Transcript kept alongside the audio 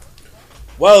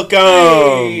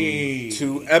Welcome Hey.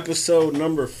 to episode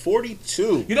number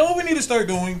 42. You know what we need to start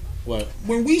doing? What?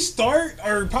 When we start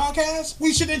our podcast,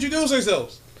 we should introduce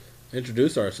ourselves.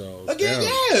 Introduce ourselves. Again,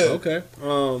 Damn. yeah. Okay.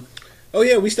 Oh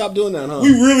yeah, we stopped doing that, huh? We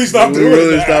really stopped doing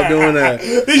that. stopped doing that.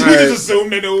 They All should right. just assume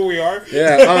they know who we are.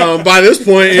 Yeah. By this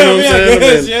point, you know what I'm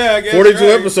saying? I guess, 42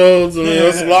 right. episodes. I mean, Yeah.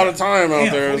 that's a lot of time out Yeah,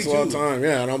 there. That's a lot of 42. time.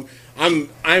 Yeah, and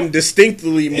I'm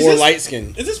distinctly more this- light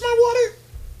skinned. Is this my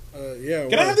water? Yeah.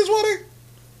 Can I have this water?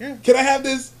 Yeah. Can I have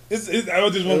this? I just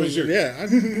want to be sure. Yeah.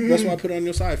 That's why I put it on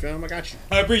your side, fam. I got you.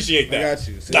 I appreciate I that. got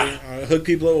you. See, Ah. I hook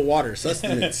people up with water,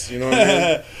 sustenance. You know what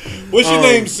I mean? What's your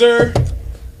name, sir?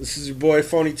 This is your boy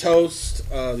Phony Toast,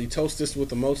 the toastest with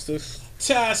the mostest.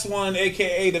 Task One,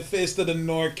 aka the Fist of the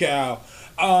NorCal.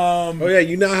 Oh yeah,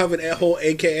 you now have a whole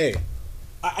AKA.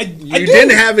 I You do.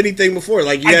 didn't have anything before.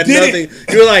 Like you I had didn't.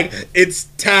 nothing. You were like, it's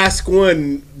Task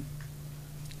One.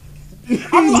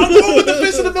 I'm going with the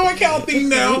Fist of the NorCal thing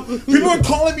now. People are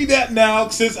calling me that now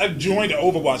since I've joined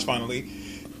Overwatch finally.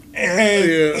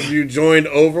 And You joined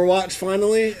Overwatch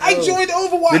finally. I Oh. joined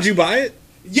Overwatch. Did you buy it?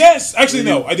 Yes, actually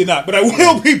no, I did not, but I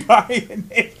will be buying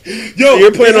it. Yo,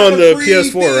 You're playing they had on a the free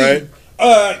PS4, thing.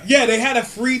 right? Yeah, they had a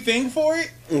free thing for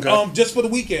it, Okay. just for the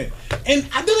weekend, and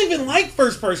I don't even like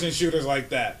first-person shooters like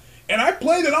that. And I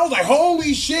played it, I was like,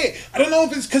 holy shit! I don't know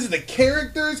if it's because of the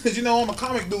characters, because you know I'm a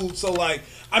comic dude, so like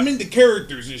I'm into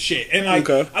characters and shit, and like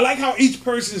Okay. I like how each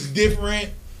person's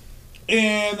different.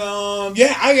 And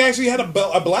yeah, I actually had a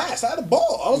blast. I had a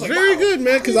ball. I was like, Very wow, good,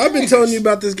 man. Because I've been telling you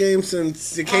about this game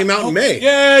since it came out in May.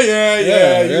 Yeah, Yeah,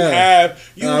 you yeah. have.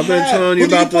 I've been telling you Who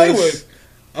do about play this. with?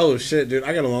 Oh shit, dude!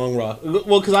 I got a long roster.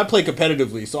 Well, because I play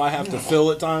competitively, so I have to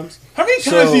fill at times. How many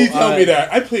So, times do you tell me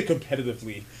that? I play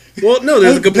competitively. Well, no,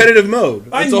 there's a competitive mode.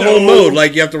 I It's a whole know. mode.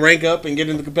 Like you have to rank up and get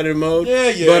into competitive mode.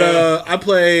 Yeah. But I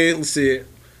play. Let's see.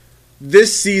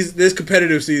 This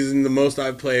competitive season, the most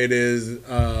I've played is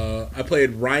I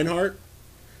played Reinhardt.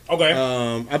 Okay.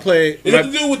 I play. Is that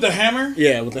to do with the hammer?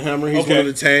 Yeah, with the hammer. He's Okay. one of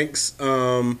the tanks.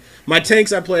 My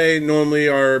tanks I play normally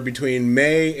are between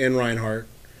May and Reinhardt.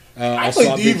 I play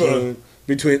swap Diva.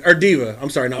 Between Diva. I'm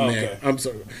sorry, not May. Okay. I'm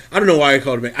sorry. I don't know why I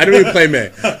called it May. I don't even play May.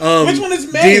 Which one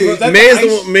is May? Diva. Is that May the is the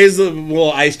ice- one- May's the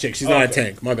little ice chick. She's not a Okay.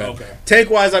 tank. My bad. Okay. Tank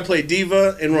wise, I play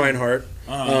Diva and Reinhardt.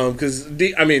 Uh-huh. Because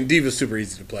Diva's super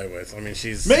easy to play with. I mean,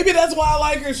 she's Maybe that's why I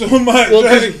like her so much. well,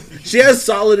 'cause she has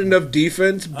solid enough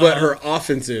defense, but Uh-huh. her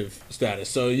offensive status,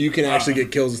 so you can actually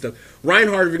get kills and stuff.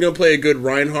 Reinhardt, if you're gonna play a good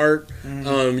Reinhardt,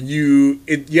 you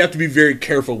have to be very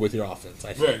careful with your offense.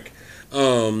 I think.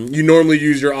 You normally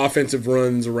use your offensive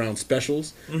runs around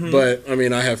specials, but I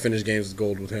mean, I have finished games with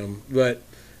gold with him. But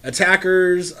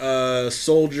attackers,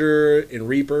 soldier, and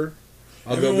Reaper.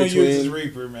 I'll Everyone go between. uses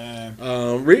Reaper, man.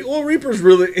 Reaper's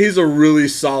he's a really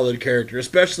solid character,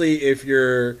 especially if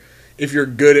you're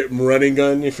good at running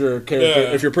gun. If you're a character,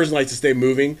 Yeah. if your person likes to stay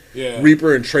moving, Yeah.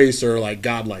 Reaper and Trace are like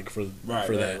godlike for Right,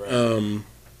 that. right.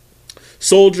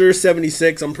 Soldier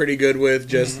 76, I'm pretty good with.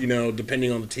 Just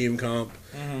depending on the team comp.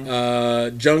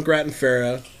 Junkrat and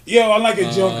Pharah. Yo, I like a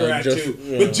Junkrat just- too.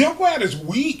 yeah. But Junkrat is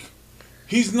weak.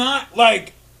 He's not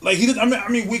like he does. I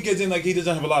mean, weak as in like he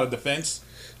doesn't have a lot of defense.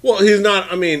 Well, he's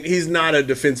not. I mean, he's not a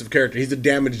defensive character. He's a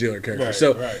damage dealer character. Right,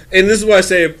 so, right. and this is why I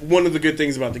say one of the good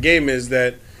things about the game is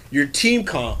that your team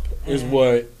comp is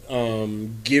what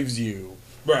gives you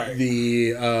Right.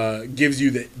 gives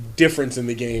you the difference in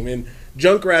the game. And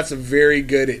Junkrat's very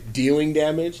good at dealing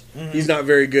damage. He's not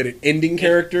very good at ending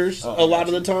characters a lot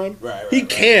of the time. Right, he right.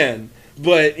 can,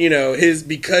 but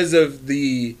because of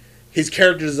his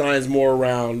character design is more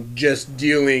around just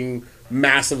dealing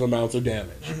massive amounts of damage.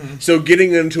 So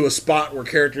getting into a spot where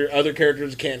other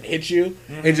characters can't hit you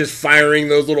and just firing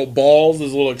those little balls,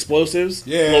 those little explosives,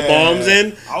 Yeah. little bombs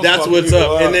in, I was that's fucking what's people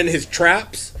up. up. And then his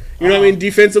traps, you know what I mean,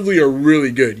 defensively are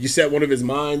really good. You set one of his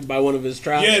mines by one of his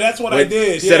traps. Yeah, that's what I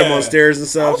did. Set him yeah. on stairs and I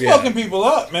stuff. was Yeah. fucking people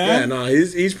up, Yeah, man. no,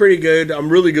 he's pretty good. I'm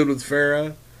really good with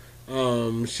Pharah.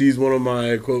 She's one of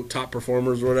my quote top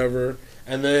performers or whatever.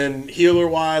 And then healer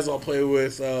wise, I'll play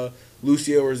with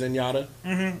Lucio or Zenyatta.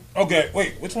 Okay,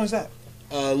 wait, which one's that?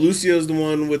 Lucio's the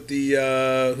one with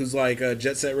the who's like a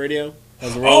jet set radio.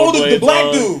 Has the Oh, the rollerblades black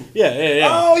on. dude. Yeah.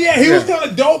 Oh yeah, he was Yeah.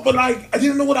 kind of dope, but like I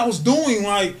didn't know what I was doing.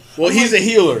 Like, Well, I'm he's like, a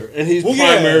healer, and he's Well,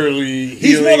 yeah. primarily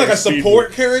He's more healing like a and speed support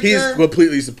boost. character? He's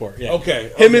completely support. Yeah.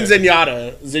 Okay, Him and okay.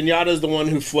 Zenyatta. Zenyatta's the one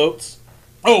who floats.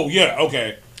 Oh yeah,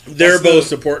 okay. They're That's both the-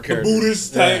 support the characters.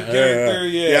 Buddhist type character,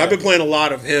 yeah. I've been playing a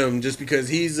lot of him just because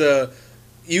he's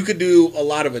you could do a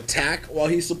lot of attack while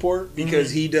he's support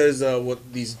because he does what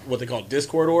they call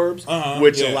Discord orbs,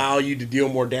 which yeah. allow you to deal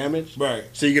more damage. Right.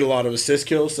 So you get a lot of assist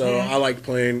kills. So I like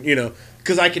playing,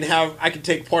 because I can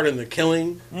take part in the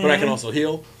killing, but I can also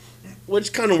heal.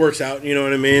 which kind of works out. You know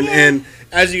what I mean? Yeah. And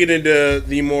as you get into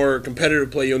the more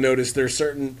competitive play, you'll notice there's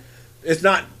certain. It's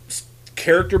not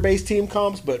character-based team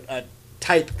comps, but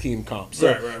type team comps.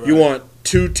 So right. You want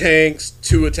 2 tanks,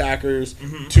 2 attackers,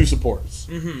 2 supports.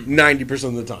 90%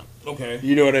 of the time. Okay.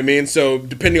 You know what I mean? So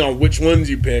depending on which ones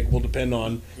you pick will depend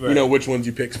on which ones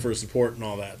you pick for support and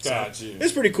all that. Gotcha. So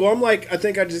it's pretty cool. I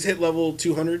think I just hit level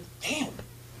 200. Damn.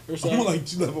 Or something. I'm like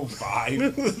level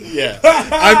 5. Yeah.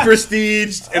 I'm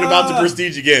prestiged and about to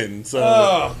prestige again. So.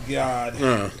 Oh God.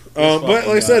 But like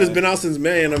I said, it's been out since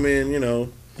May, and I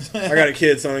mean, I got a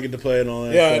kid, so I don't get to play it and all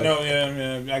that. Yeah, stuff. No,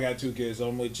 yeah, I got 2 kids, so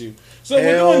I'm with you. So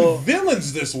we're doing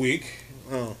villains this week.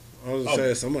 Oh, I was gonna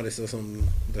say somebody said something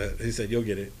that he said you'll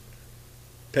get it.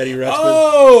 Petty Rexman.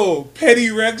 Oh, Petty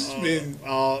Rexman.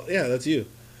 Yeah, that's you.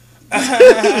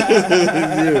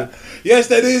 Yes,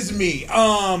 that is me.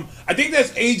 I think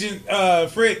that's Agent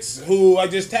Fritz, who I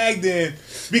just tagged in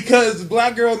because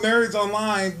Black Girl Nerds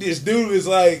Online. This dude is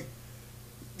like.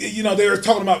 They were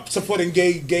talking about supporting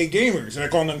gay gamers, and they're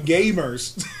calling them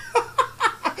gamers.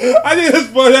 I think that's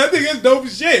funny. I think it's dope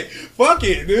as shit. Fuck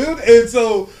it, dude. And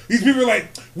so these people are like,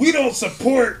 we don't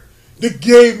support the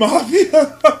gay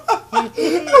mafia. I'm like,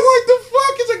 the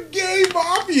fuck is a gay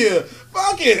mafia?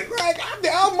 Fuck it. Like, I'm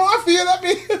down mafia.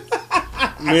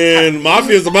 Man,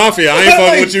 mafia's the mafia. I ain't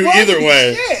fucking with you either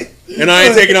way. Shit. And I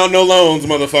ain't taking out no loans,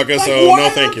 motherfucker, so no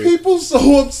thank you. Why are people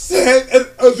so upset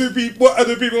at other people are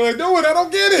doing? I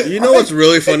don't get it. You know what's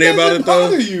really funny about it,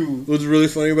 though? You. What's really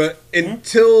funny about it?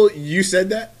 Until you said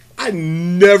that, I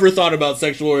never thought about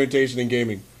sexual orientation in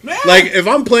gaming. Man. Like, if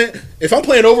I'm playing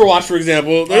Overwatch, for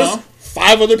example, there's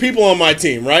 5 other people on my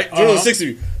team, right? There's 6 of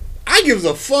you. I gives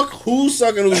a fuck who's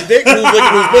sucking who's dick, who's licking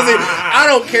who's pussy. I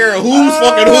don't care who's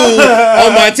fucking who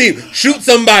on my team. Shoot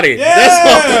somebody. Yeah. That's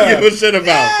all I give a shit about.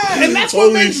 Yeah. And that's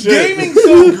what makes gaming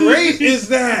so great is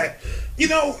that,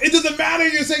 it doesn't matter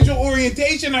your sexual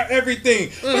orientation or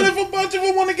everything. But if a bunch of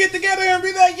them want to get together and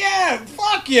be like, yeah,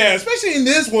 fuck yeah, especially in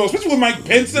this world, especially with Mike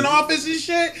Pence in office and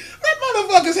shit, let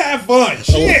motherfuckers have fun.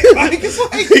 Shit. Like, it's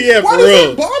like, yeah, why does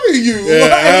it bother you? Yeah,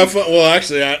 have fun. Well,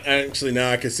 actually, now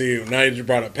I can see, now that you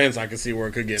brought up Pence, I can see where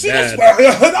it could get bad.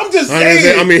 I'm just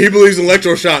saying. I mean, he believes in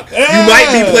electroshock. Yeah. You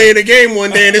might be playing a game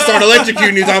one day and they start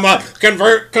electrocuting you, talking about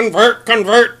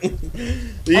convert.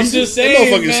 I'm just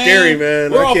saying, fucking scary,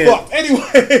 man. We're all fucked. Anyway.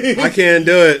 I can't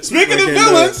do it. Speaking of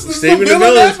villains, this is a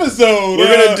villain episode. We're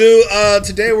going to do,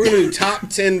 today we're going to do top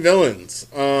 10 villains.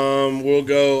 We'll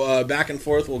go back and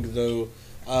forth. We'll do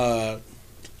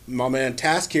my man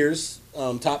Task here's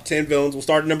top 10 villains. We'll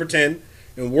start at number 10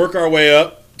 and work our way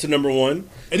up to number 1.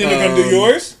 And then we're going to do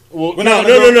yours? No.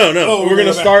 Oh, we're going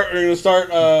to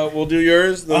start. We'll do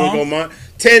yours, then we'll go mine.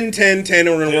 10, 10, 10,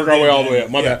 and we're going to work our way all the way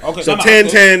up. My bad. Okay, so 10,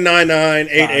 10, 9, 9,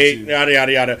 8, 8, yada,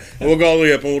 yada, yada. And we'll go all the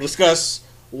way up, and we'll discuss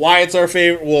why it's our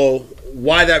favorite,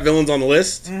 why that villain's on the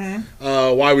list,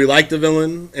 why we like the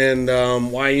villain, and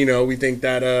why, we think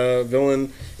that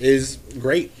villain is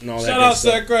great and all that. Shout out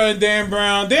Sekra and Dan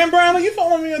Brown. Dan Brown, are you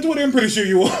following me on Twitter? I'm pretty sure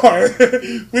you are.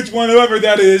 Which one, whoever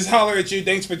that is, holler at you.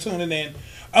 Thanks for tuning in.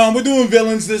 We're doing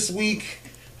villains this week.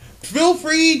 Feel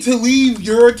free to leave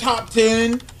your top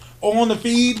 10 on the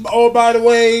feed. Oh, by the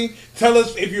way, tell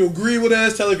us if you agree with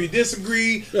us. Tell us if you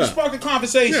disagree. Yeah. Spark a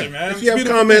conversation, man. If you have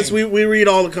comments, we read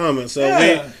all the comments.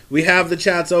 So we have the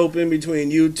chats open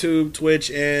between YouTube,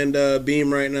 Twitch, and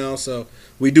Beam right now. So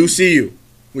we do see you.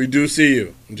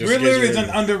 Riddler is an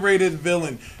underrated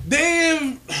villain.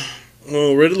 Dave.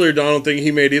 Oh, Riddler, I don't think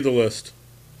he made either list.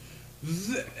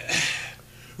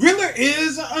 Riddler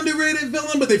is an underrated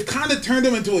villain, but they've kind of turned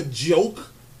him into a joke.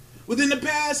 Within the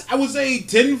past, I would say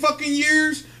 10 fucking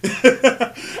years.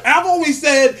 I've always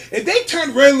said, if they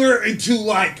turned Riddler into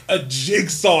like a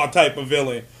Jigsaw type of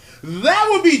villain, that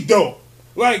would be dope.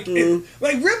 Like,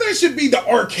 Riddler should be the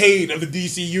arcade of the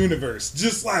DC universe.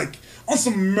 Just like on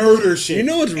some murder shit. You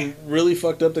know what's really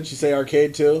fucked up that you say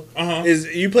arcade too?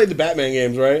 Is you played the Batman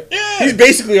games, right? Yeah. He's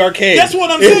basically arcade. That's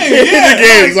what I'm saying. In the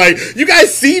games, like you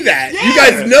guys see that. Yeah. You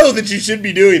guys know that you should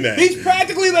be doing that. He's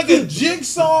practically like a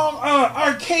Jigsaw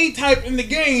arcade type in the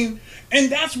game. And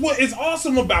that's what is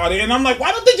awesome about it. And I'm like,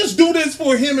 why don't they just do this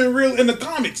for him in the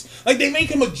comics? Like, they make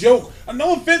him a joke.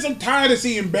 No offense, I'm tired of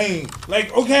seeing Bane.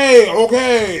 Like,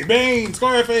 okay, Bane,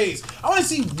 Scarface. I want to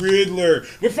see Riddler.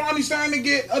 We're finally starting to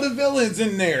get other villains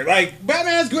in there. Like,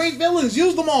 Batman has great villains.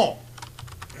 Use them all.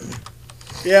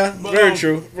 Yeah, very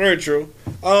true.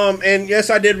 And yes,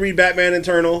 I did read Batman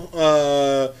Eternal.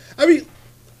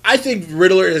 I think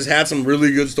Riddler has had some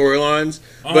really good storylines,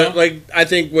 but I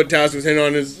think what Taz was hitting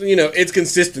on is, it's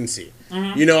consistency.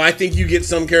 I think you get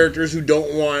some characters who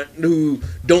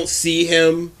don't see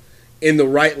him in the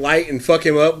right light and fuck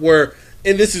him up, where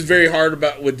and this is very hard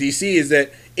about with DC, is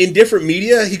that in different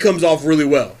media, he comes off really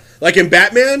well. Like in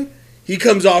Batman, he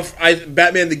comes off,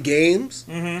 Batman the games,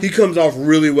 he comes off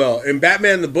really well. In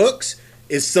Batman the books,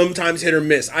 is sometimes hit or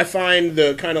miss. I find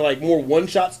the kind of like more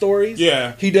one-shot stories,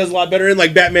 he does a lot better in,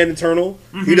 like Batman Eternal,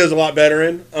 he does a lot better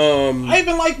in. I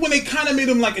even like when they kind of made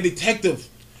him like a detective,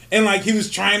 and like he was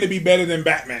trying to be better than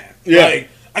Batman. Yeah. Like,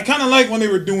 I kind of like when they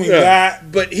were doing that.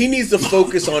 But he needs to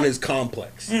focus on his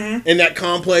complex. And that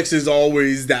complex is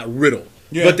always that riddle.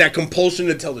 But that compulsion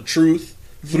to tell the truth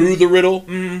through the riddle.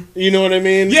 You know what I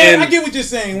mean? Yeah, I get what you're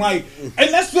saying. Like,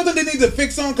 and that's something they need to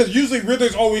fix on, because usually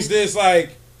Riddler's always this,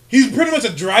 like, he's pretty much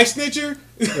a dry snitcher.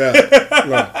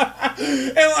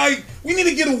 And like, we need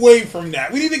to get away from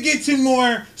that. We need to get to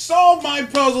more, solve my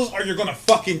puzzles or you're going to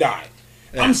fucking die.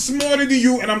 I'm smarter than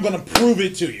you and I'm going to prove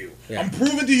it to you. I'm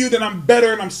proving to you that I'm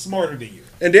better and I'm smarter than you.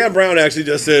 And Dan Brown actually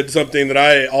just said something that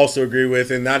I also agree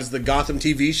with, and that is the Gotham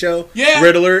TV show. Yeah.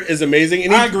 Riddler is amazing.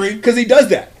 And I agree. Because he does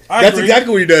that. That's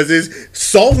exactly what he does, is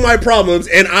solve my problems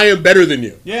and I am better than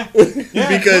you.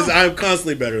 Because I'm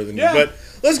constantly better than you. But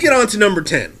let's get on to number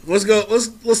 10. Let's go.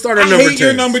 Let's start on number 10. I hate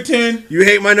your number 10. You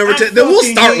hate my number 10? Then we'll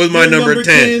start with my number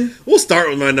 10. We'll start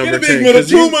with my number 10.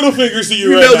 Two middle fingers to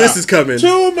you right now. You know this is coming.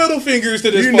 2 middle fingers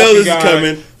to this You know this is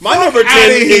coming. My number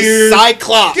 10 is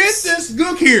Cyclops. Get this.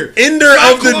 Look here. Ender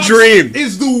of the Dream.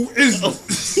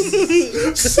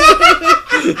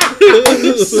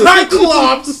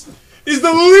 Cyclops is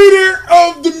the leader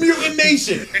of the mutant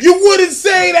nation. You wouldn't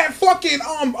say that fucking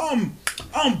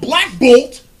Black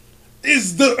Bolt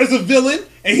is a villain,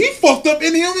 and he fucked up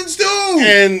Inhumans too.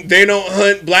 And they don't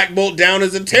hunt Black Bolt down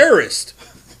as a terrorist.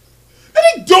 And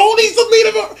they don't. He's the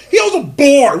leader. He owns a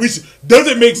bar, which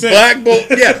doesn't make sense. Black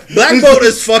Bolt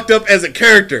is fucked up as a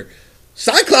character.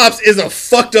 Cyclops is a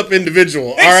fucked up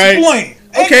individual. Explain.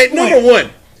 Okay, number 1,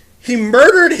 he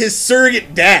murdered his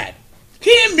surrogate dad. He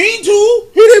didn't mean to.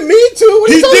 He didn't mean to. What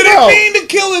he didn't mean to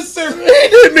kill his surrogate. He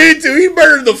didn't mean to. He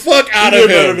murdered the fuck out of him.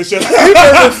 He murdered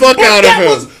the fuck out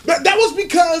of him. That was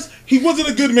because he wasn't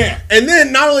a good man. And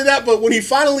then not only that, but when he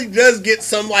finally does get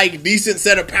some like decent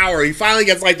set of power, he finally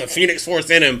gets like the Phoenix Force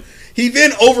in him. He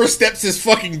then oversteps his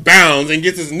fucking bounds and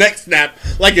gets his neck snapped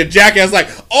like a jackass. Like,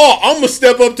 oh, I'm gonna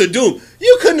step up to Doom.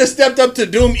 You couldn't have stepped up to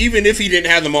Doom even if he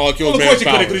didn't have the molecules. Well, of course you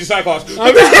couldn't, because he's Cyclops.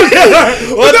 What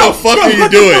the fuck are you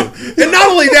doing? And not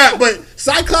only that, but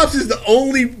Cyclops is the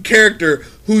only character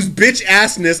whose bitch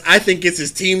assness I think gets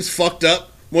his teams fucked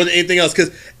up more than anything else.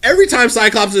 Because every time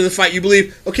Cyclops is in a fight, you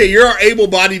believe, okay, you're our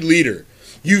able-bodied leader.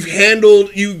 You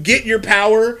get your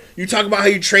power, you talk about how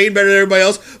you train better than everybody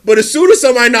else, but as soon as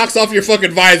somebody knocks off your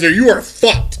fucking visor, you are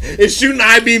fucked. And shooting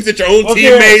eye beams at your own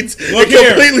teammates and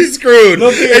completely screwed.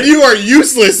 And you are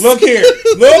useless. Look here.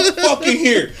 Look fucking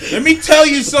here. Let me tell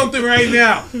you something right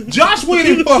now. Joss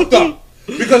Whedon fucked up.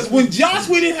 Because when Joss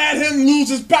Whedon had him lose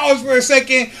his powers for a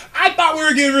second, I thought we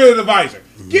were getting rid of the visor.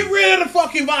 Get rid of the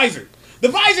fucking visor. The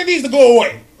visor needs to go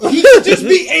away. He should just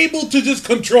be able to just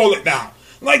control it now.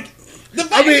 Like,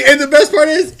 and the best part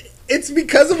is, it's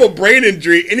because of a brain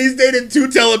injury, and he's dated 2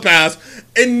 telepaths,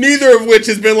 and neither of which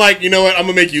has been like, you know what, I'm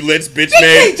gonna make you lit, bitch,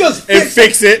 man, and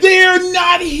fix it. They're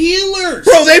not healers.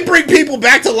 Bro, they bring people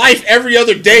back to life every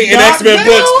other day in X-Men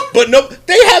books, but nope,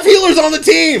 they have healers on the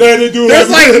team. There's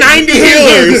like 90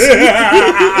 healers.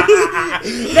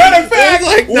 Matter of fact,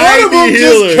 like one of them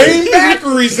just came back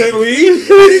recently, and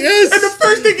the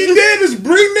first thing he did is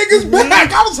bring niggas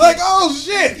back. I was like, oh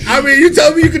shit. I mean, you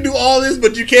tell me you can do all this,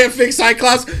 but you can't fix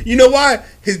Cyclops. You know why?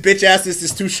 His bitch ass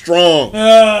is too strong.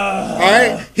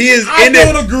 Alright? He is in it.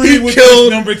 I don't agree with this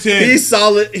number 10. He's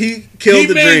solid. He killed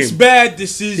the dream. He makes bad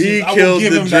decisions. He killed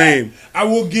the dream. I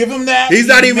will give him that. He's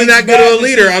not even that good of a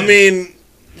leader. I mean,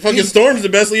 fucking Storm's the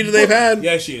best leader they've had.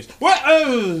 Yeah, she is. What?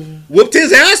 Whooped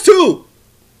his ass too.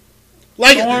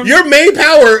 Like, your main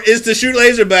power is to shoot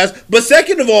laser blasts, but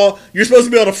second of all, you're supposed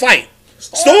to be able to fight.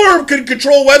 Storm could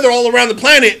control weather all around the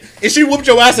planet, and she whooped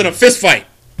your ass in a fist fight.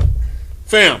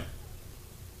 Fam.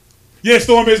 Yeah,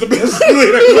 Storm is the best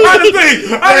leader. I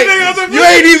think you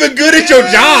ain't even good at your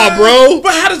job, bro.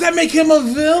 But how does that make him a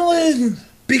villain?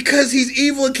 Because he's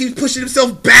evil and keeps pushing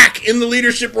himself back in the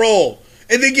leadership role.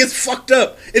 And then gets fucked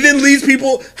up. And then leads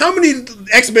people. How many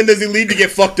X-Men does he lead to get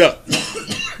fucked up?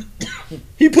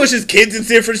 He pushes kids in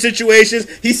different situations.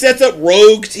 He sets up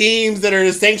rogue teams that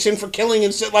are sanctioned for killing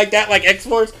and shit like that, like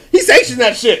X-Force. He sanctioned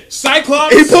that shit.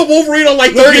 Cyclops. He put Wolverine on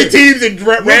like 30 teams and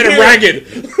ran him ragged.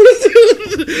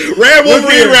 Ran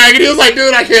Wolverine ragged. He was like,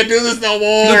 dude, I can't do this no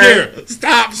more. Look here.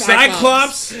 Stop,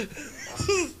 Cyclops.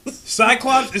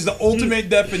 Cyclops is the ultimate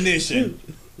definition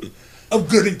of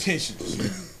good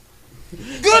intentions.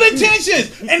 Good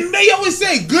intentions. And they always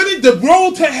say, the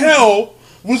road to hell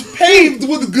was paved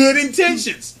with good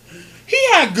intentions. He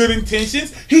had good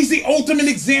intentions. He's the ultimate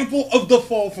example of the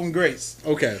fall from grace.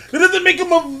 Okay. That doesn't make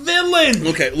him a villain.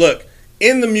 Okay, look.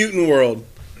 In the mutant world,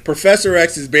 Professor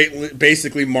X is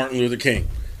basically Martin Luther King.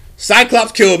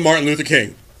 Cyclops killed Martin Luther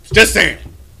King. Just saying.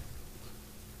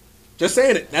 Just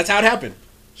saying it. That's how it happened.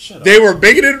 Shut up. They were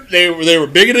bigoted. They were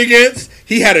bigoted against.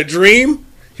 He had a dream.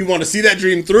 He wanted to see that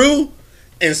dream through.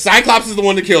 And Cyclops is the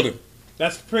one that killed him.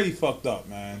 That's pretty fucked up,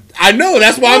 man. I know.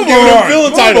 That's why I'm giving him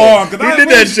villain title. He did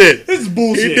that shit. This is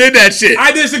bullshit. He did that shit.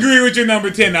 I disagree with your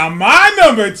number 10. Now, my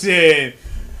number 10.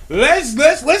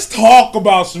 Let's talk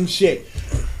about some shit.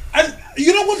 And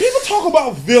you know, when people talk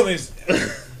about villains,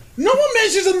 no one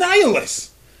mentions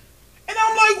Annihilus. And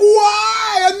I'm like,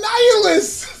 why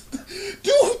Annihilus?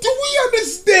 Do we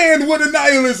understand what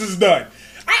Annihilus has done?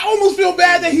 I almost feel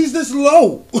bad that he's this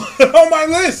low on my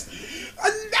list.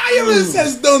 Annihilus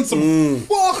has done some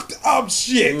fucked up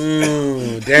shit.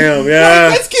 Damn, yeah.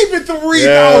 Let's keep it 3,000.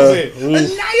 Yeah.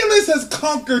 Annihilus has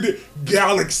conquered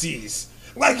galaxies.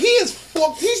 Like, he's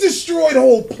destroyed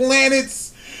whole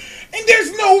planets. And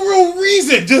there's no real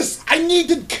reason. Just, I need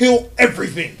to kill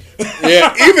everything.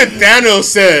 Yeah, even Thanos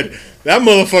said, that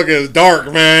motherfucker is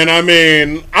dark, man. I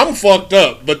mean, I'm fucked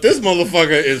up, but this motherfucker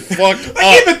is fucked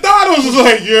up. Even Thanos was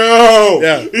like, yo,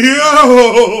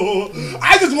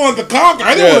 I just wanted to conquer.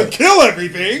 I didn't want to kill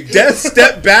everything. Death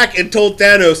stepped back and told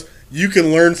Thanos, you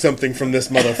can learn something from this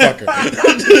motherfucker.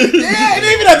 Yeah, and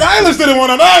even Annihilus didn't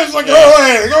want to die. It's like, go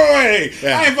away.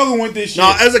 Yeah. I ain't fucking with this shit.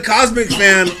 No, as a Cosmic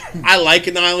fan, I like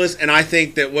Annihilus, and I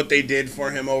think that what they did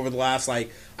for him over the last, I'd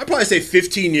probably say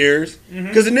 15 years.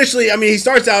 Because initially, I mean, he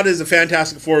starts out as a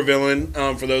Fantastic Four villain,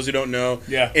 for those who don't know,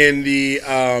 in the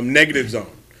Negative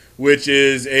Zone, which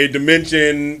is a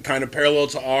dimension kind of parallel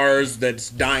to ours that's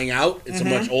dying out. It's a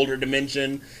much older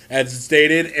dimension, as it's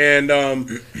stated. And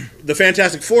the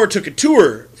Fantastic Four took a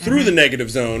tour through the Negative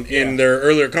Zone in their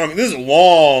earlier comic. This is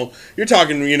long. You're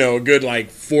talking, a good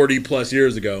 40-plus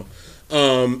years ago.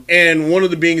 And one of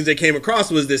the beings they came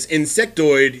across was this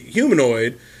insectoid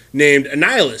humanoid named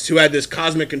Annihilus, who had this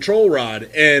cosmic control rod.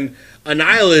 And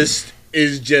Annihilus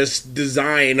is just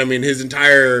designed, I mean, his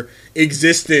entire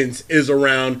existence is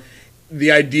around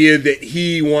the idea that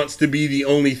he wants to be the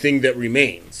only thing that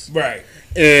remains. Right.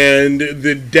 And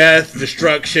the death,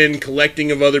 destruction,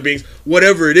 collecting of other beings,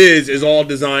 whatever it is all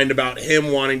designed about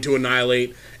him wanting to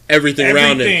annihilate everything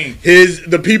around him.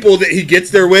 The people that he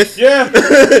gets there with. Yeah.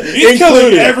 He's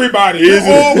killing everybody.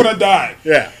 They're all gonna die.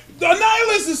 Yeah. The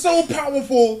Annihilus is so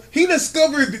powerful, he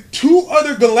discovered 2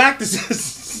 other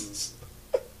Galactuses.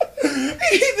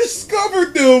 He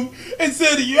discovered them and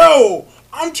said, yo,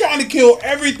 I'm trying to kill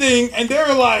everything. And they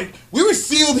were like, we were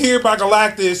sealed here by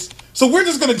Galactus, so we're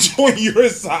just going to join your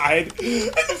side. And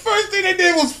the first thing they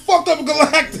did was fuck up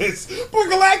Galactus.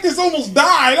 But Galactus almost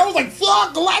died. I was like,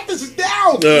 fuck, Galactus is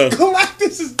down.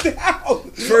 Galactus is down.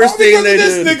 First thing they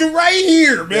did. This nigga right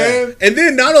here, man. Yeah. And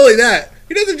then not only that,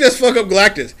 he doesn't just fuck up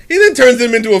Galactus. He then turns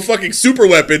him into a fucking super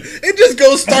weapon and just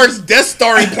starts Death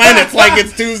Starring planets like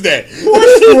it's Tuesday. Poor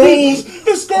Skrulls.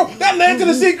 The Skrull that led to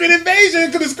the secret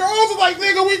invasion because the Skrulls was like,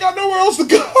 nigga, we got nowhere else to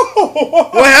go.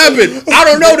 What happened? I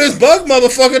don't know. This bug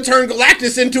motherfucker turned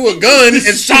Galactus into a gun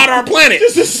and shot our planet.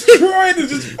 Just destroyed and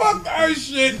just fucked our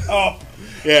shit up.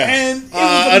 Yeah. And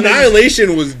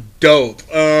Annihilation was dope.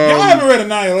 Y'all haven't read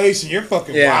Annihilation. You're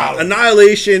fucking wild.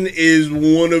 Annihilation is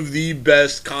one of the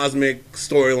best cosmic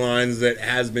storylines that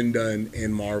has been done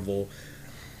in Marvel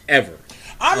ever.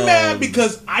 I'm mad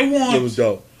because it was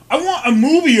dope. I want a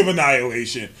movie of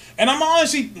Annihilation, and I'm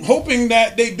honestly hoping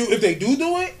that if they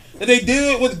do it, that they do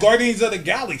it with Guardians of the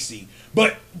Galaxy.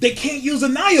 But they can't use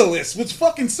Annihilus, which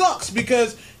fucking sucks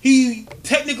because he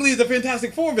technically is a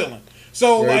Fantastic Four villain.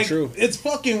 So true. It's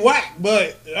fucking whack.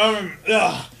 But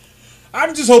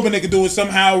I'm just hoping they can do it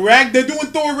somehow. They're doing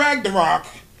Thor Ragnarok.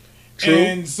 True.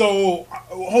 And so,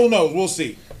 who knows? We'll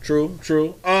see. True.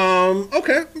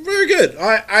 Okay, very good.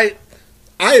 I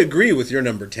agree with your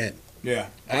number 10. Yeah.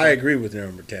 Okay. I agree with your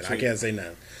number 10. Sweet. I can't say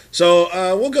no. So,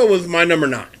 we'll go with my number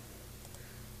 9.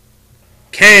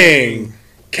 Kang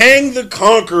the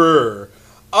Conqueror.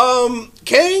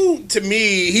 Kang, to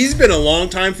me, he's been a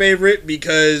long-time favorite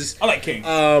because I like Kang.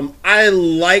 I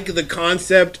like the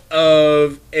concept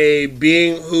of a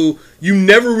being who you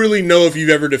never really know if you've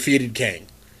ever defeated Kang.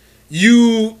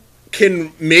 You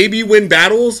can maybe win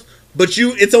battles, but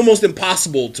it's almost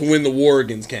impossible to win the war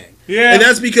against Kang. Yeah. And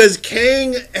that's because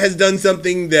Kang has done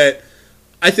something that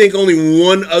I think only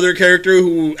one other character,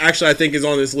 who actually I think is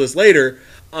on this list later,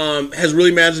 has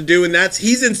really managed to do, and that's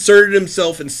he's inserted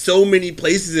himself in so many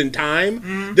places in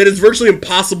time that it's virtually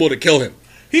impossible to kill him.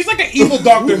 He's like an evil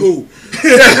Doctor Who.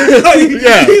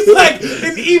 He's like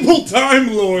an evil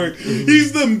Time Lord.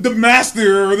 He's the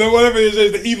master or the whatever it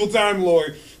is, the evil Time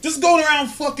Lord. Just going around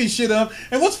fucking shit up.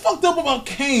 And what's fucked up about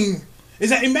Kang is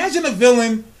that imagine a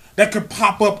villain that could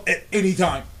pop up at any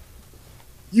time.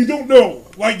 You don't know.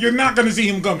 Like, you're not going to see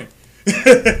him coming. He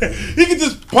can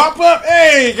just pop up.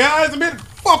 Hey, guys, I'm here to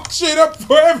fuck shit up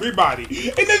for everybody.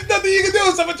 And there's nothing you can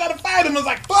do. Someone try to fight him. It's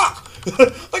like, fuck.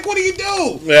 Like, what do you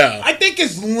do? Yeah. I think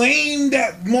it's lame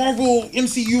that Marvel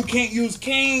MCU can't use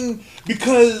Kang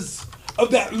because of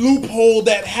that loophole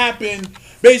that happened.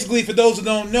 Basically, for those who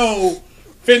don't know,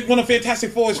 one of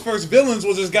Fantastic Four's first villains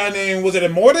was this guy named, was it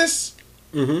Immortus?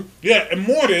 Mm-hmm. Yeah,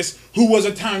 Immortus, who was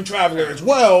a time traveler as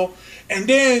well. And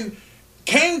then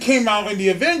Kang came out in the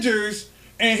Avengers,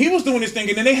 and he was doing this thing.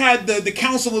 And then they had the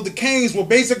Council of the Kangs, where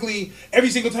basically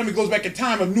every single time he goes back in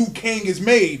time, a new Kang is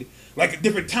made. Like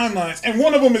different timelines, and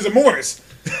one of them is Immortus.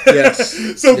 Yes.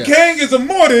 So yes. Kang is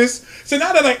Immortus. So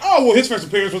now they're like, oh, well, his first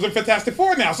appearance was in Fantastic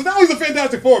Four now. So now he's a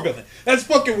Fantastic Four villain. That's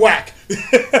fucking whack.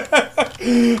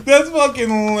 That's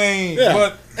fucking lame. Yeah.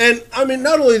 But, and I mean,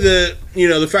 not only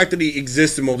the fact that he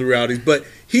exists in multiple realities, but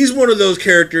he's one of those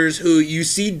characters who you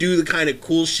see do the kind of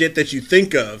cool shit that you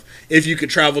think of if you could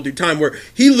travel through time, where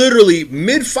he literally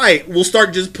mid-fight will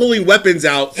start just pulling weapons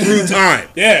out through time.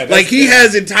 Yeah. Like he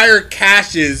has entire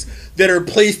caches that are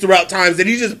placed throughout times that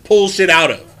he just pulls shit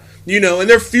out of. And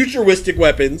they're futuristic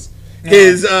weapons.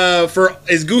 His for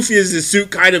as goofy as his suit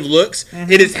kind of looks,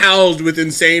 it is housed with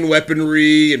insane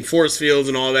weaponry and force fields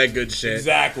and all that good shit.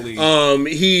 Exactly.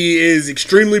 He is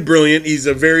extremely brilliant. He's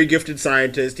a very gifted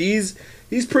scientist. He's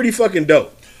pretty fucking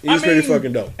dope. Pretty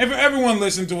fucking dope. If everyone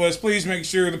listen to us, please make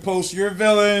sure to post your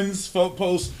villains,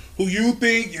 post who you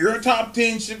think your top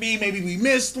 10 should be. Maybe we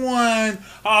missed one.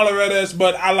 Holler at us,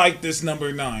 but I like this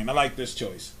number 9. I like this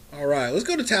choice. All right, let's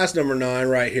go to task number 9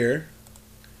 right here.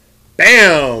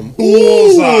 Bam!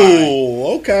 Bullseye.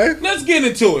 Ooh, okay. Let's get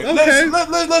into it. Okay.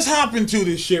 Let's hop into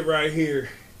this shit right here.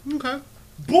 Okay.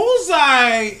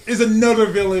 Bullseye is another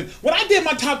villain. When I did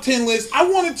my top 10 list, I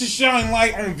wanted to shine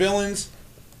light on villains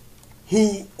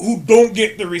who don't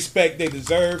get the respect they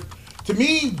deserve. To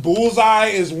me, Bullseye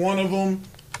is one of them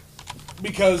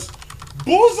because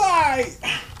Bullseye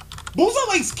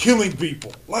likes killing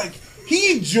people. Like,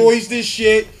 he enjoys this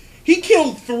shit. He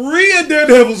killed 3 of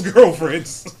Daredevil's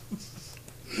girlfriends.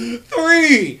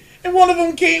 3, and one of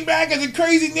them came back as a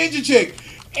crazy ninja chick,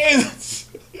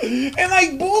 and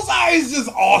like Bullseye is just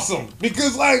awesome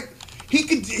because like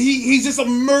he's just a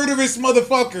murderous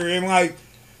motherfucker, and like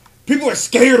people are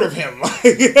scared of him. Like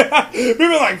people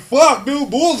are like, fuck, dude,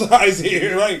 Bullseye's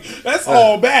here. Like that's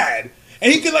all bad,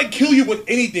 and he could like kill you with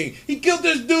anything. He killed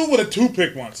this dude with a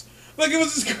toothpick once. Like it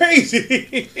was just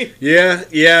crazy. Yeah,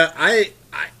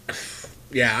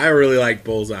 I really like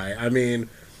Bullseye. I mean,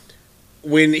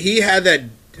 when he had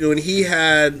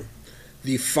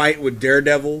the fight with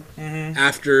Daredevil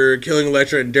after killing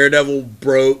Elektra, and Daredevil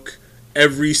broke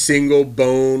every single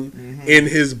bone in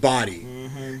his body.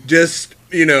 Just,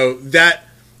 that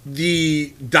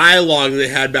the dialogue they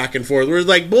had back and forth, where it's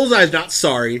like, Bullseye's not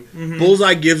sorry.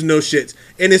 Bullseye gives no shits.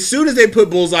 And as soon as they put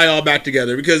Bullseye all back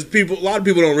together, because a lot of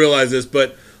people don't realize this,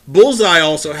 but Bullseye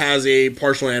also has a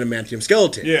partial adamantium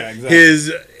skeleton. Yeah,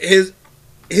 exactly.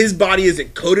 His body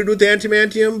isn't coated with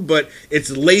adamantium, but it's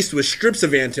laced with strips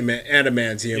of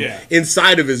adamantium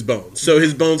inside of his bones. So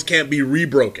his bones can't be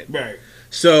rebroken. Right.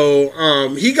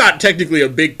 So he got technically a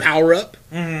big power up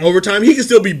over time. He can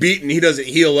still be beaten. He doesn't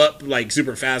heal up like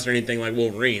super fast or anything like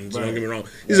Wolverine. So don't get me wrong.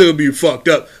 He's still gonna be fucked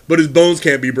up, but his bones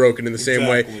can't be broken in the same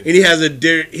way. And he has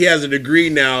a degree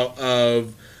now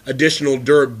of additional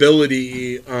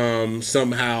durability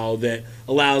somehow that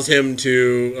allows him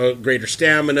to greater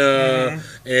stamina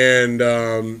and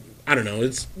I don't know,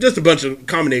 it's just a bunch of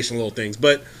combination of little things.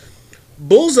 But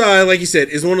Bullseye, like you said,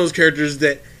 is one of those characters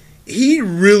that he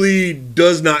really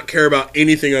does not care about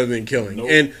anything other than killing.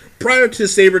 And prior to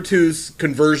Sabretooth's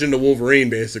conversion to Wolverine,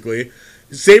 basically,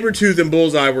 Sabretooth and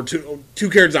Bullseye were two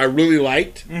characters I really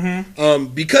liked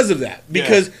because of that.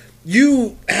 Because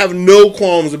you have no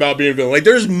qualms about being a villain. Like,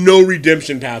 there's no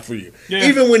redemption path for you. Yeah.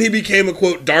 Even when he became a,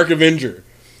 quote, Dark Avenger.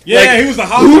 Yeah, like, he was the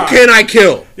hot Who guy. can I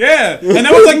kill? Yeah, and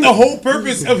that was like the whole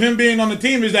purpose of him being on the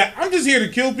team is that I'm just here to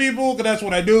kill people because that's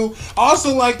what I do. I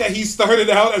also like that he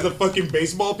started out as a fucking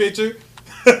baseball pitcher.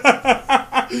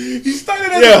 He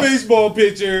started as a baseball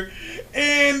pitcher,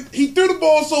 and he threw the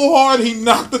ball so hard he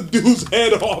knocked the dude's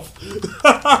head off.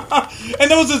 And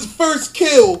that was his first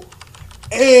kill.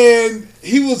 And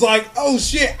he was like, oh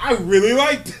shit, I really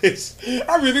like this.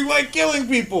 I really like killing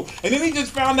people. And then he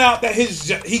just found out that he's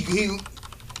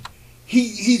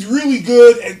really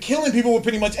good at killing people with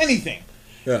pretty much anything.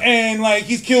 Yeah. And like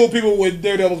he's killed people with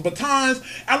Daredevil's batons.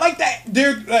 I like that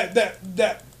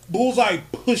that Bullseye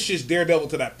pushes Daredevil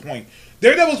to that point.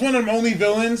 Daredevil's one of the only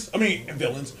villains.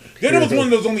 Daredevil's one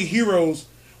of those only heroes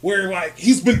where like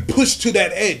he's been pushed to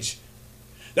that edge.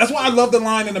 That's why I love the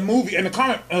line in the movie, in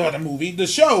the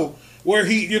show,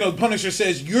 where Punisher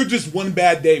says, "You're just one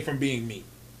bad day from being me."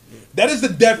 That is the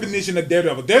definition of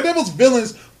Daredevil. Daredevil's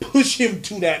villains push him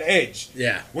to that edge.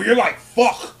 Yeah. Where you're like,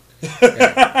 fuck.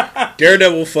 Yeah.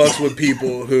 Daredevil only fucks with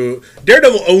people who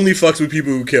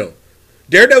kill.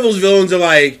 Daredevil's villains are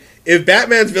like, if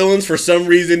Batman's villains for some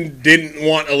reason didn't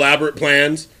want elaborate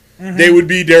plans, they would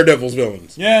be Daredevil's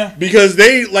villains. Yeah. Because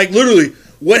they, like, literally,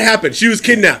 what happened? She was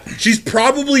kidnapped. She's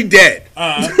probably dead.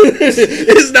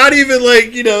 It's not even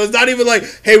like,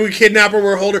 hey, we kidnap her,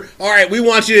 we're hold her. All right, we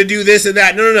want you to do this and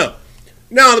that. No.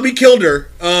 No, we killed her.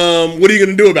 What are you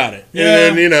going to do about it? Yeah.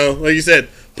 And then, like you said,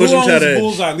 push him to that edge.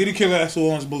 Bullseye. Leader killer, that's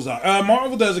who owns Bullseye.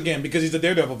 Marvel does again because he's a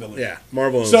Daredevil villain. Yeah,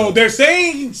 Marvel. So they're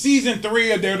saying season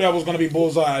 3 of Daredevil is going to be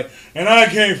Bullseye, and I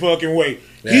can't fucking wait.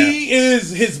 Yeah. He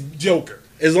is his Joker.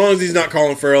 As long as he's not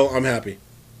Colin Farrell, I'm happy.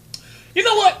 You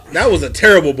know what? That was a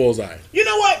terrible Bullseye. You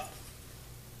know what?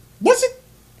 Was it?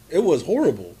 It was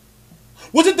horrible.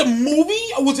 Was it the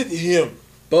movie or was it him?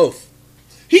 Both.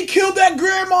 He killed that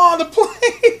grandma on the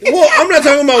plane. Well, I'm not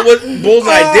talking about what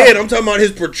Bullseye did. I'm talking about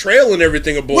his portrayal and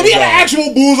everything of Bullseye. But he had an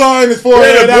actual bullseye in his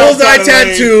forehead. He had a bullseye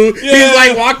tattoo. Yeah. He was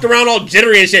like walked around all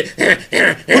jittery and shit. But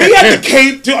he had the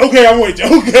cape too. Okay, I'm with you.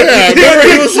 Okay. Yeah, remember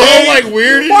he was all like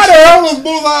weird. Why the hell does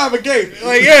Bullseye have a cape?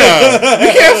 Like, yeah.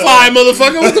 You can't fly,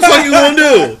 motherfucker. What the fuck you gonna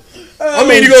do? I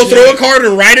mean, you go throw a card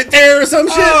and write it there or some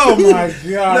shit? Oh my god.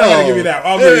 No. I gotta give you that.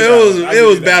 It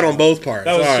was bad on both parts.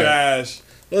 That was trash.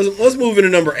 Let's move into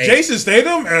number 8. Jason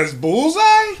Statham as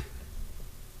Bullseye?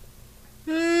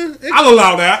 I'll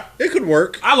allow that. It could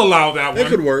work. I'll allow that one. It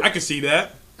could work. I can see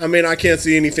that. I mean, I can't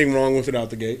see anything wrong with it out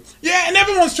the gate. Yeah, and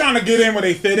everyone's trying to get in where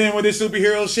they fit in with this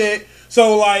superhero shit.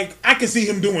 So, like, I can see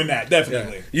him doing that,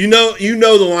 definitely. Yeah. You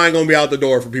know the line gonna be out the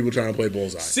door for people trying to play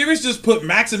Bullseye. Sirius just put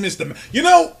Maximus I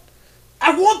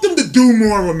want them to do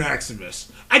more with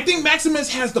Maximus. I think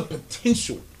Maximus has the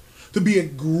potential to be a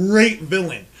great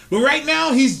villain. But right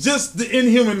now, he's just the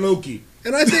Inhuman Loki.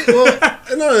 And I think, none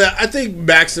of that. I think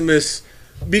Maximus,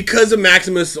 because of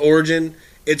Maximus' origin,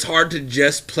 it's hard to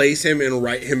just place him and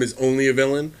write him as only a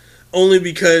villain. Only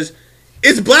because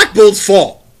it's Black Bolt's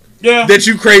fault. Yeah. That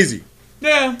you crazy.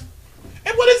 Yeah.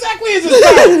 And what exactly is his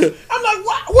power? I'm like,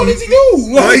 what does he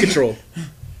do? Mind control.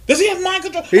 Does he have mind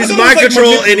control? He's mind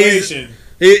control, and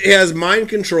he has mind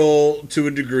control to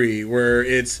a degree where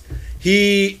it's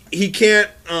he can't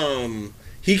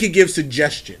he could give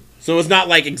suggestion. So it's not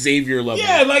like Xavier level.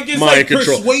 Yeah, like it's mind like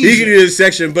control. persuasion. He can do this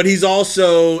section, but he's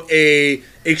also a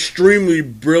extremely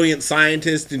brilliant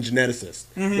scientist and geneticist.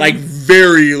 Mm-hmm. Like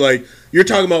very like you're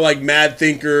talking about like Mad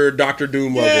Thinker, Dr.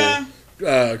 Doom level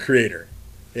creator.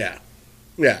 Yeah.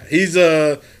 Yeah, he's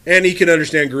and he can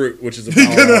understand Groot, which is a power. He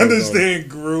can understand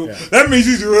Groot. Yeah. That means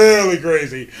he's really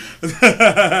crazy. Man,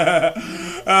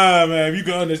 if you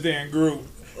can understand Groot.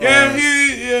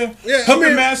 Yeah.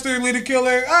 Puppet Master, Leader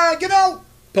Killer.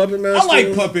 Puppet Master. I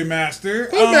like Puppet Master.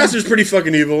 Puppet Master's pretty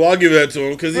fucking evil. I'll give that to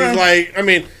him because he's like, I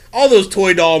mean, all those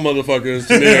toy doll motherfuckers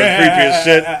to me are creepy as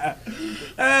shit.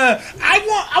 I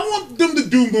want them to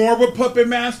do more with Puppet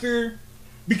Master.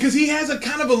 Because he has a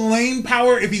kind of a lame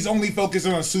power if he's only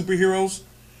focusing on superheroes.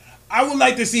 I would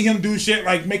like to see him do shit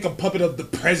like make a puppet of the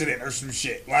president or some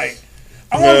shit. Like,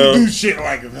 I want him to do shit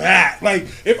like that. Like,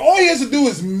 if all he has to do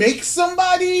is make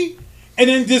somebody and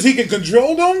then just he can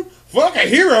control them, fuck a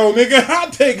hero, nigga.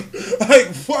 I'll take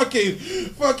like fucking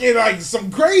like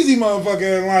some crazy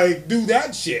motherfucker and like do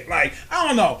that shit. Like, I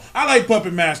don't know. I like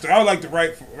Puppet Master. I would like to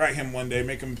write him one day,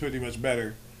 make him pretty much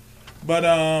better. But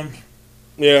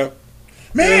yeah.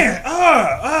 Man,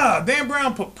 Dan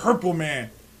Brown put Purple Man.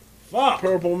 Fuck.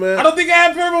 Purple Man. I don't think I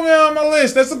had Purple Man on my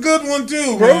list. That's a good one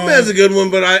too. Purple Man's a good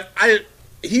one, but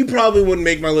he probably wouldn't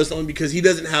make my list only because he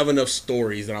doesn't have enough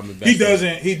stories that I'm invested. He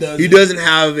doesn't. He doesn't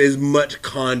have as much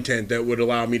content that would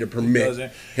allow me to permit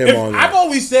him on. I've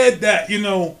always said that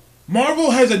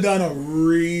Marvel hasn't done a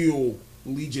real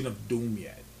Legion of Doom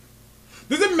yet.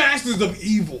 There's a Masters of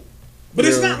Evil, but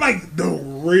it's not like the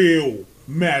real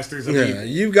Masters of Evil.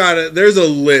 You got it. There's a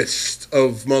list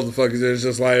of motherfuckers that's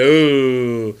just like,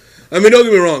 ooh. I mean, don't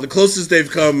get me wrong. The closest they've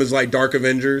come is like Dark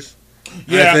Avengers.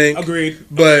 Yeah, I think. Agreed.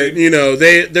 But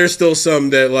there's still some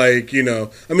that like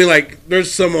I mean, like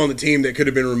there's some on the team that could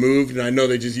have been removed, and I know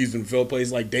they just used them to fill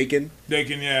places like Dakin.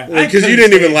 Yeah. Because you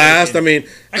didn't even last. Dakin.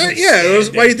 I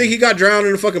mean, why do you think he got drowned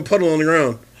in a fucking puddle on the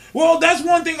ground? Well, that's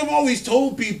one thing I've always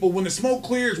told people: when the smoke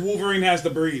clears, Wolverine has to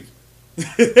breathe.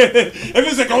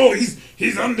 Everyone's like, oh,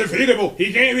 he's undefeatable.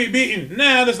 He can't be beaten.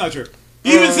 Nah, that's not true.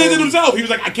 He even said it himself. He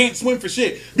was like, I can't swim for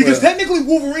shit. Because technically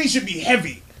Wolverine should be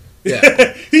heavy.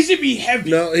 Yeah. He should be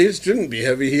heavy. No, he shouldn't be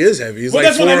heavy. He is heavy. He's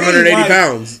like 480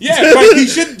 pounds. Yeah, like he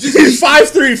should just He's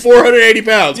 5'3", 480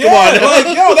 pounds. Come on.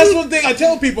 Like, yo, that's one thing I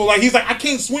tell people. Like, he's like, I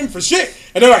can't swim for shit.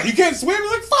 And they're like, you can't swim? I'm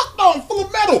like, fuck no, I'm full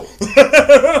of metal.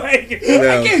 Like,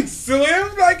 I can't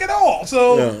swim, like, at all.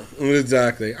 So. No,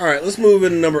 exactly. All right, let's move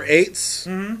into number 8s.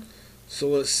 Mm-hmm. So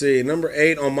let's see. Number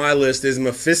 8 on my list is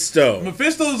Mephisto.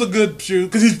 Mephisto's a good shoe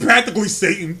because he's practically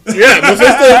Satan. Yeah,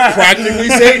 Mephisto's practically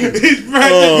Satan. He's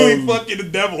practically fucking the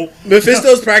devil.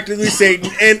 Mephisto's practically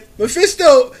Satan. And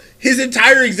Mephisto, his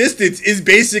entire existence is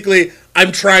basically,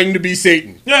 I'm trying to be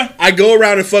Satan. Yeah. I go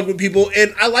around and fuck with people,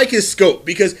 and I like his scope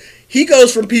because he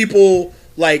goes from people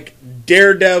like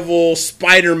Daredevil,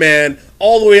 Spider-Man,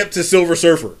 all the way up to Silver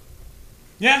Surfer.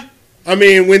 Yeah. I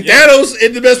mean, when Thanos,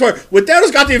 it's the best part, when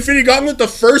Thanos got the Infinity Gauntlet, the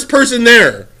first person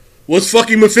there was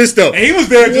fucking Mephisto. And he was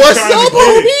there just What's up,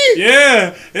 homie?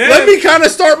 Yeah. Let me kind of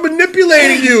start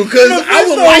manipulating you, because I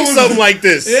would like something like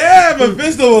this. Yeah,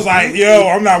 Mephisto was like, yo,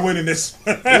 I'm not winning this.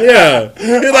 Yeah.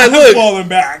 He's like, I'm falling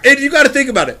back. And you got to think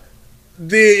about it.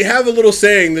 They have a little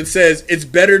saying that says, it's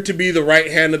better to be the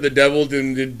right hand of the devil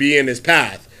than to be in his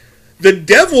path. The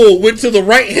devil went to the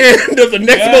right hand of the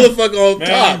next motherfucker on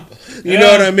top. You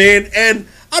know what I mean? And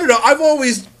I don't know. I've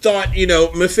always thought,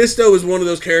 Mephisto is one of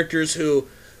those characters who,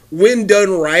 when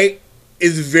done right,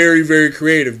 is very, very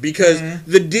creative. Because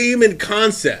the demon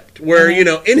concept, where,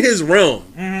 in his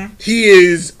realm, he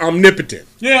is omnipotent.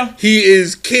 Yeah. He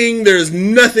is king. There's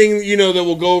nothing, that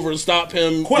will go over and stop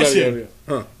him. Question.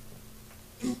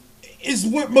 Is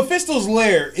where Mephisto's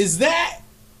lair, is that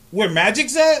where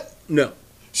Magic's at? No.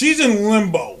 She's in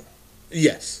limbo.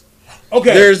 Yes.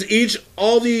 Okay. There's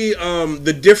all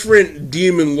the different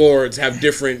demon lords have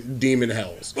different demon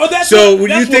hells. Well, when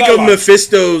you think of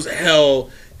Mephisto's hell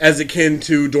as akin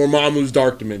to Dormammu's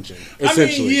dark dimension,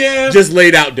 essentially, just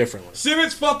laid out differently.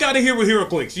 Sirix, fuck out of here with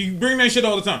HeroClix. You bring that shit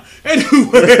all the time.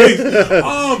 Anyways,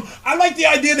 I like the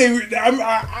idea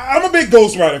I'm a big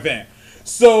Ghost Rider fan.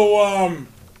 So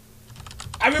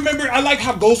I remember, I like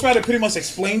how Ghost Rider pretty much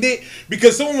explained it,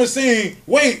 because someone was saying,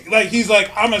 wait, like, he's like,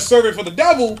 I'm a servant for the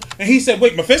devil, and he said,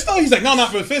 wait, Mephisto? He's like, no,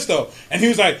 not Mephisto. And he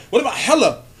was like, what about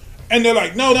Hela? And they're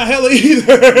like, no, not Hela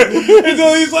either. And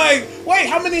so he's like, wait,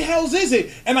 how many hells is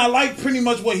it? And I like pretty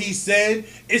much what he said,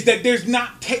 is that there's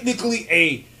not technically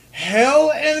a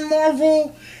hell in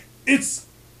Marvel.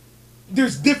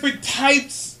 There's different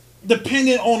types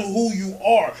depending on who you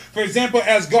are. For example,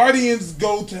 as Guardians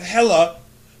go to Hela,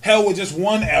 hell with just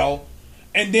one L,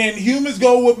 and then humans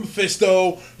go with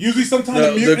Mephisto. Usually,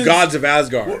 sometimes the gods of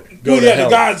Asgard go to Hela. The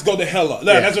gods go to Hela.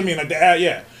 That's what I mean. Like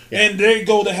and they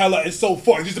go to Hela and so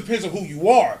forth. It just depends on who you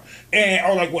are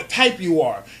or like what type you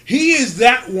are. He is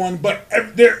that one, but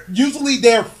they're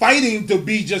fighting to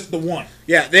be just the one.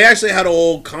 Yeah, they actually had an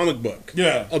old comic book.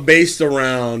 Yeah, based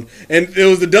around, and it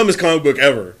was the dumbest comic book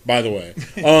ever, by the way.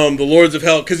 The Lords of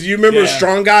Hell, because you remember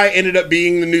Strong Guy ended up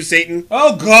being the new Satan.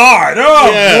 Oh God!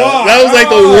 Oh yeah, God! That was like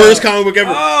the worst comic book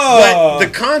ever. But the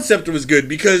concept was good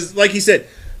because, like he said,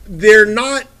 they're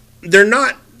not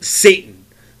Satan.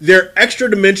 They're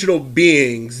extra-dimensional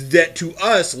beings that to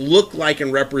us look like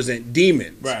and represent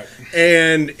demons. Right.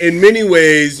 And in many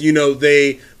ways,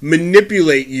 they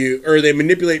manipulate you, or they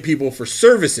manipulate people for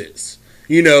services,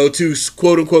 to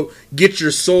quote-unquote get your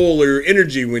soul or your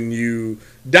energy when you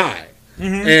die.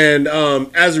 Mm-hmm. And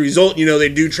as a result, they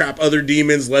do trap other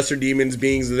demons, lesser demons,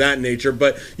 beings of that nature.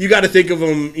 But you got to think of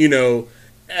them,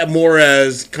 more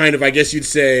as kind of, I guess you'd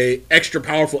say, extra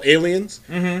powerful aliens.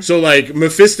 Mm-hmm. So like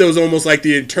Mephisto's almost like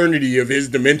the eternity of his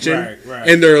dimension, right.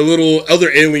 And there are little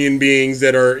other alien beings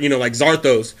that are like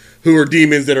Zarthos, who are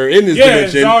demons that are in his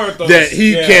dimension Zarthos, that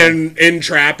he can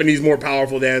entrap, and he's more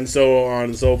powerful than, so on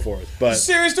and so forth. But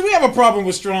serious, do we have a problem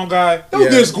with Strong Guy? Don't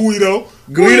diss Guido.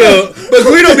 But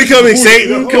Guido becoming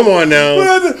Satan. Come on now.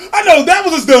 I know that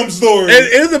was a dumb story.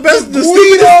 And the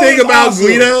stupidest thing about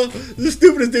Guido. The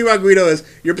stupidest thing about Guido is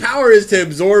your power is to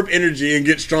absorb energy and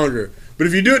get stronger. But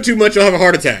if you do it too much, you'll have a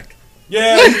heart attack.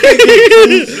 Yeah, you can't get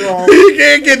too strong. You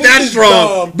can't get that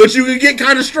strong, but you can get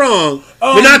kind of strong,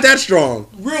 but not that strong.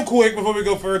 Real quick, before we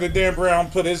go further, Dan Brown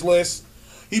put his list.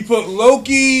 He put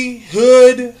Loki,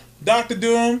 Hood, Doctor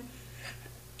Doom,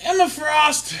 Emma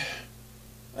Frost.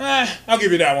 I'll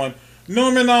give you that one.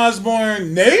 Norman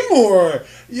Osborn, Namor.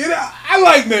 I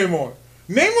like Namor.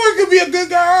 Namor could be a good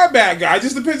guy or a bad guy. It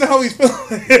just depends on how he's feeling.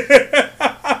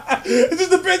 It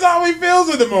just depends on how he feels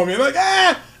at the moment. Like,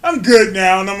 I'm good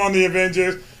now, and I'm on the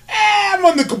Avengers. I'm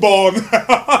on the Cabal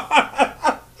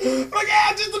now. Like,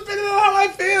 yeah, just depending on how I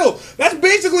feel. That's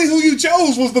basically who you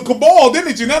chose was the Cabal,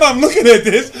 didn't you? Now that I'm looking at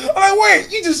this, I'm like,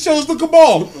 wait, you just chose the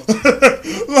Cabal.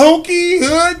 Loki,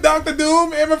 Hood, Doctor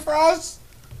Doom, Emma Frost,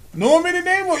 Norman and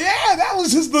Namor. Yeah, that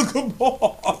was just the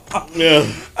Cabal.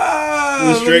 Yeah.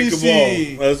 The straight Cabal.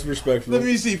 See. That's respectful. Let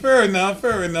me see. Fair enough.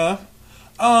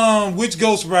 Which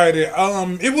Ghost Rider?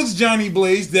 It was Johnny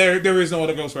Blaze. There is no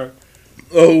other Ghost Rider.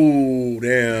 Oh,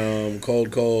 damn.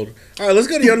 Cold. All right, let's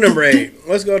go to your number 8.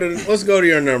 Let's go to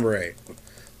your number 8.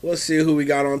 Let's see who we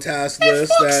got on task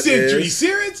list. Fuck that Sentry. is...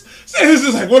 Serious? This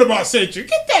is like, what about Sentry?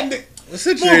 Get that nigga.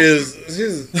 Sentry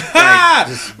is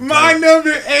like, my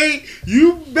number 8.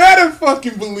 You better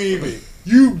fucking believe it.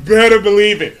 You better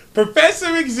believe it.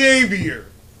 Professor Xavier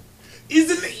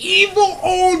is an evil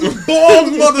old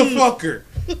bald motherfucker.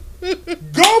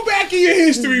 Go back in your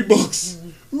history books.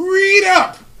 Read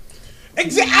up. I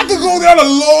could go down a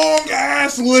long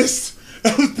ass list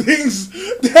of things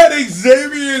that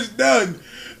Xavier has done.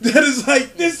 That is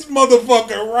like this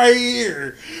motherfucker right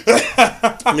here.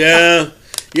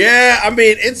 Yeah. I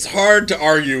mean, it's hard to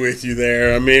argue with you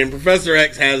there. I mean, Professor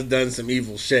X has done some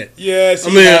evil shit. Yes,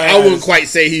 I wouldn't quite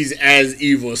say he's as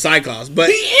evil as Cyclops, but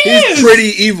he's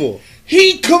pretty evil.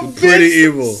 He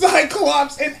convinced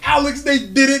Cyclops and Alex they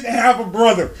didn't have a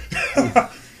brother.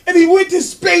 And he went to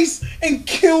space and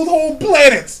killed whole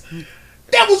planets.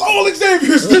 That was all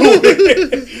Xavier's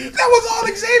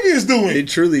doing. He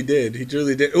truly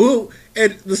did. Ooh,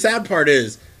 and the sad part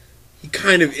is, he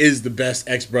kind of is the best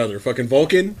ex-brother. Fucking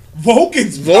Vulcan.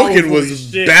 Vulcan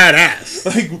was badass.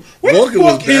 Like, Vulcan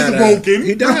was badass. Vulcan?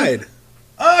 He died.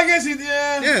 I guess he did.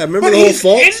 Yeah, remember the whole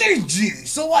fault? Energy.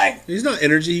 So like, he's not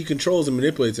energy. He controls and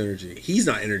manipulates energy. He's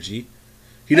not energy.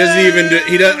 He doesn't even do.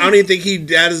 He does. I don't even think he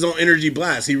had his own energy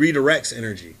blast. He redirects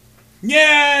energy.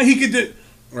 Yeah, he could do.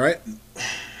 Right.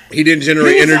 He didn't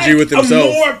generate energy with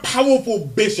himself. A more powerful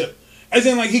bishop, as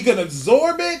in like he could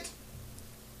absorb it.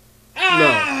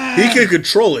 No, he can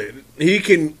control it. He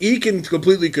can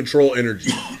completely control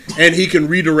energy, and he can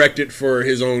redirect it for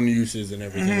his own uses and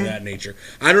everything of that nature.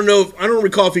 I don't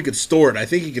recall if he could store it. I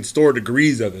think he could store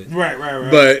degrees of it. Right.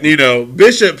 But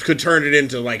Bishop could turn it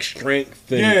into like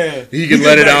strength. And he could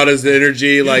let it out as the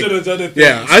energy. Like,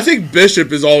 I think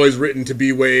Bishop is always written to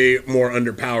be way more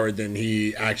underpowered than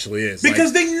he actually is.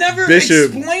 Because they never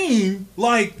explain.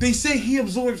 Like they say he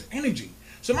absorbs energy.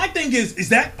 So my thing is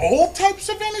that all types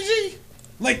of energy?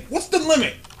 Like, what's the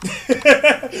limit?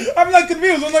 I'm like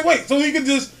confused. I'm like, wait, so would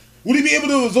he be able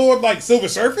to absorb like Silver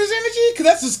Surfer's energy? Because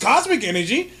that's his cosmic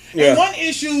energy. Yeah. And one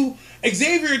issue,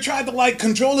 Xavier tried to like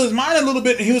control his mind a little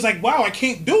bit, and he was like, wow, I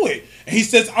can't do it. And he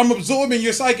says, I'm absorbing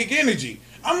your psychic energy.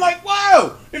 I'm like,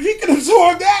 wow, if he can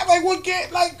absorb that, like, what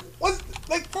can't, like, what's,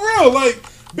 like, for real, like,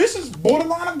 Bishop's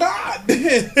borderline of God.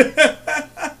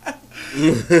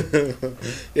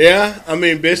 Yeah, I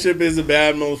mean, Bishop is a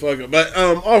bad motherfucker. But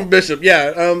off Bishop,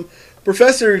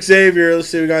 Professor Xavier, let's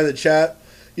see what we got in the chat.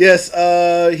 Yes,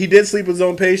 he did sleep with his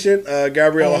own patient,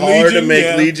 Gabriella Hall, to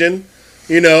make Legion.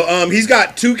 He's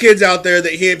got 2 kids out there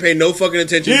that he ain't paid no fucking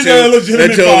attention to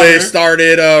until they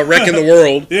started wrecking the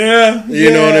world. Yeah.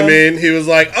 You know what I mean? He was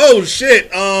like, oh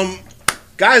shit,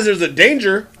 guys, there's a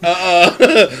danger.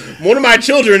 One of my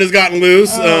children has gotten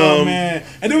loose. Oh, man.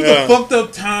 And there was a fucked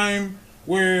up time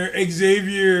where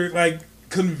Xavier, like,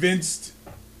 convinced...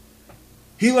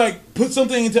 He, like, put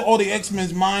something into all the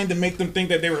X-Men's mind to make them think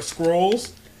that they were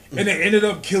Skrulls. And they ended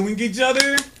up killing each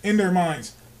other in their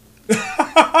minds.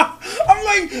 I'm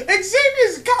like,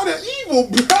 Xavier's kind of evil,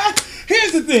 bro.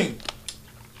 Here's the thing.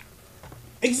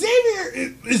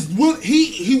 Xavier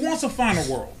he wants a final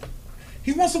world.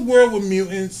 He wants a world where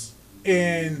mutants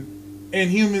and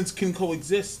humans can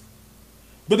coexist,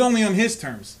 but only on his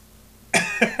terms.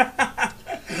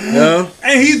 Yeah.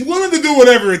 And he's willing to do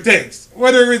whatever it takes,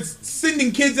 whether it's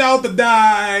sending kids out to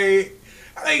die,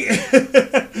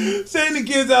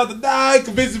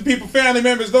 convincing people family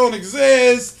members don't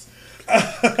exist.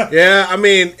 Yeah, I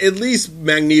mean, at least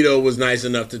Magneto was nice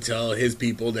enough to tell his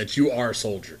people that you are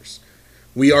soldiers.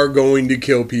 We are going to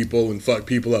kill people and fuck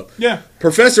people up. Yeah.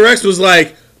 Professor X was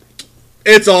like,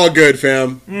 it's all good,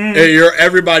 fam.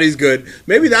 Everybody's good.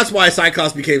 Maybe that's why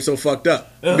Cyclops became so fucked up.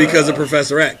 Because of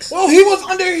Professor X. Well, he was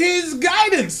under his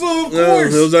guidance, so of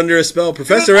course. He was under a spell.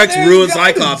 Professor X ruined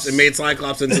Cyclops and made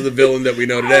Cyclops into the villain that we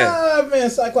know today. Man,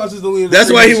 Cyclops is the leader.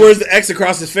 That's why he wears the X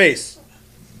across his face.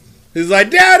 He's like,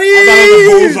 Daddy! I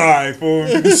thought it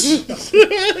was a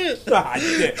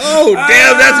bullseye. Oh,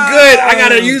 damn, that's good. I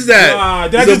gotta use that.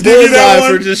 Did I just give you that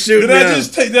one? For just shooting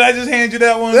did I just hand you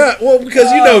that one? Yeah, well, because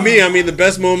you know me. I mean, the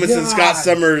best moments in Scott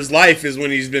Summers' life is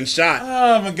when he's been shot.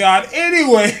 Oh, my God.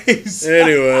 Anyways.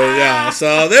 Yeah.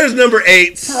 So, there's number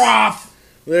 8. Prof.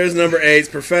 There's number 8. It's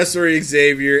Professor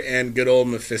Xavier and good old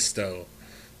Mephisto.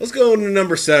 Let's go into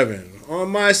number 7. On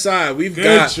my side, we've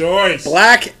got choice.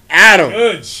 Black Adam.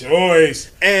 Good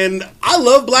choice. And I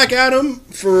love Black Adam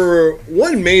for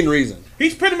one main reason.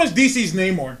 He's pretty much DC's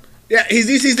Namor. Yeah, he's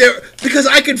DC's there because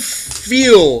I could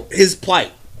feel his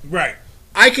plight. Right.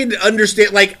 I could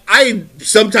understand. Like, I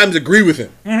sometimes agree with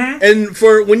him. Mm-hmm. And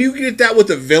for when you get that with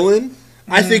a villain,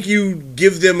 I think you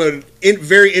give them a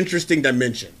very interesting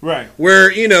dimension. Right.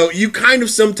 Where, you kind of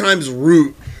sometimes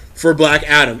root for Black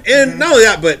Adam. And not only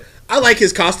that, but I like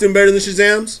his costume better than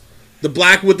Shazam's. The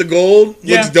black with the gold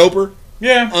looks doper.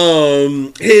 Yeah.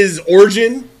 His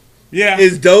origin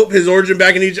is dope. His origin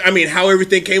back in Egypt. I mean, how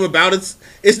everything came about.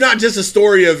 It's not just a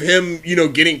story of him,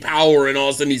 getting power and all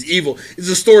of a sudden he's evil. It's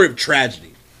a story of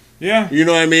tragedy. Yeah. You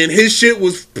know what I mean? His shit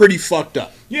was pretty fucked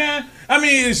up. Yeah. I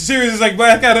mean, it's serious. It's like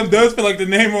Black Adam does feel like the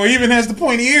Namor. He even has the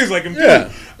pointy ears like him, too.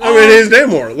 Yeah. I mean, his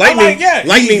Namor. Lightning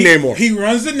Namor. He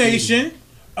runs the nation.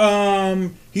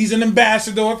 He's an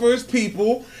ambassador for his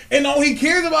people. And all he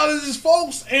cares about is his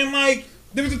folks. And, like,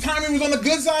 there was a time he was on the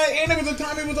good side and there was a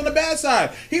time he was on the bad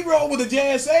side. He rode with the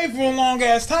JSA for a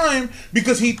long-ass time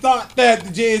because he thought that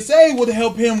the JSA would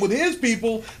help him with his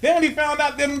people. Then when he found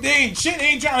out them they ain't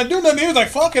trying to do nothing, he was like,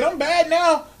 fuck it, I'm bad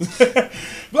now.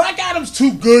 Black Adam's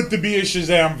too good to be a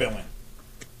Shazam villain.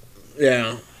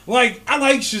 Yeah. Like, I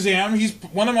like Shazam. He's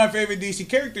one of my favorite DC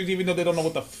characters, even though they don't know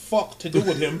what the fuck to do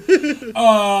with him.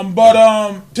 But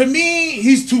to me,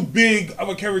 he's too big of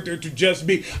a character to just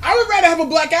be. I would rather have a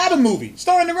Black Adam movie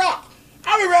starring The Rock.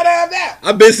 I would rather have that.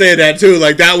 I've been saying that too.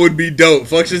 Like, that would be dope.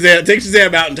 Fuck Shazam. Take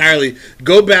Shazam out entirely.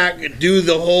 Go back, do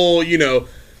the whole,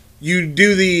 you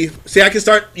do the... See,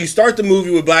 you start the movie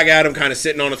with Black Adam kind of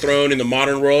sitting on a throne in the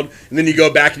modern world, and then you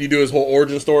go back and you do his whole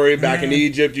origin story back in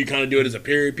Egypt. You kind of do it as a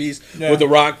period piece with The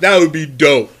Rock. That would be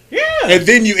dope. Yeah. And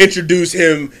then you introduce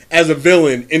him as a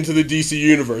villain into the DC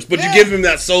universe. But you give him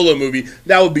that solo movie,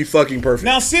 that would be fucking perfect.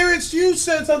 Now, Sirius, you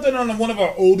said something on one of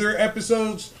our older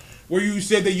episodes where you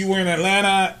said that you were in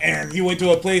Atlanta and you went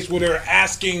to a place where they were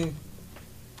asking,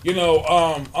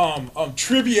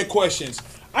 trivia questions.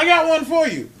 I got one for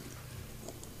you.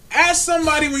 Ask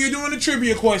somebody when you're doing a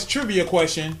trivia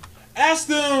question. Ask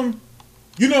them,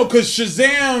 because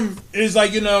Shazam is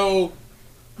like,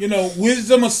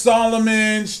 wisdom of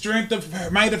Solomon, strength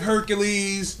of might of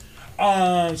Hercules,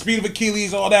 speed of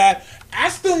Achilles, all that.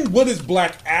 Ask them what is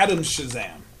Black Adam's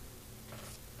Shazam,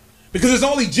 because it's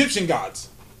all Egyptian gods.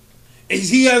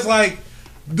 He has like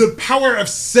the power of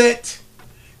Set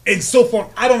and so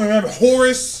forth. I don't remember.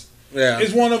 Horus. Yeah.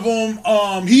 Is one of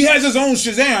them. He has his own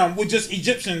Shazam with just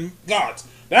Egyptian gods.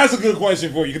 That's a good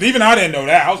question for you, because even I didn't know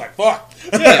that. I was like, fuck.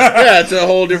 Yeah, it's a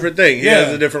whole different thing. He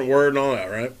has a different word and all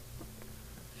that, right?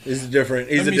 He's a different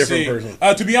person.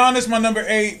 To be honest, my number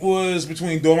 8 was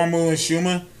between Dormammu and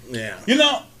Shuma. Yeah.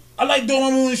 I like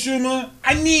Dormammu and Shuma.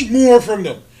 I need more from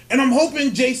them. And I'm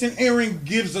hoping Jason Aaron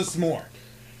gives us more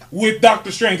with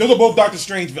Doctor Strange. Those are both Doctor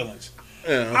Strange villains.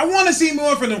 Yeah. I want to see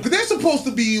more from them, because they're supposed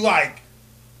to be like,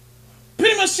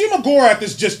 pretty much Shima Gorath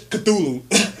is just Cthulhu.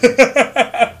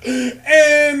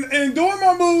 and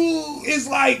Dormammu is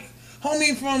like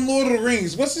homie from Lord of the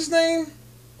Rings. What's his name?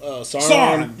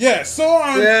 Sauron. Yeah,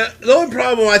 Sauron. Yeah, the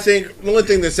only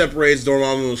thing that separates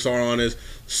Dormammu and Sauron is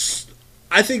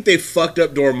I think they fucked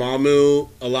up Dormammu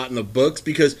a lot in the books,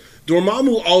 because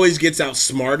Dormammu always gets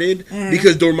outsmarted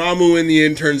because Dormammu in the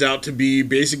end turns out to be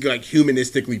basically like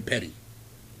humanistically petty.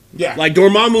 Yeah. Like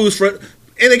Dormammu's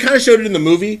and they kind of showed it in the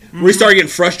movie where he started getting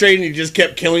frustrated and he just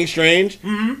kept killing Strange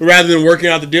rather than working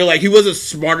out the deal. Like, he wasn't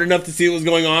smart enough to see what was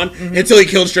going on until he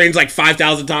killed Strange like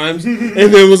 5,000 times and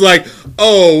then was like,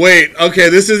 oh, wait, okay,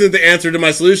 this isn't the answer to my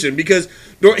solution, because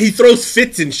he throws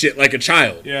fits and shit like a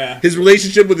child. Yeah. His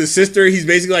relationship with his sister, he's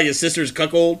basically like his sister's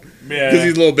cuckold because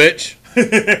he's a little bitch.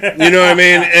 You know what I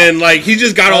mean? And, like, he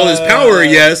just got all his power,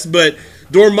 yes, but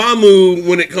Dormammu,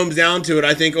 when it comes down to it,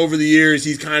 I think over the years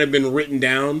he's kind of been written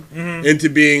down into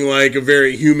being like a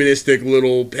very humanistic,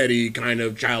 little, petty, kind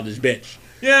of childish bitch.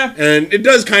 Yeah. And it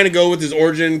does kind of go with his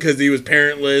origin, because he was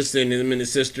parentless and him and his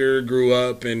sister grew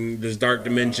up in this dark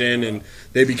dimension and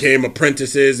they became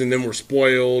apprentices and then were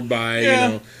spoiled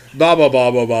by, blah, blah,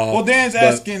 blah, blah, blah. Well, Dan's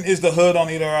asking, is the Hood on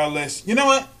either of our list? You know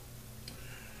what?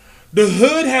 The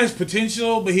Hood has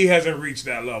potential, but he hasn't reached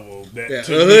that level. The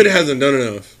Hood hasn't done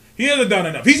enough. He hasn't done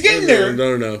enough. He's getting there.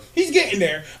 Done enough. He's getting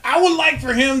there. I would like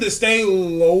for him to stay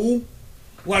low.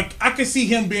 Like, I could see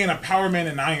him being a Power Man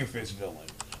and Iron Fist villain,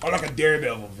 or like a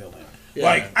Daredevil villain. Yeah.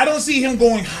 Like, I don't see him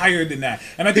going higher than that.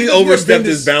 And I think he overstepped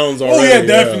his bounds already. Oh yeah,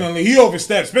 definitely. Yeah. He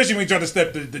overstepped, especially when he tried to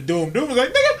step the Doom. Doom was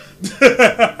like,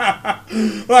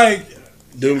 nigga. Like,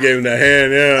 Doom gave him that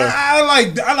hand, yeah. I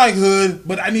like Hood,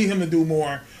 but I need him to do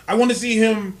more. I want to see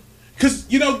him, because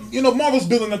you know Marvel's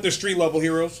building up their street level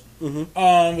heroes, with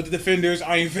the Defenders,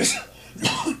 Iron Fist.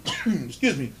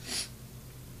 Excuse me.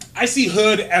 I see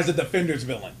Hood as a Defenders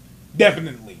villain,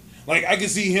 definitely. Like I can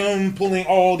see him pulling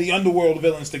all the underworld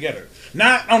villains together.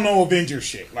 Not on no Avengers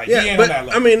shit. Like he ain't but on that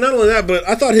level. I mean, not only that, but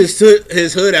I thought his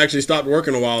hood actually stopped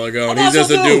working a while ago, and he's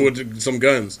just a dude with some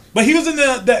guns. But he was in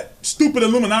that stupid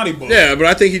Illuminati book. Yeah, but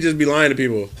I think he just be lying to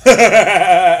people.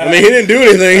 I mean, he didn't do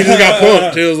anything. He just got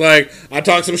punked. He was like, "I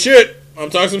talk some shit. I'm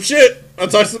talking some shit. I'm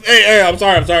talking some. Hey, I'm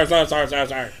sorry.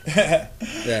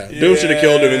 Yeah, Doom should have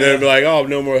killed him, and then be like, "Oh,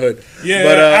 no more Hood." Yeah,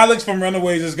 but Alex from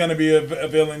Runaways is gonna be a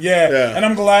villain. Yeah, and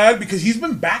I'm glad because he's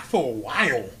been back for a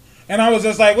while. And I was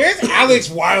just like, where's Alex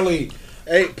Wiley?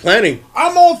 Hey, planning.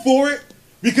 I'm all for it.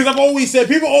 Because I've always said,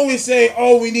 people always say,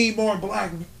 oh, we need more black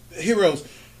heroes.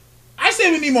 I say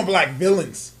we need more black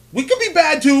villains. We could be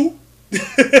bad too. No,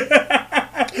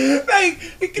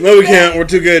 we can't. We're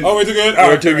too good. Oh, we're too good?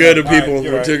 We're too good at people. Right,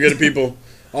 we're too good at people.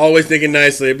 Always thinking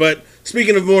nicely. But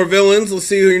speaking of more villains, let's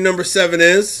see who your number 7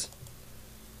 is.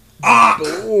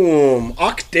 Boom.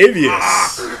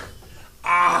 Octavius.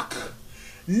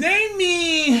 Name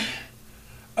me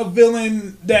a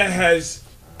villain that has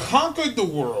conquered the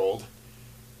world,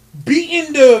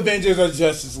 beaten the Avengers of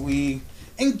Justice League,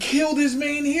 and killed his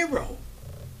main hero.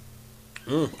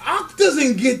 Ock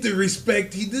doesn't get the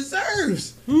respect he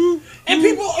deserves. And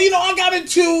people, I got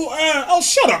into, oh,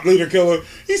 shut up, Leader Killer.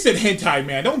 He said hentai,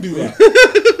 man. Don't do that.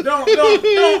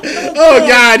 Oh,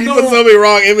 God, you put so many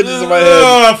wrong images in my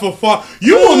head. For fuck.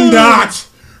 You will not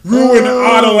ruin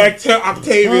Otto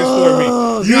Octavius for me.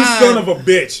 You God. son of a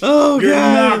bitch. You're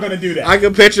not going to do that. I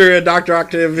can picture a Dr.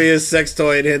 Octavius sex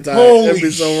toy in hentai. Holy That'd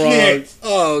be so shit. wrong.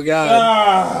 Oh,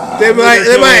 God. They might,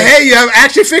 hey, you have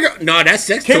action figure? No, that's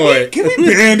sex toy. Can we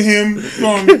ban him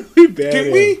from...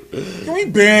 Can we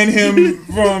ban him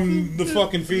from the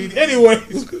fucking feed?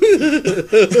 Anyways.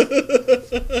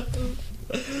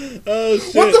 Oh,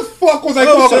 shit. What the fuck was I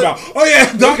talking about? Oh,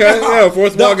 yeah. Doc Ock. Yeah,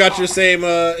 Fourth Wall got your same,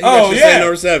 same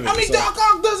number 7. I mean, so. Doc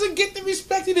Ock doesn't get the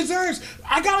respect he deserves.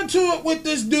 I got into it with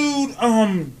this dude.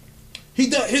 He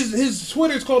does his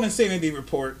Twitter's called Insanity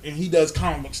Report, and he does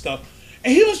comic book stuff.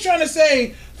 And he was trying to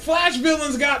say Flash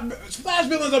villains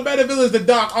are better villains than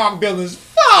Doc Ock villains.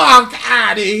 Fuck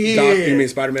out of here. You mean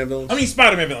Spider-Man villains? I mean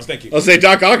Spider-Man villains. Thank you. I'll say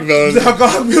Doc Ock villains. Doc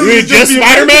Ock villains. You mean just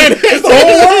Spider-Man? It's the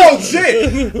whole world.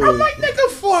 Shit. I'm like, nigga,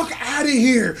 fuck out of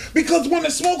here. Because when the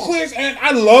smoke clears, and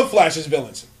I love Flash's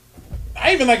villains.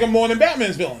 I even like them more than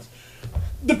Batman's villains.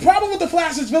 The problem with the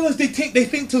Flash's villains, they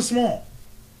think too small.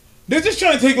 They're just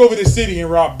trying to take over the city and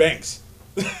rob banks.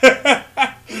 They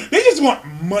just want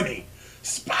money.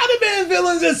 Spider-Man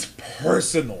villains is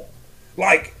personal.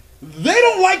 Like, they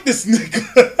don't like this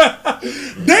nigga.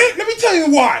 Let me tell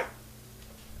you why.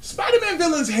 Spider-Man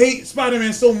villains hate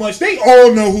Spider-Man so much, they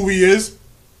all know who he is.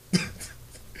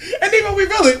 And they won't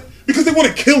reveal it because they want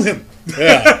to kill him.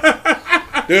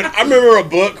 Yeah. Dude, I remember a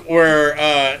book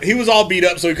where he was all beat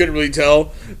up so he couldn't really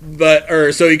tell,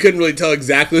 so he couldn't really tell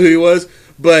exactly who he was,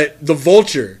 but the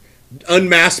Vulture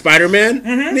unmasked Spider-Man,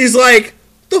 and he's like,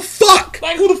 the fuck?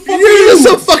 Like, who the fuck You're are you? just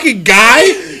some fucking guy?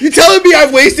 You telling me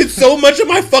I've wasted so much of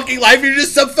my fucking life? You're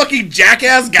just some fucking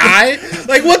jackass guy?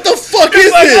 Like, what the fuck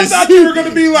is like, this? I thought you were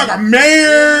gonna be like a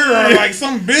mayor or like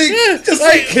some big, just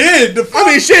like kid. I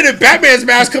mean, shit, if Batman's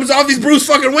mask comes off, he's Bruce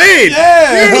fucking Wayne.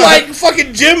 Yeah. You're like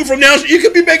fucking Jim from now. You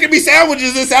could be making me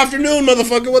sandwiches this afternoon,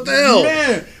 motherfucker. What the hell?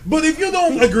 Man, but if you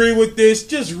don't agree with this,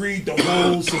 just read the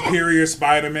whole Superior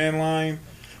Spider-Man line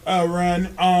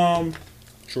run.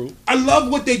 True. I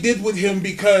love what they did with him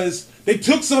because they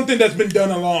took something that's been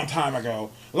done a long time ago.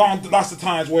 Lots of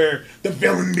times where the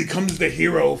villain becomes the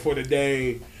hero for the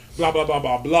day. Blah, blah, blah,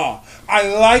 blah, blah. I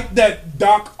like that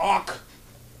Doc Ock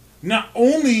not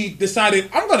only decided,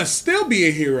 I'm going to still be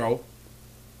a hero,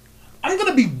 I'm going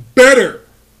to be better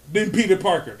than Peter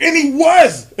Parker. And he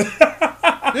was.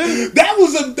 That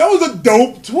was a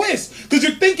dope twist. Because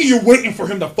you're thinking you're waiting for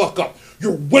him to fuck up.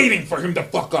 You're waiting for him to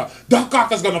fuck up. Doc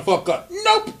Ock is going to fuck up.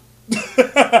 Nope.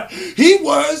 He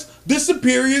was the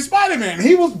superior Spider-Man.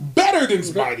 He was better than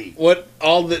Spidey. What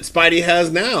all that Spidey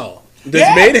has now.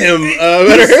 That's made him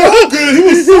better. He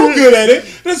was so good at it.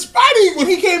 The Spidey, when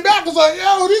he came back, was like,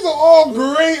 yo, these are all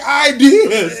great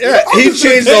ideas. Yeah, he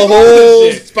changed the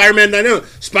whole Spider-Man dynamic.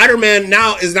 Spider-Man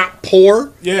now is not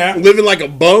poor. Yeah. Living like a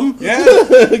bum.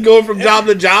 Yeah. Going from job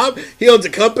to job. He owns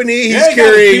a company. He's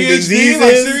curing diseases.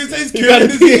 Like, seriously, he's curing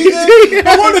diseases.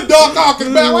 I wonder Doc Ock is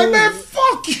back. Like, man,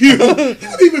 fuck you. You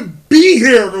wouldn't even be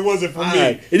here if it wasn't for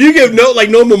me. And you give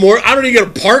no memorial. I don't even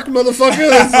get a park, motherfucker.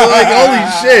 It's like, holy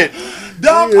shit.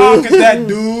 Doc Ock is that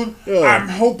dude. I'm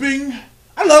hoping.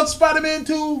 I love Spider-Man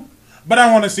 2, but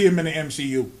I want to see him in the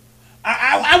MCU.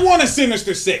 I want a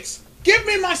Sinister Six. Give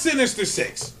me my Sinister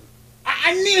Six.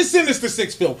 I need a Sinister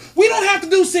Six film. We don't have to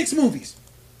do 6 movies.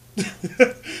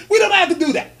 We don't have to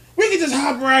do that. We can just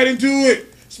hop right into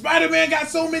it. Spider-Man got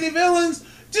so many villains.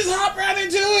 Just hop right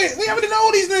into it. We already know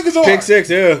who these niggas are. Pick 6,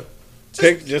 yeah.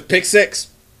 Just pick 6.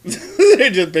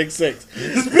 Just pick 6.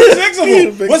 Just pick 6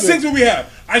 of them. What 6 do we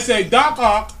have? I say Doc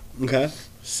Ock. Okay.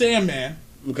 Sandman.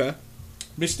 Okay.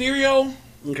 Mysterio.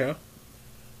 Okay.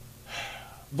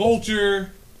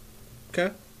 Vulture.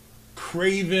 Okay.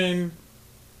 Kraven.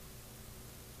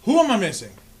 Who am I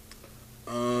missing?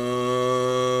 Out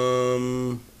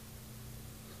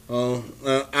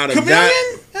of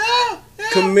Chameleon?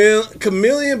 that,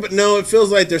 Chameleon, but no, it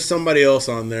feels like there's somebody else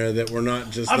on there that we're not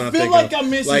just. I feel like I'm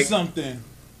missing something.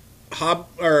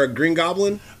 Green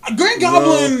Goblin. Green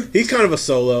Goblin. No, he's kind of a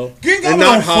solo. Green Goblin, and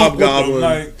not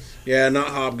Hobgoblin. Yeah, not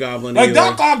Hobgoblin. Like either.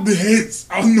 Doc Ock hates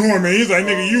Norman. He's like,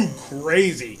 nigga, you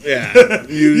crazy. Yeah,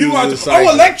 you watch.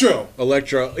 Electro.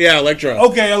 Yeah, Electro.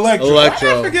 Okay, Electro.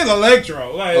 I forget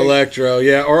Electro. Electro,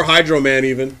 yeah, or Hydro Man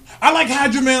even. I like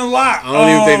Hydro Man a lot. I don't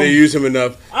even think they use him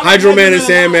enough. Hydro Man and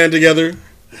Sandman together.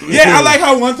 Yeah, I like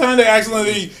how one time they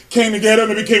accidentally came together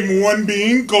and it became one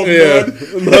being called Mud.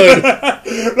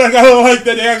 Like, I like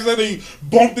that they accidentally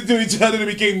bumped into each other and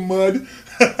it became Mud.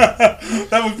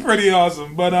 That was pretty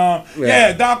awesome. But,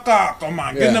 yeah, Doc Ock. Come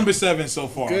on. Good number 7 so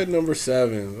far. Good number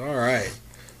 7. All right.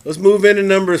 Let's move into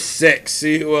number 6.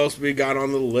 See who else we got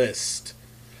on the list.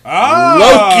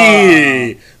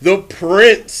 Loki, the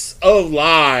Prince of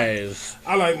Lies.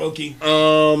 I like Loki.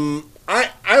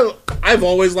 I've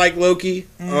always liked Loki.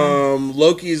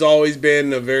 Loki's always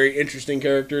been a very interesting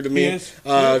character to me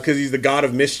because he's the god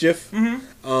of mischief.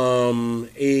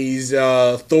 He's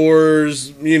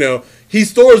Thor's,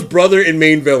 he's Thor's brother and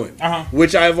main villain,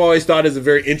 which I've always thought is a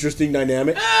very interesting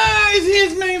dynamic. Is he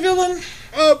his main villain?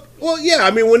 Well, yeah. I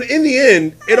mean, when in the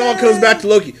end, it all comes back to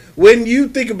Loki. When you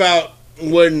think about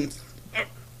who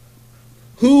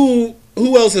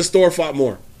else has Thor fought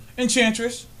more?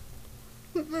 Enchantress.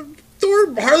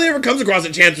 Thor hardly ever comes across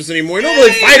Enchantress anymore. You don't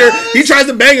really fight her. He tries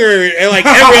to bang her in like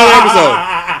every other episode.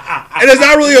 And it's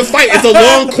not really a fight. It's a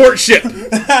long courtship.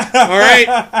 All right?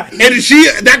 And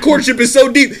that courtship is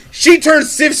so deep. She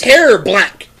turns Sif's hair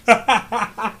black.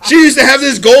 She used to have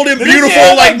this golden, beautiful,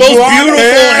 most beautiful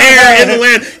hair in the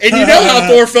land. And you know how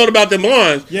Thor felt about them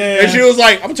blondes. Yeah. And she was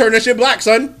like, I'm going to turn that shit black,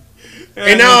 son.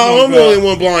 And now I'm the only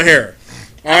one blonde hair.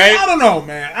 All right? I don't know,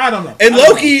 man. I don't know. And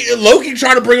Loki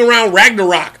tried to bring around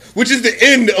Ragnarok, which is the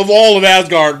end of all of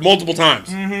Asgard multiple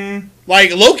times.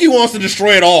 Like, Loki wants to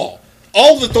destroy it all.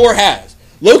 All that Thor has.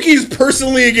 Loki's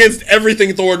personally against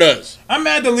everything Thor does. I'm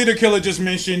mad the leader killer just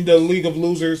mentioned the League of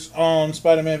Losers on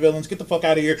Spider-Man villains. Get the fuck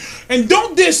out of here. And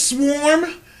don't diss Swarm.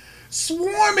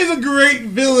 Swarm is a great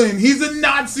villain. He's a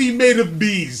Nazi made of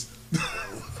bees.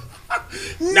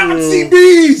 Nazi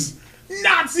bees.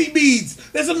 Nazi beads.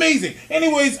 That's amazing.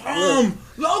 Anyways,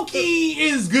 Loki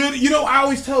is good. I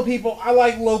always tell people I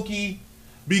like Loki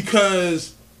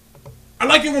because I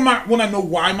like it when I know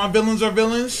why my villains are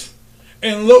villains.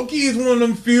 And Loki is one of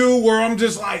them few where I'm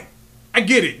just like, I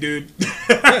get it, dude.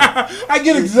 I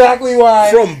get exactly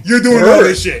why you're doing all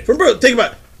this shit. From birth, think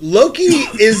about it. Loki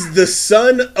is the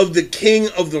son of the king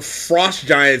of the frost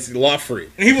giants, Joffrey.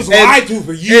 And he was lied to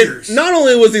for years. Not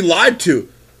only was he lied to,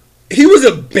 he was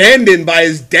abandoned by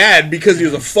his dad because he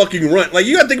was a fucking runt. Like,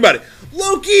 you gotta think about it.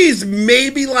 Loki's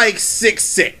maybe like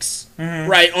 6'6",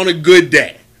 right? On a good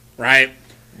day, right?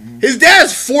 His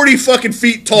dad's 40 fucking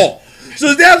feet tall. So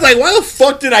his dad's like, why the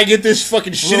fuck did I get this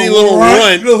fucking shitty little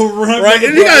runt? Right?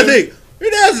 And you gotta think,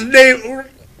 your dad's name,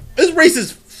 his race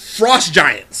is Frost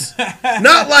Giants.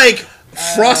 Not like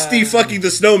Frosty fucking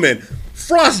the Snowman.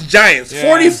 Frost Giants.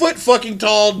 40-foot fucking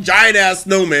tall, giant-ass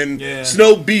snowman,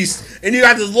 snow beast. And you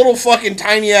got this little fucking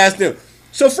tiny-ass thing.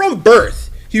 So from birth,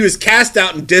 he was cast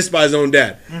out and dissed by his own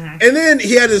dad. And then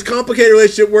he had this complicated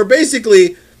relationship where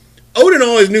basically Odin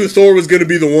always knew Thor was going to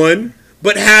be the one,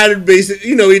 but had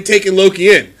basically, he'd taken Loki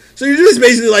in. So you're just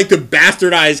basically like the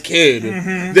bastardized kid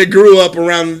that grew up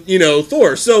around,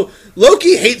 Thor. So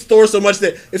Loki hates Thor so much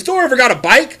that if Thor ever got a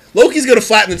bike, Loki's gonna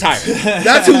flatten the tire.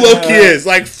 That's who Loki is.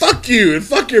 Like, fuck you and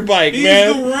fuck your bike,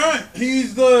 man.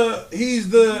 He's the runt. He's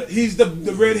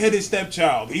the redheaded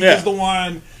stepchild. He's just the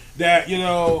one that,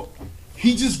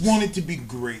 he just wanted to be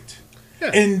great.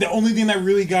 Yeah. And the only thing that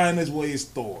really got in his way is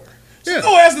Thor. So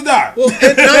Thor has to die. Well,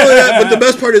 and not only that, but the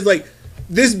best part is like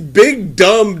this big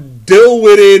dumb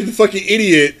dill-witted fucking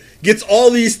idiot gets all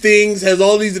these things, has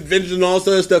all these adventures and all this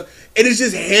other stuff, and it's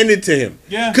just handed to him.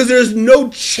 Yeah. Because there's no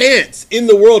chance in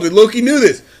the world, and Loki knew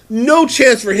this, no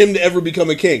chance for him to ever become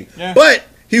a king. Yeah. But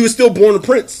he was still born a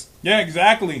prince. Yeah,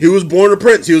 exactly. He was born a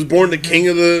prince. He was born the king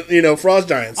of the, Frost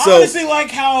Giants. So, I honestly like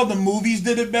how the movies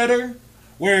did it better,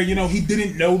 where, he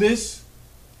didn't know this.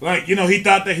 Like, he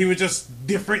thought that he was just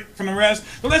different from the rest.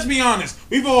 But let's be honest,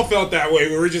 we've all felt that way,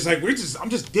 where we're just like, I'm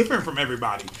just different from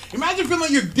everybody. Imagine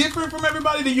feeling you're different from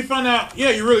everybody, then you find out, yeah,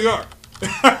 you really are.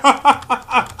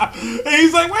 And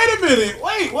he's like, wait a minute,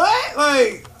 wait, what?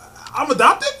 Like, I'm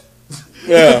adopted?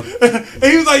 yeah. And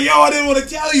he was like, yo, I didn't want to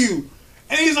tell you.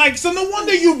 And he's like, so no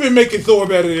wonder you've been making Thor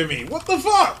better than me. What the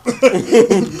fuck?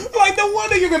 Like, no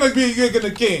wonder you're gonna be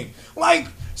the king. Like,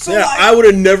 so yeah, I would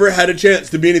have never had a chance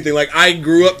to be anything. Like, I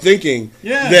grew up thinking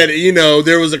that,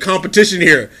 there was a competition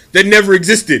here that never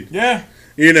existed. Yeah.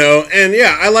 And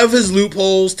yeah, I love his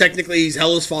loopholes. Technically, he's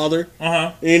Hela's father.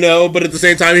 But at the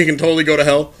same time, he can totally go to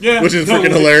hell. Yeah, which is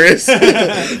freaking hilarious.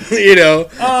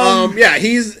 Yeah,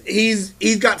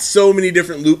 he's got so many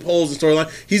different loopholes and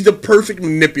storyline. He's the perfect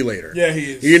manipulator. Yeah,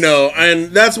 he is.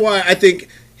 And that's why I think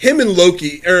him and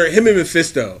Loki, or him and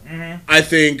Mephisto, I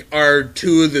think are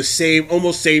two of the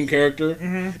almost same character.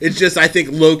 It's just, I think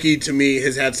Loki, to me,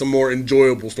 has had some more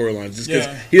enjoyable storylines. Just because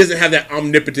he doesn't have that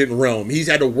omnipotent realm. He's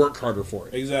had to work harder for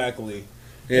it. Exactly.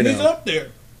 And he's up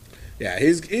there. Yeah,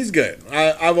 he's good.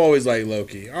 I've always liked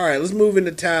Loki. All right, let's move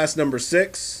into task number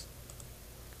 6.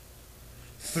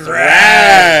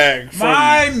 Thrag.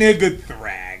 My nigga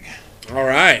Thrag. All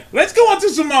right. Let's go on to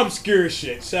some obscure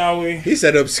shit, shall we? He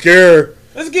said obscure.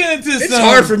 Let's get into It's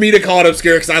hard for me to call it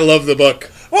obscure because I love the book.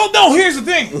 Well, no, here's the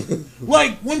thing.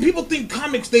 Like, when people think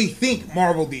comics, they think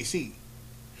Marvel, DC.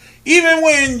 Even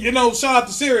when, shout out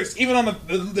to Sirius, even on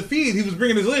the feed, he was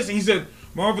bringing his list and he said,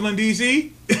 Marvel and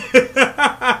DC?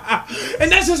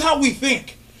 And that's just how we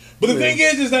think. But the thing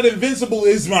is that Invincible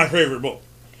is my favorite book.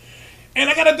 And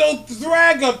I gotta throw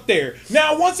Thrag up there.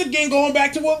 Now, once again, going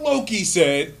back to what Loki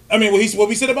said, what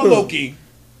we said about Loki,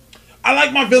 I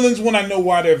like my villains when I know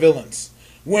why they're villains.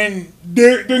 When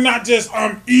they're not just,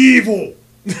 I'm evil.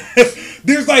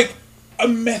 There's like a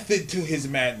method to his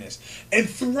madness. And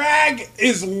Thrag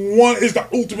is the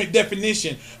ultimate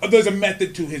definition of there's a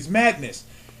method to his madness.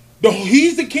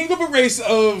 He's the king of a race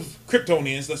of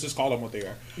Kryptonians. Let's just call them what they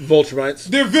are. Vulturemites.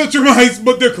 They're Vulturemites,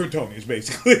 but they're Kryptonians,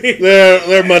 basically.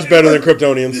 They're much better than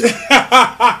Kryptonians.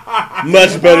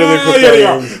 Much better than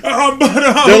Kryptonians.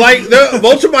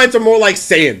 Vulturemites are more like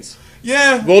Saiyans.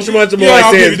 Yeah. Vulturemites are more like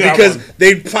Saiyans because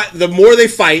the more they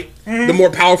fight, the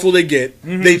more powerful they get.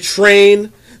 They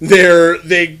train.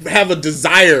 They have a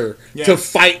desire to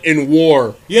fight in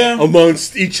war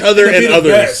amongst each other and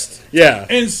others. Best. Yeah.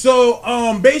 And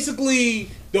so, basically,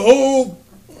 the whole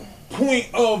point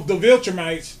of the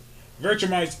Vulturemites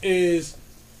is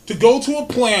to go to a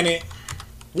planet.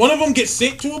 One of them gets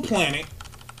sent to a planet,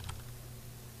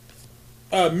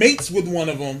 mates with one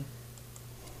of them,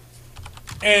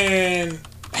 and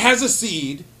has a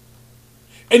seed,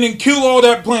 and then kill all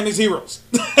that planet's heroes.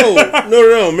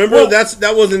 No. Remember,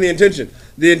 that wasn't the intention.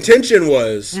 The intention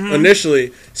was,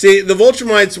 initially... See, the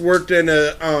Vulturemites worked in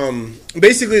a...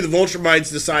 basically, the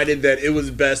Vulturemites decided that it was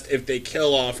best if they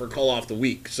kill off or call off the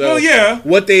weak. So,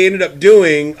 what they ended up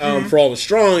doing for all the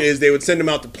strong is they would send them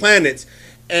out to planets,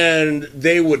 and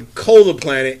they would cull the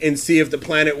planet and see if the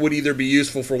planet would either be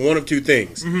useful for one of two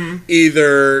things.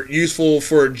 Either useful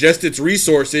for just its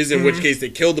resources, in which case they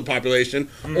killed the population,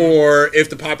 or if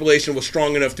the population was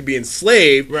strong enough to be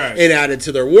enslaved and added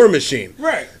to their war machine.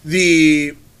 Right.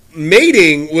 The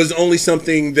mating was only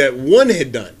something that one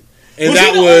had done. And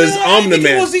that was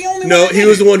Omni-Man. No, he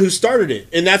was the one who started it.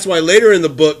 And that's why later in the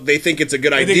book, they think it's a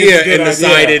good idea and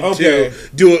decided to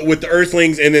do it with the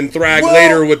Earthlings and then Thrag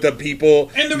later with the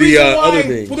people, and the other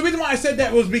beings. Well, the reason why I said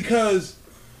that was because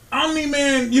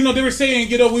Omni-Man, they were saying,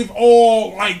 we've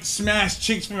all, smashed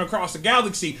chicks from across the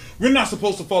galaxy. We're not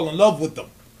supposed to fall in love with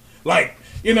them.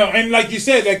 And like you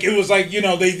said, it was they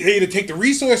either take the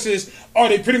resources or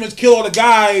they pretty much kill all the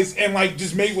guys and,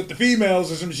 just mate with the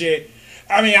females or some shit.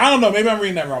 I don't know. Maybe I'm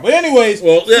reading that wrong. But anyways,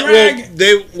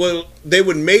 they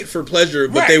would mate for pleasure,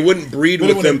 but they wouldn't breed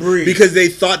with them because they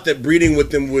thought that breeding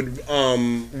with them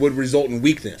would result in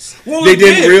weakness. Well, they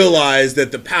didn't realize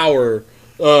that the power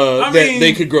that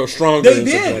they could grow stronger. They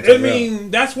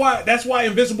did. That's why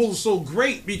Invincible is so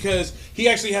great, because he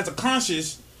actually has a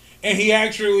conscience, and he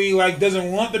actually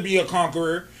doesn't want to be a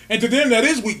conqueror. And to them, that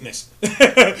is weakness.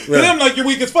 To them, you're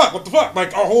weak as fuck. What the fuck?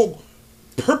 Our whole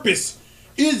purpose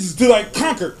is to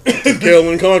conquer.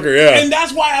 Kill and conquer, yeah. And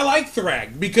that's why I like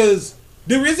Thrag, because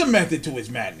there is a method to his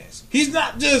madness. He's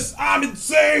not just, I'm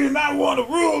insane and I want to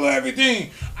rule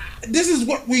everything. This is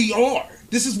what we are.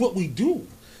 This is what we do.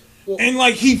 and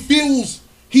like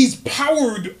he's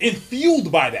powered and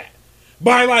fueled by that.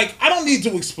 By like, I don't need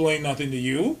to explain nothing to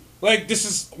you. Like,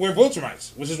 we're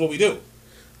Viltrumites, which is what we do.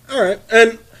 All right,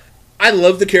 and I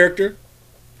love the character,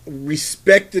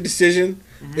 respect the decision,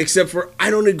 except for I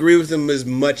don't agree with him as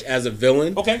much as a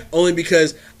villain. Okay. Only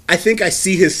because I think I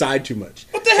see his side too much.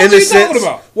 What the hell are you talking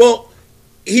about? Well,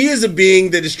 he is a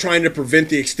being that is trying to prevent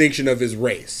the extinction of his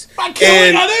race. By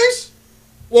killing others?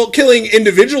 Well, killing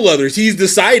individual others. He's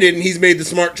decided and he's made the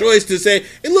smart choice to say,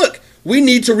 hey, look, we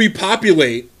need to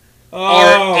repopulate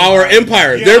our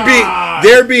empire. God.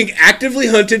 They're being actively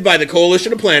hunted by the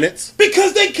Coalition of Planets.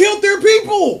 Because they killed their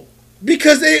people.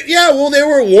 Because they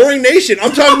were a warring nation.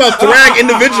 I'm talking about Thrag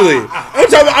individually.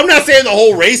 I'm not saying the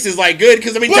whole race is like good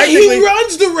because I mean, but technically, he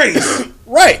runs the race,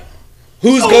 right?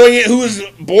 Who's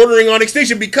bordering on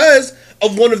extinction because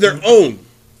of one of their own.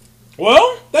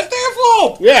 Well, that's their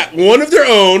fault. Yeah, one of their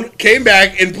own came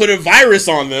back and put a virus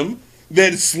on them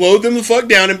that slowed them the fuck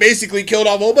down and basically killed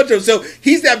off a whole bunch of them. So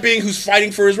he's that being who's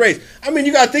fighting for his race. I mean,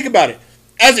 you got to think about it.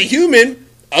 As a human,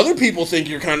 other people think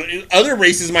other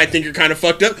races might think you're kind of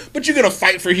fucked up, but you're gonna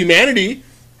fight for humanity.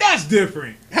 That's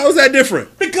different. How is that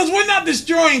different? Because we're not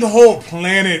destroying the whole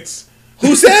planets.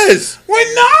 Who says?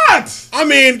 We're not! I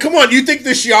mean, come on, you think the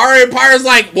Shi'ar Empire is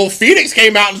like, well, Phoenix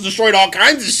came out and destroyed all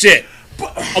kinds of shit.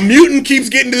 A mutant keeps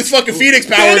getting to this fucking Phoenix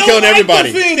power and killing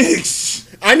everybody. The Phoenix.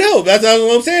 I know, that's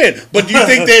what I'm saying. But do you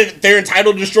think they're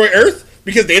entitled to destroy Earth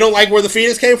because they don't like where the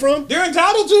Phoenix came from? They're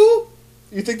entitled to.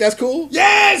 You think that's cool?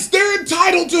 Yes, they're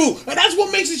entitled to. And that's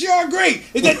what makes the Shi'ar great,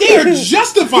 is that they are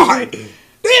justified.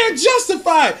 They are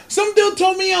justified. Some dude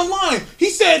told me online, he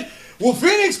said, well,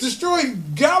 Phoenix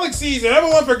destroyed galaxies and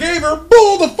everyone forgave her.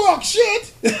 Bull the fuck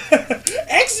shit.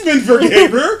 X-Men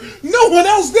forgave her. No one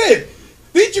else did.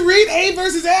 Did you read A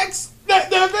versus X?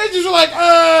 The Avengers were like,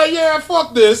 yeah,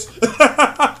 fuck this.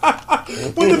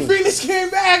 When the Phoenix came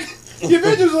back, the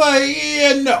Avengers were like,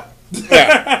 yeah, no.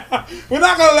 Yeah. We're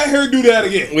not gonna let her do that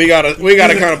again. We gotta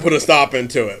kind of put a stop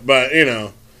into it, but you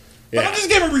know. Yeah. But I'm just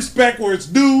giving respect where it's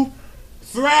due.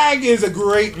 Thrag is a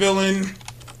great villain,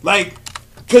 like,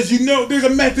 because you know there's a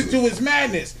method to his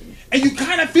madness, and you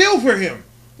kind of feel for him,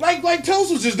 like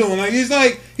Toast was just doing. He's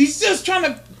just trying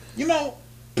to,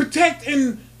 protect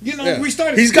and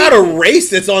restart. He's got a race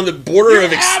that's on the border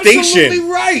of extinction.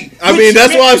 Absolutely right. I mean,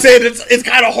 that's why I'm saying it's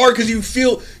kind of hard because you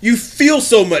feel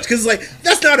so much because like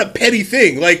that's not a petty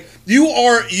thing. Like you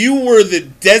were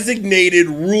the designated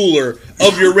ruler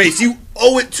of your race. You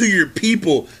owe it to your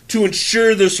people to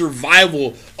ensure the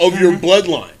survival of your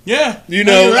bloodline. Yeah. Right.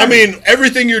 I mean,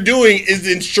 everything you're doing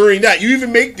is ensuring that. You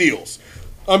even make deals.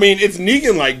 I mean, it's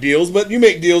Negan-like deals, but you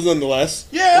make deals nonetheless.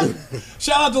 Yeah.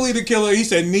 Shout out to Leader Killer. He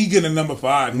said Negan at number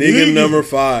 5. Negan number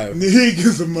 5.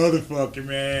 Negan's a motherfucker,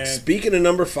 man. Speaking of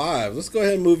number 5, let's go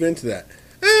ahead and move into that.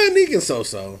 Negan's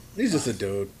so-so. He's just a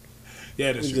dude.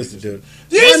 Yeah, that's He's just a dude.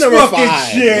 This number fucking 5.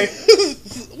 Shit.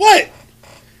 What?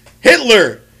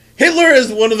 Hitler. Hitler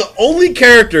is one of the only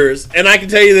characters, and I can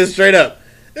tell you this straight up.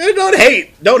 Don't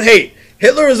hate.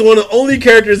 Hitler is one of the only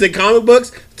characters in comic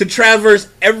books to traverse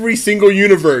every single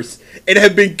universe and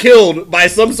have been killed by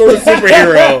some sort of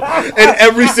superhero in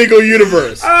every single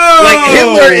universe. Oh. Like,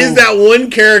 Hitler is that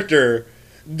one character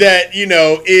that,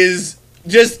 is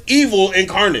just evil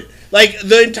incarnate. Like,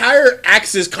 the entire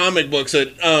Axis comic books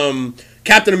that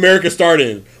Captain America starred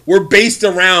in were based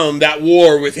around that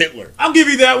war with Hitler. I'll give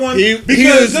you that one.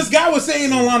 Because this guy was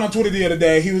saying online on Twitter the other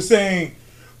day, he was saying,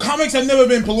 comics have never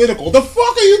been political. The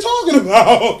fuck are you talking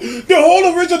about? The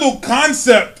whole original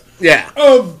concept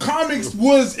of comics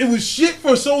was shit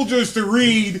for soldiers to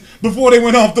read before they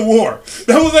went off to war.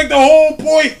 That was like the whole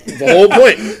point. The whole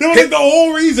point. That was like the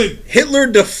whole reason. Hitler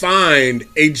defined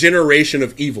a generation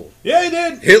of evil. Yeah, he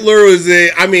did. Hitler was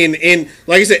like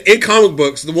I said, in comic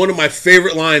books, one of my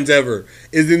favorite lines ever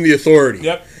is in The Authority.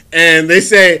 Yep. And they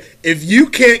say, if you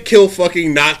can't kill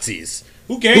fucking Nazis,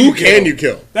 who can you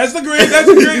kill? That's a great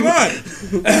line.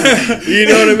 You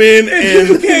know what I mean?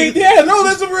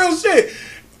 That's some real shit.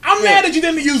 I'm mad that you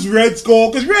didn't use Red Skull,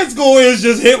 because Red Skull is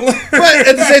just Hitler. But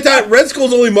at the same time, Red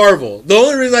Skull's only Marvel. The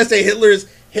only reason I say Hitler's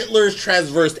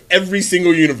traversed every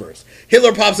single universe.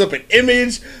 Hitler pops up in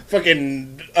Image,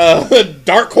 fucking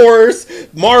Dark Horse,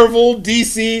 Marvel,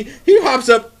 DC. He pops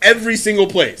up every single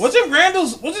place. Was it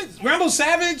Randall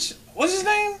Savage? What's his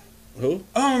name? Who?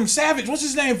 Savage. What's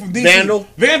his name from DC?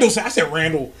 Vandal. I said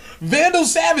Randall. Vandal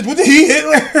Savage. Was he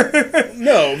Hitler?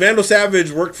 No, Vandal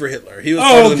Savage worked for Hitler. He was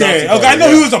part of the Nazi Party. I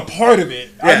know he was a part of it.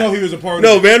 Yeah. I know he was a part of it.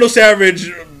 No, Vandal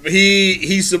Savage,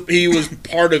 he was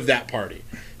part of that party.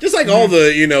 Just like all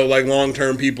the,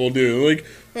 long-term people do. Like,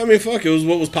 I mean, fuck, it was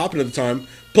what was popping at the time.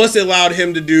 Plus, it allowed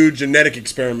him to do genetic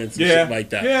experiments and shit like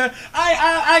that. Yeah,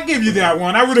 I give you that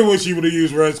one. I really wish he would have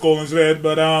used Red Skull instead,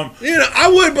 but you know, I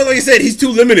would, but like I said, he's too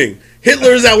limiting.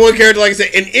 Hitler is that one character. Like I said,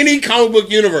 in any comic book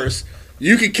universe,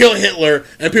 you could kill Hitler,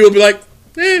 and people would be like,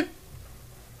 eh.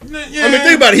 Yeah. I mean,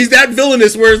 think about it. He's that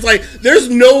villainous where it's like, there's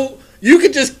no. You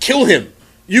could just kill him.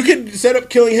 You could set up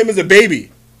killing him as a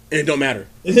baby, and it don't matter.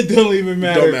 It don't even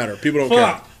matter. It don't matter. People don't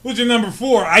care. What's your number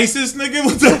 4? ISIS, nigga?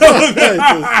 What the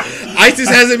hell? ISIS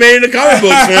hasn't made it in the comic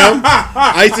books, fam.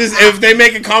 ISIS, if they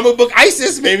make a comic book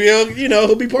ISIS, maybe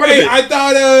he'll be part of it. I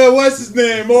thought, what's his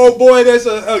name? Old boy that's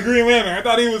a Green Lantern. I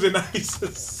thought he was in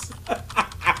ISIS.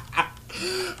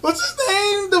 What's his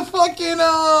name? The fucking,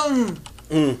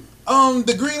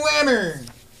 the Green Lantern.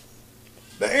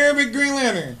 The Arabic Green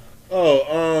Lantern.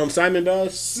 Oh, Simon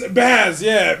Baz? Baz.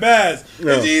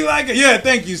 No. Is he like it? Yeah,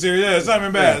 thank you, sir. Yeah,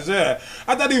 Simon Baz. Yeah.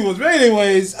 I thought he was. But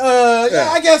anyways,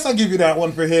 I guess I'll give you that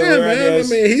one for Hitler. Yeah, man. I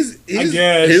mean,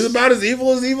 he's about as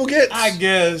evil gets. I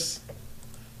guess.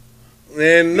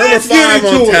 And number 5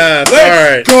 on task.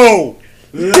 Let's go.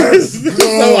 Let's go.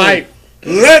 So hype.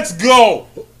 Let's go.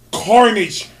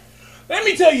 Carnage. Let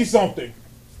me tell you something.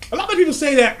 A lot of people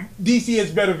say that DC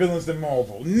has better villains than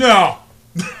Marvel. No.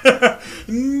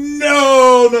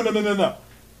 No.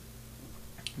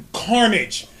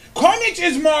 Carnage. Carnage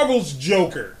is Marvel's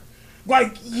Joker.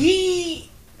 Like,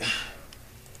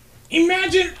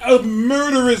 imagine a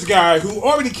murderous guy who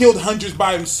already killed hundreds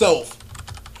by himself.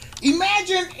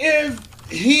 Imagine if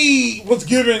he was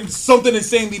given something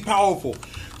insanely powerful.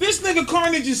 This nigga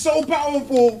Carnage is so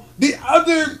powerful, the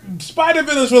other Spider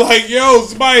villains were like, yo,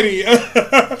 Spidey.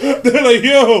 They're like,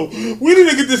 yo, we need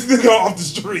to get this nigga off the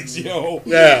streets, yo.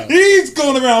 Yeah. He's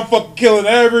going around fucking killing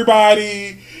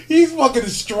everybody. He's fucking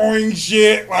destroying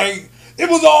shit. Like, it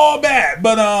was all bad.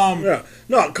 But, yeah.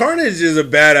 No, Carnage is a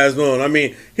badass villain. I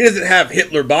mean, he doesn't have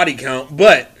Hitler body count,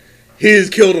 but he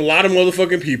has killed a lot of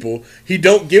motherfucking people. He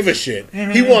don't give a shit.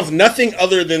 Mm-hmm. He wants nothing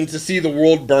other than to see the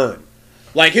world burn.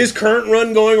 Like, his current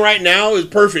run going right now is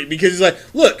perfect because he's like,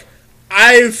 look,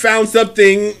 I found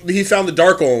something. He found the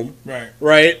Darkholme.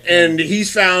 Right? And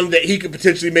he's found that he could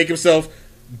potentially make himself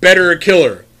better a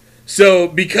killer. So,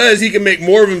 because he can make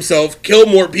more of himself, kill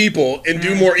more people, and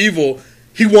do more evil,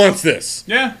 he wants this.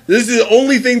 Yeah. This is the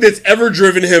only thing that's ever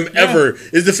driven him, ever,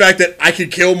 is the fact that I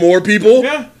could kill more people.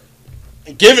 Yeah.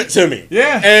 Give it to me.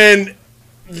 Yeah. And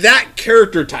that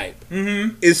character type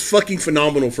is fucking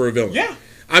phenomenal for a villain. Yeah.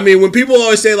 I mean, when people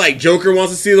always say, like, Joker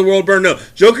wants to see the world burn, no.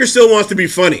 Joker still wants to be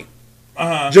funny.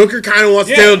 Joker kind of wants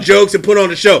to tell jokes and put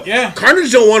on a show. Yeah.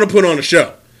 Carnage don't want to put on a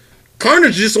show.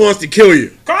 Carnage just wants to kill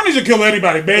you. Carnage will kill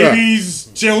anybody.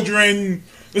 Babies, children.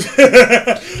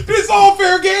 It's all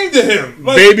fair game to him.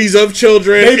 Like, babies of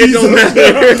children. It don't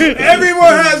matter.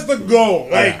 Everyone has to go.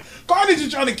 Like, Carnage is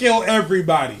trying to kill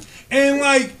everybody. And,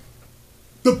 like,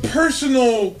 the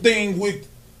personal thing with...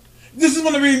 This is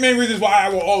one of the main reasons why I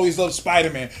will always love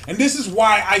Spider-Man. And this is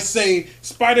why I say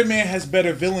Spider-Man has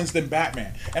better villains than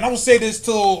Batman. And I will say this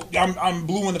till I'm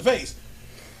blue in the face.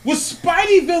 With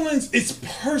Spidey villains, it's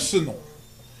personal.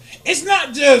 It's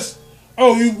not just,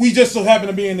 oh, we just so happen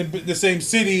to be in the same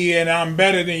city and I'm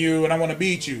better than you and I want to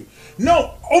beat you.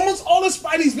 No, almost all of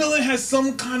Spidey's villain has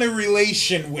some kind of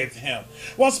relation with him.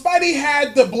 While Spidey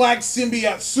had the black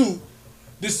symbiote suit,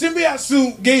 the symbiote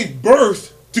suit gave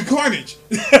birth to Carnage.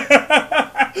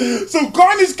 So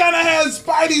Carnage kind of has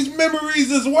Spidey's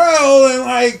memories as well, and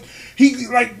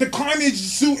like the Carnage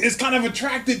suit is kind of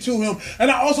attracted to him. And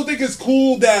I also think it's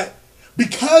cool that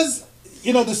because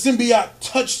the symbiote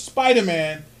touched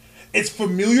Spider-Man, it's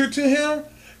familiar to him,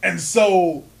 and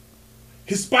so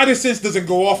his spider sense doesn't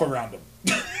go off around him.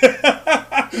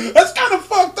 That's kind of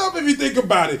fucked up if you think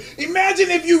about it. Imagine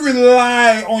if you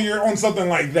rely on something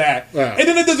like that, and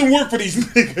then it doesn't work for these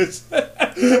niggas.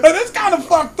 That's kind of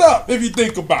fucked up if you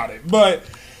think about it. But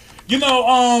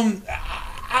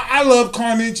I love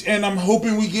Carnage, and I'm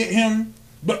hoping we get him.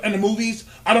 But in the movies,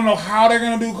 I don't know how they're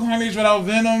gonna do Carnage without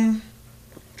Venom.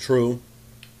 True.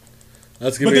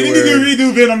 That's gonna be weird. But they need to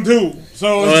redo Venom too.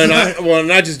 So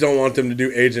and I just don't want them to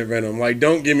do Agent Venom. Like,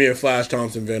 don't give me a Flash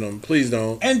Thompson Venom. Please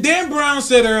don't. And Dan Brown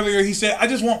said earlier, he said, I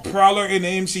just want Prowler in the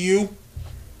MCU.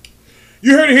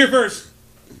 You heard it here first.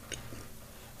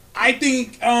 I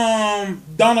think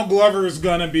Donald Glover is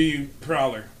gonna be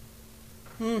Prowler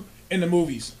in the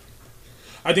movies.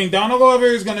 I think Donald Glover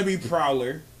is gonna be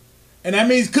Prowler. And that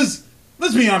means, because,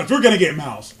 let's be honest, we're gonna get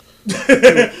Miles.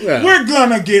 We're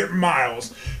gonna get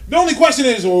Miles. The only question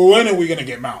is, when are we gonna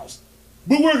get Miles?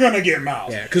 But we're gonna get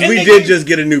Miles. Yeah, because we did just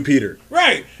get a new Peter.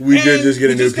 Right. We did just get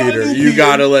a new Peter. You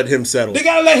gotta let him settle. They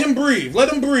gotta let him breathe.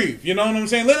 Let him breathe. You know what I'm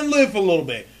saying? Let him live for a little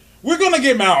bit. we're gonna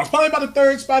get Miles. Probably about the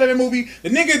third Spider-Man movie. The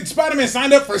nigga Spider-Man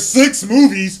signed up for 6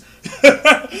 movies.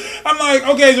 I'm like,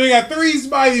 okay, so we got 3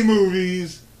 Spidey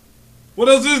movies. What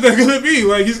else is there gonna be?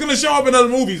 Like, he's gonna show up in other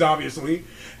movies, obviously.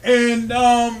 And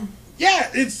yeah,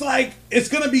 it's like, it's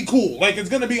gonna be cool. Like, it's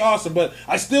gonna be awesome. But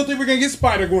I still think we're gonna get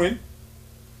Spider-Gwen.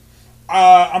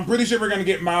 I'm pretty sure we're gonna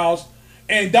get Miles.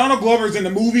 And Donald Glover's in the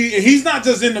movie. And he's not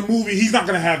just in the movie. He's not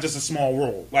gonna have just a small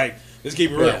role. Like, let's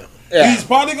keep it real. Yeah. He's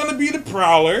probably gonna be the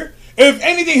Prowler. If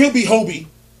anything, he'll be Hobie.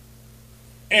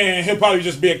 And he'll probably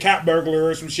just be a cat burglar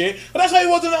or some shit. But that's how he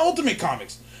was in the Ultimate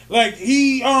Comics. Like,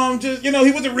 he just, you know,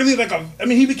 he wasn't really like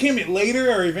he became it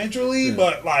later or eventually,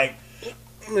 but like.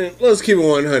 I mean, let's keep it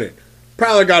 100.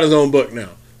 Prowler got his own book now.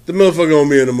 The motherfucker gonna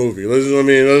be in the movie.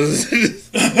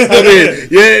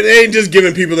 Yeah, they ain't just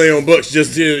giving people their own books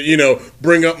just to, you know,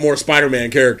 bring up more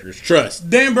Spider-Man characters. Trust.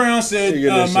 Dan Brown said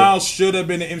Miles should have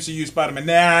been the MCU Spider-Man.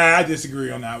 Nah, I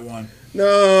disagree on that one.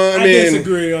 No, I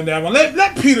disagree on that one.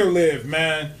 Let Peter live,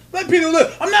 man. Let Peter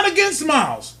live. I'm not against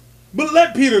Miles, but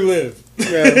let Peter live.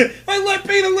 Yeah. Like, let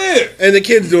Peter live. And the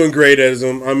kid's doing great as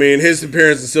him. I mean, his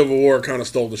appearance in Civil War kind of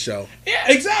stole the show. Yeah,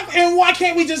 exactly. And why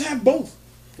can't we just have both?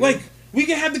 Like, we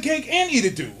can have the cake and eat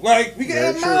it too. Like, we can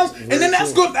have Miles, and then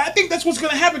that's good. I think that's what's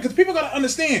going to happen because people got to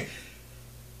understand.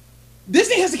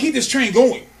 Disney has to keep this train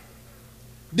going.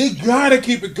 They got to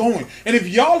keep it going. And if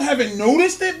y'all haven't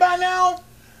noticed it by now,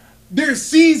 there's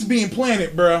seeds being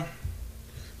planted, bro.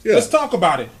 Yeah. Let's talk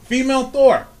about it. Female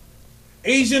Thor,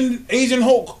 Asian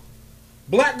Hulk,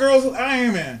 Black girls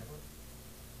Iron Man.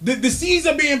 The seeds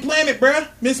are being planted, bro.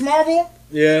 Miss Marvel.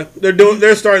 Yeah,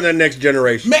 they're starting that next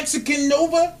generation. Mexican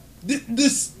Nova.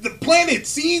 The planet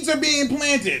seeds are being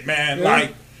planted, man. Yeah.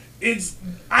 Like,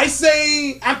 I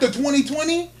say after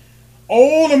 2020,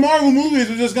 all the Marvel movies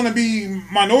are just gonna be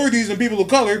minorities and people of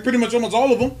color. Pretty much almost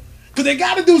all of them. Because they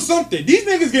got to do something. These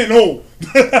niggas getting old.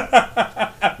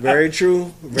 Very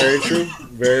true. Very true.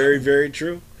 Very, very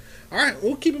true. All right.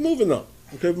 We'll keep it moving, though.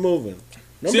 We'll keep it moving.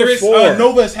 Number 4.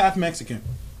 Nova is half Mexican.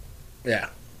 Yeah.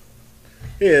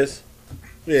 He is.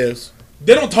 He is.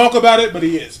 They don't talk about it, but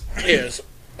he is. He is.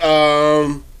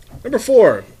 Number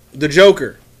 4. The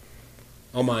Joker.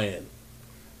 On my end.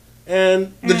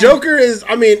 And the Joker is,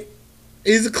 I mean,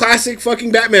 he's a classic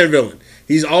fucking Batman villain.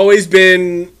 He's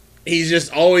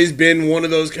just always been one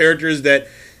of those characters that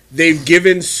they've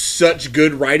given such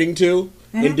good writing to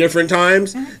in different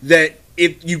times that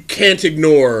you can't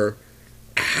ignore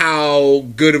how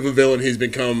good of a villain he's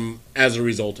become as a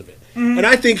result of it. And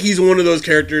I think he's one of those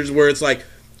characters where it's like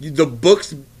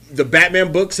the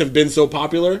Batman books have been so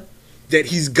popular that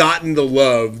he's gotten the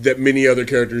love that many other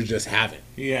characters just haven't.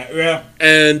 Yeah.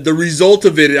 And the result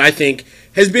of it, I think,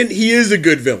 has been he is a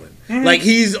good villain. Like,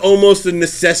 he's almost a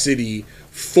necessity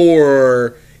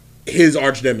for his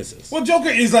arch nemesis. Well, Joker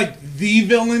is like the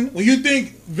villain. When you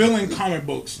think villain comic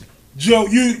books,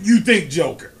 you think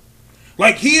Joker.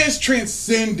 Like, he has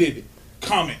transcended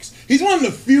comics. He's one of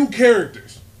the few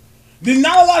characters. There's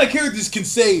not a lot of characters can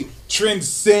say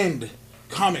transcend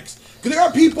comics. Because there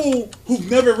are people who've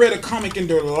never read a comic in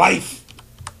their life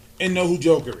and know who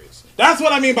Joker is. That's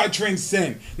what I mean by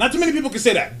transcend. Not too many people can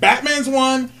say that. Batman's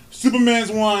one. Superman's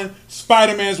one,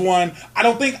 Spider-Man's one. I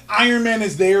don't think Iron Man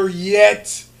is there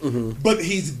yet, but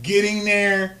he's getting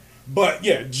there. But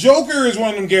yeah, Joker is one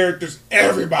of them characters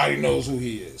everybody knows who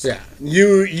he is. Yeah,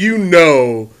 you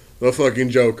know the fucking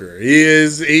Joker.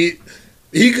 He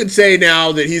could say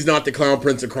now that he's not the clown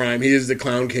prince of crime. He is the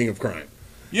clown king of crime.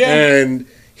 Yeah, and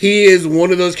he is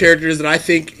one of those characters that I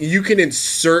think you can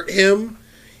insert him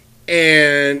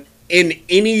and in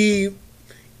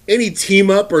any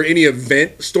team up or any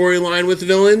event storyline with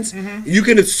villains, you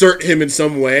can insert him in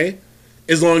some way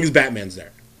as long as Batman's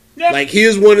there. Yeah. Like, he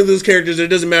is one of those characters that it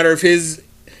doesn't matter if his...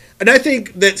 And I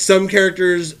think that some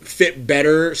characters fit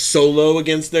better solo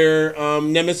against their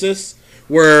nemesis,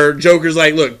 where Joker's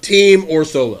like, look, team or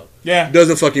solo. Yeah.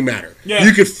 Doesn't fucking matter. Yeah.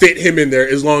 You could fit him in there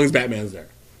as long as Batman's there.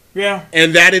 Yeah.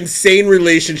 And that insane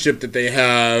relationship that they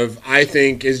have, I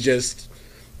think, is just...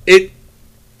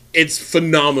 It's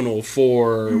phenomenal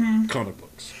for comic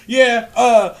books.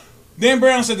 Yeah, Dan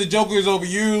Brown said the Joker is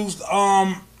overused.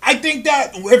 I think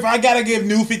that if I gotta give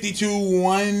New 52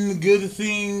 one good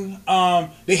thing,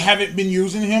 they haven't been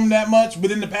using him that much.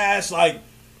 But in the past, like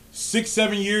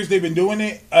 6-7 years, they've been doing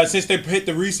it since they hit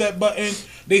the reset button.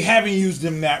 They haven't used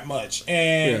him that much,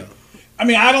 and I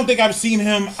mean, I don't think I've seen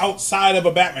him outside of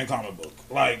a Batman comic book.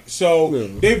 Like, so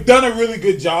they've done a really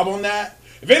good job on that.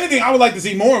 If anything, I would like to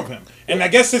see more of him. And I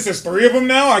guess since there's 3 of them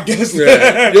now, I guess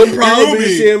you'll probably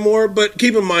be seeing more. But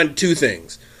keep in mind 2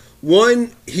 things.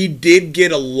 One, he did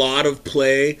get a lot of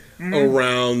play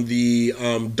around the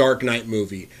Dark Knight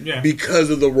movie because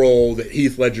of the role that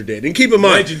Heath Ledger did. And keep in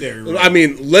mind, legendary. Right? I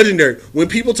mean, legendary. When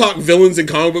people talk villains in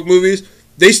comic book movies,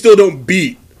 they still don't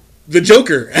beat the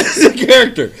Joker as a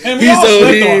character.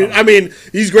 And I mean,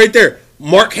 he's great there.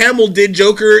 Mark Hamill did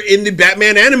Joker in the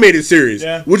Batman animated series,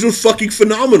 which was fucking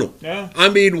phenomenal. Yeah. I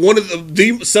mean, one of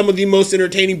some of the most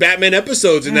entertaining Batman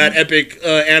episodes in that epic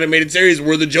animated series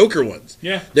were the Joker ones.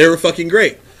 Yeah, they were fucking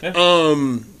great. Yeah.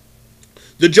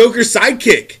 The Joker's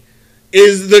sidekick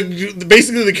is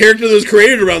basically the character that was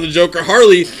created around the Joker.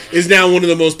 Harley is now one of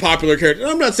the most popular characters.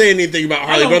 I'm not saying anything about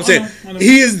Harley, but I'm saying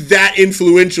he is that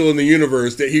influential in the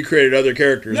universe that he created other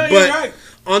characters. Yeah, but you're right.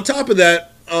 On top of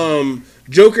that,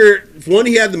 Joker, one,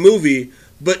 he had the movie,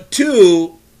 but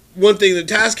two, one thing that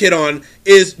Task hit on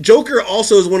is Joker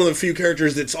also is one of the few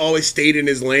characters that's always stayed in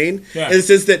his lane. Yeah. In the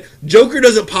sense that Joker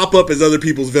doesn't pop up as other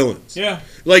people's villains. Yeah.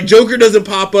 Like, Joker doesn't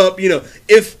pop up,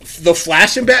 if the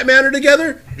Flash and Batman are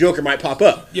together, Joker might pop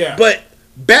up. Yeah. But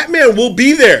Batman will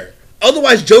be there.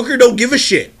 Otherwise, Joker don't give a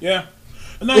shit. Yeah.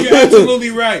 No, you're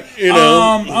absolutely right.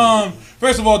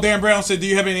 First of all, Dan Brown said, do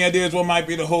you have any ideas what might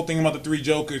be the whole thing about the three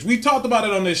Jokers? We talked about it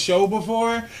on this show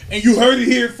before, and you heard it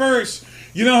here first.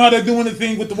 You know how they're doing the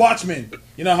thing with the Watchmen?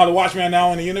 You know how the Watchmen are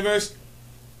now in the universe?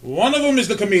 One of them is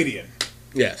the comedian.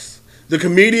 Yes. The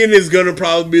comedian is going to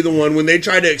probably be the one. When they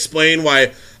try to explain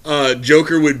why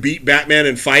Joker would beat Batman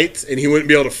in fights, and he wouldn't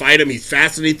be able to fight him, he's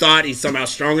faster than he thought, he's somehow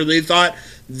stronger than he thought,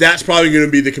 that's probably going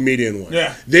to be the comedian one.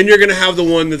 Yeah. Then you're going to have the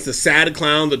one that's the sad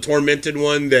clown, the tormented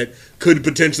one that could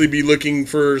potentially be looking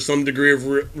for some degree of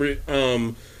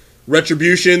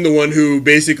retribution, the one who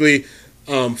basically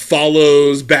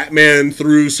follows Batman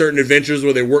through certain adventures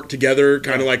where they work together,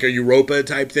 kind of like a Europa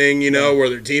type thing, where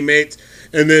they're teammates.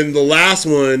 And then the last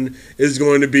one is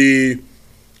going to be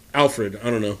Alfred. I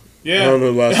don't know. Yeah. I don't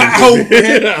know the last one.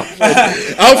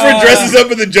 Alfred dresses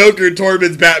up as the Joker and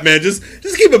torments Batman. Just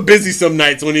keep him busy some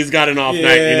nights when he's got an off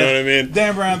night, you know what I mean?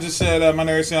 Dan Brown just said, my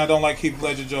nerd saying I don't like Heath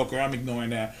Ledger Joker. I'm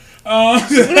ignoring that.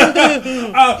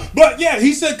 But yeah,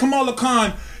 he said Kamala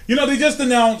Khan, they just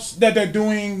announced that they're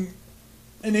doing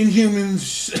an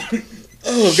Inhumans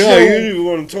Oh, show. God, you didn't even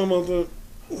want to talk about the...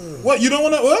 What, you don't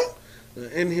want to, what?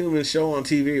 The Inhuman show on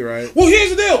TV, right? Well, here's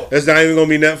the deal. That's not even going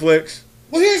to be Netflix?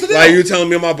 Well, here's the deal. Like, you telling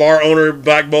me my bar owner,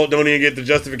 Black Bolt, don't even get the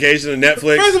justification of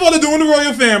Netflix? First of all, they're doing the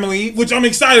Royal Family, which I'm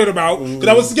excited about, because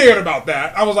I was scared about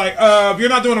that. I was like, if you're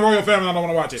not doing the Royal Family, I don't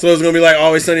want to watch it. So it's going to be like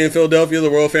Always Sunny in Philadelphia, the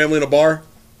Royal Family in a bar?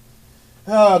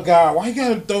 Oh, God. Why you got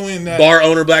to throw in that? Bar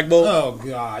owner, Black Bolt? Oh,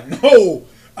 God. No.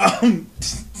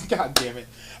 God damn it.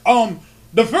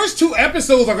 The first 2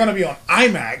 episodes are going to be on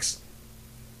IMAX.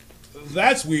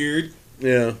 That's weird.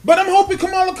 Yeah. But I'm hoping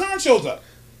Kamala Khan shows up.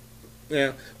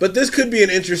 Yeah. But this could be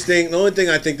the only thing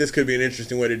I think this could be an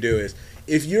interesting way to do is,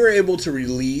 if you're able to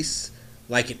release,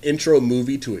 like, an intro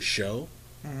movie to a show,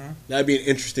 that'd be an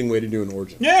interesting way to do an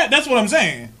origin. Yeah, that's what I'm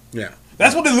saying. Yeah.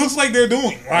 That's what it looks like they're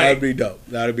doing. Right?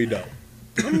 That'd be dope.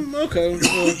 Okay.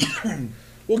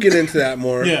 We'll get into that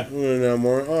more. Yeah. We'll know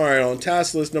more. All right, on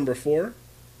task list number 4.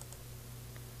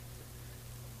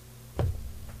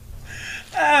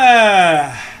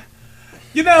 I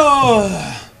don't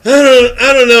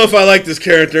know if I like this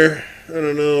character.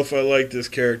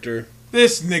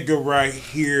 This nigga right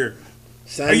here.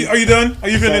 Son, Are you done? Are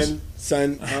you finished?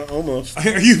 Son, almost.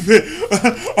 Are you finished?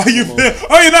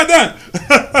 Oh, you're not done.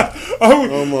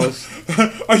 Almost.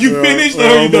 Are you finished or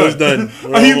are you done?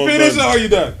 Are you finished or are you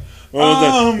done? Where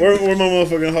my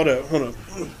motherfucking hold up.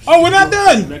 Oh, we're not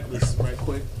done. Necklace right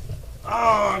quick.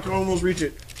 Oh, I can almost reach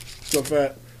it. So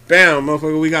fat. Bam,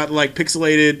 motherfucker, we got like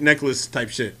pixelated necklace type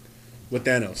shit with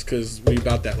Thanos, because we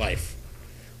about that life.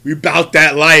 Are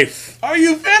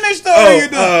you finished or are you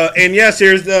done? And yes,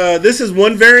 this is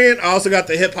one variant. I also got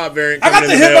the hip hop variant. I got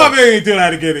the hip hop variant too. I had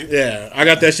to get it. Yeah, I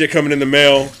got that shit coming in the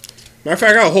mail. Matter of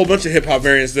fact, I got a whole bunch of hip hop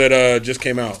variants that just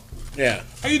came out. Yeah.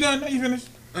 Are you done? Are you finished?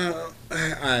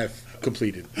 I've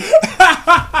completed.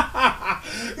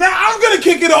 Now I'm gonna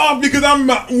kick it off because I'm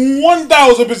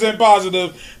 1,000%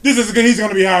 positive he's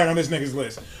gonna be higher on this nigga's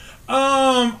list.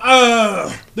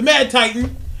 The Mad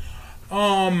Titan.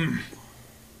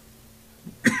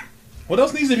 What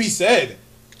else needs to be said?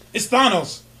 It's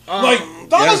Thanos.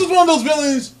 Thanos is one of those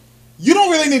villains you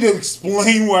don't really need to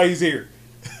explain why he's here.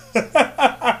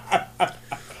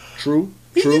 True.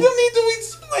 You don't need to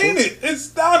explain it. It's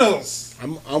Thanos.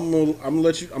 I'm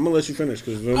gonna let you finish,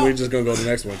 because then we're just gonna go to the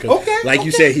next one.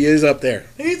 You said, he is up there.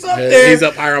 He's up there. He's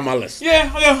up higher on my list.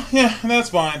 Yeah. That's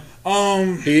fine.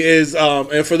 He is.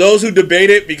 And for those who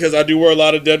debate it, because I do wear a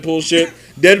lot of Deadpool shit,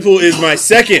 Deadpool is my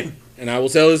second, and I will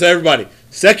tell this to everybody,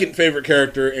 Second favorite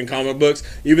character in comic books,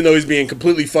 even though he's being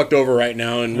completely fucked over right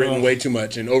now and written way too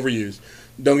much and overused.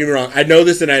 Don't get me wrong. I know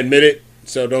this and I admit it,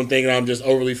 so don't think I'm just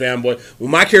overly fanboy.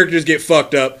 When my characters get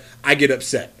fucked up, I get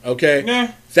upset, okay? Nah.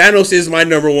 Thanos is my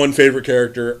number one favorite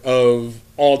character of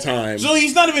all time. So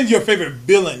he's not even your favorite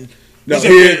villain. No, he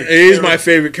is my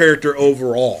favorite character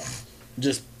overall.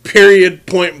 Just period,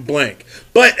 point blank.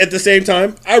 But at the same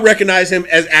time, I recognize him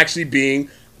as actually being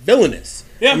villainous.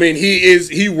 Yeah. I mean,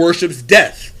 he worships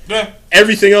death. Yeah.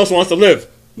 Everything else wants to live.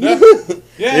 Yeah.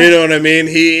 Yeah. You know what I mean?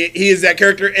 He is that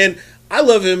character, and I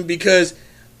love him because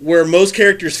where most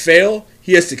characters fail,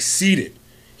 he has succeeded.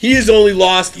 He is only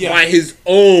lost by his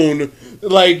own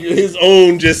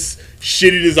just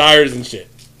shitty desires and shit.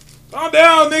 Calm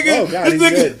down, nigga. Oh, God, he's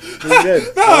good. He's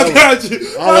good. No, I got you.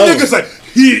 My nigga's like,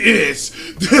 he is.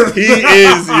 He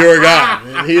is your guy,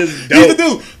 man. He is dope. He's the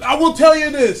dude. I will tell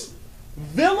you this.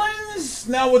 Villains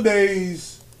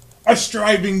nowadays are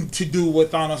striving to do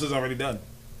what Thanos has already done.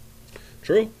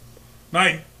 True.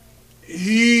 Like,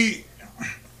 his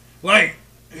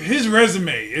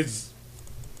resume is,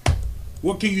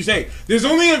 what can you say? There's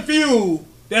only a few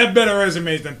that have better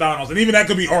resumes than Thanos, and even that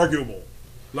could be arguable.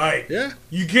 Like,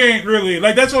 you can't really,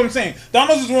 that's what I'm saying.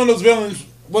 Thanos is one of those villains,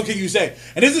 what can you say?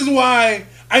 And this is why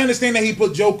I understand that he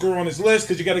put Joker on his list,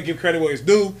 because you got to give credit where it's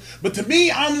due. But to me,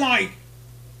 I'm like,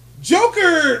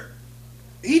 Joker,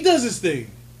 he does his thing.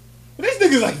 But this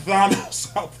nigga's like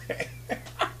Thanos out there.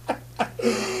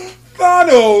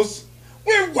 Thanos,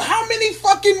 how many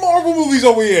fucking Marvel movies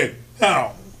are we in?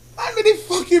 How many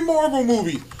fucking Marvel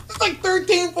movies? It's like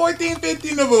 13, 14,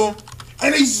 15 of them.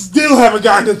 And they still haven't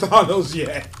gotten to Thanos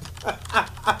yet.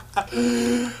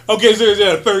 Okay,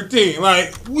 so 13.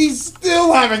 Like, we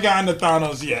still haven't gotten to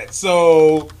Thanos yet.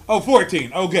 So,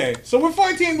 14. Okay, so we're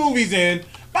 14 movies in.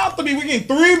 About to be, we're getting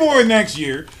 3 more next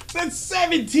year. So that's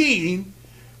 17.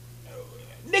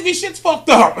 Nigga, shit's fucked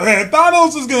up, man.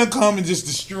 Thanos is gonna come and just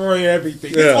destroy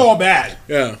everything. It's all bad.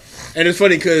 Yeah. And it's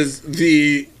funny because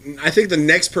I think the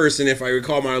next person, if I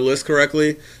recall my list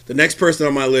correctly, the next person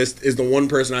on my list is the one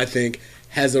person I think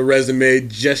has a resume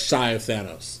just shy of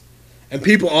Thanos. And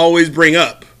people always bring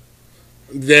up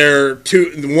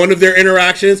one of their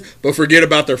interactions, but forget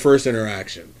about their first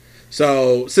interaction.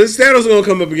 So since Thanos is gonna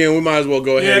come up again, we might as well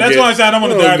go ahead. Yeah, that's why I said I don't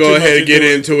want to dive too much. Go ahead and get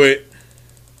into it.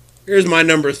 Here's my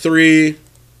number 3,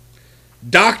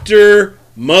 Dr.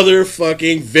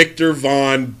 Motherfucking Victor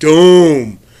Von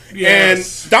Doom.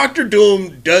 Yes. And Dr.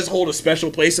 Doom does hold a special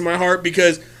place in my heart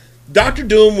because Dr.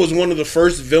 Doom was one of the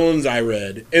first villains I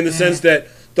read in the sense that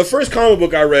the first comic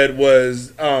book I read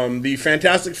was the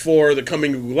Fantastic Four, The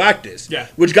Coming of Galactus,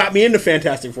 which got me into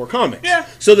Fantastic Four comics. Yeah.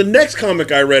 So the next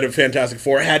comic I read of Fantastic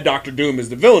Four had Dr. Doom as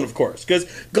the villain, of course, because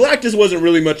Galactus wasn't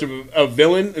really much of a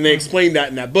villain, and they explained that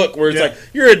in that book, where it's like,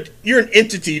 you're an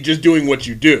entity just doing what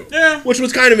you do, which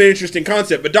was kind of an interesting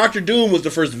concept, but Dr. Doom was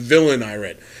the first villain I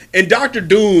read. And Dr.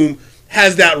 Doom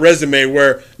has that resume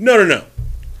where, no,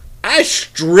 I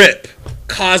strip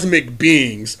cosmic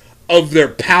beings of their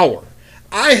power.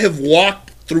 I have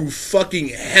walked through fucking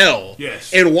hell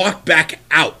and walked back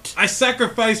out. I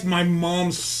sacrificed my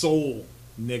mom's soul,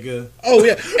 nigga. Oh,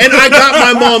 yeah. And I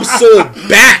got my mom's soul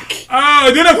back.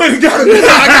 Oh, then I went and got it back.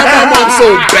 I got my mom's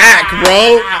soul back,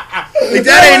 bro. Like,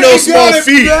 that ain't no small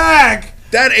feat.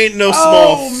 That ain't no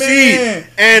small feat.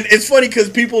 And it's funny because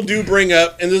people do bring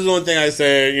up, and this is the one thing I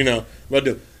say, about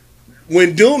Doom.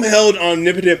 When Doom held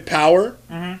omnipotent power,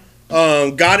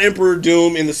 God Emperor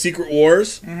Doom in the Secret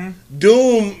Wars,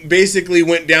 Doom basically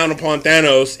went down upon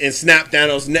Thanos and snapped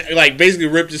Thanos, basically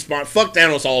ripped his spine, fucked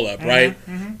Thanos all up, right?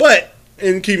 But,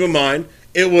 and keep in mind,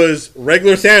 it was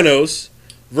regular Thanos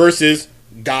versus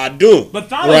God Doom. But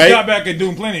Thanos got back at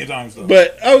Doom plenty of times, though.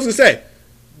 But I was going to say,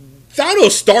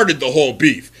 Thanos started the whole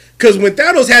beef. Because when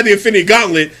Thanos had the Infinity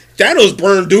Gauntlet, Thanos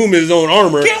burned Doom in his own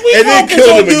armor and then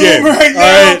killed him again. Right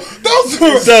now?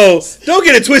 So don't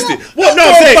get it twisted. Well,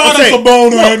 no,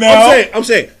 I'm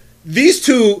saying these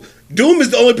two, Doom is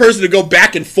the only person to go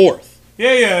back and forth.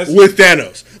 With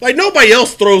Thanos. Like, nobody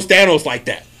else throws Thanos like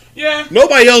that. Yeah.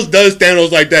 Nobody else does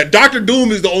Thanos like that. Dr.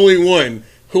 Doom is the only one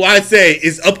who I say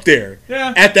is up there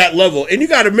at that level. And you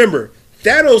got to remember,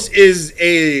 Thanos is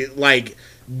a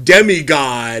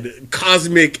demigod,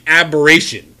 cosmic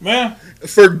aberration. Yeah.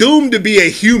 For Doom to be a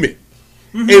human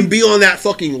and be on that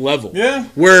fucking level,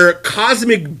 where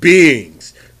cosmic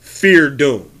beings fear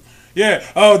Doom. Yeah.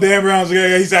 Oh, Dan Brown's.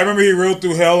 He said, I remember he rode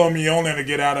through hell on Mjolnir to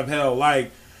get out of hell.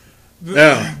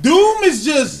 Doom is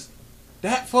just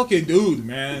that fucking dude,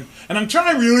 man. And I'm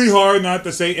trying really hard not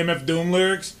to say MF Doom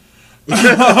lyrics.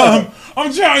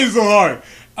 I'm trying so hard.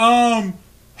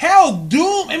 Hell,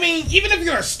 Doom. I mean, even if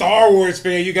you're a Star Wars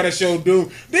fan, you gotta show Doom.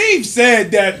 They've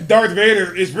said that Darth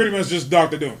Vader is pretty much just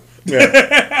Doctor Doom.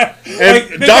 Yeah.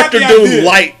 And Doctor Doom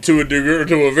light to a degree,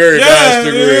 to a very vast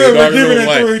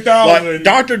degree.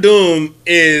 Doctor Doom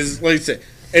is, like I said,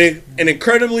 an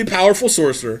incredibly powerful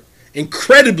sorcerer. I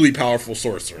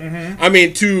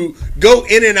mean, to go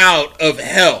in and out of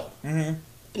hell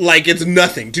like it's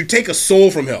nothing. To take a soul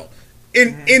from hell,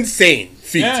 insane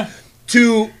feat. Yeah.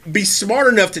 To be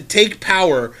smart enough to take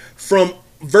power from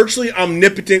virtually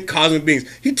omnipotent cosmic beings.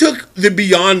 He took the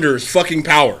Beyonders' fucking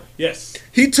power. Yes.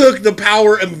 He took the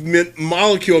power of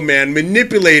Molecule Man,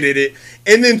 manipulated it,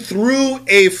 and then threw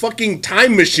a fucking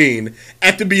time machine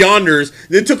at the Beyonders,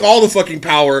 then took all the fucking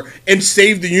power and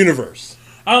saved the universe.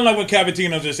 I don't like what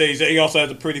Cavatino just said. He said he also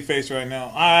has a pretty face right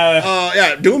now.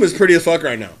 Yeah, Doom is pretty as fuck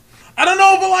right now. I don't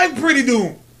know if I like Pretty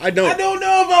Doom. I don't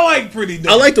know if I like Pretty Doom.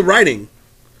 I like the writing,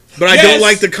 but I don't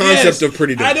like the concept of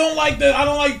Pretty Doom. I don't like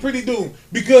Pretty Doom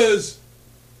because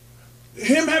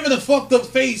him having a fucked up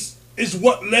face is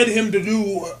what led him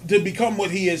to become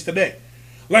what he is today.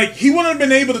 Like, he wouldn't have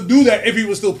been able to do that if he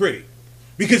was still pretty.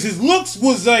 Because his looks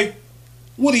was like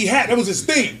what he had. That was his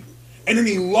thing. And then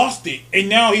he lost it. And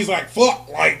now he's like, fuck.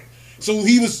 Like, so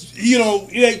he was, he's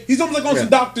almost like on some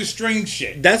Doctor Strange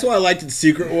shit. That's why I liked the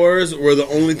Secret Wars, where the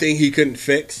only thing he couldn't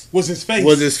fix was his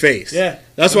face. Yeah.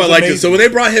 That's why I liked it. So when they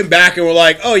brought him back and were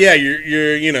like, oh yeah,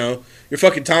 you're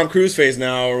fucking Tom Cruise face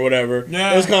now or whatever.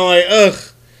 Yeah. It was kind of like, ugh.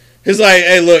 He's like,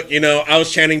 hey, look, I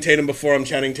was Channing Tatum before, I'm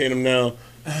Channing Tatum now.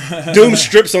 Doom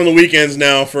strips on the weekends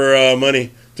now for money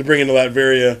to bring into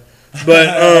Latveria. But,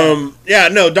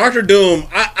 Dr. Doom,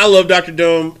 I love Dr.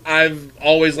 Doom. I've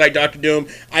always liked Dr. Doom.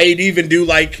 I even do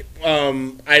like,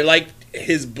 I like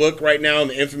his book right now,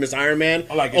 The Infamous Iron Man.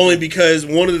 I like it. Only because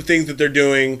one of the things that they're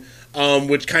doing,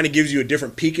 which kind of gives you a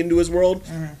different peek into his world,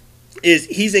 is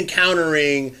he's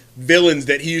encountering villains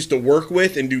that he used to work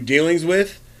with and do dealings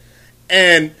with.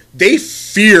 And they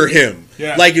fear him.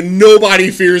 Yeah. Like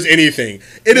nobody fears anything.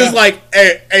 It is like,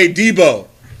 hey, Debo.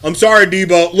 I'm sorry,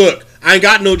 Debo. Look, I ain't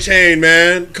got no chain,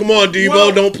 man. Come on,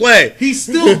 Debo, don't play. He's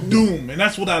still Doom, and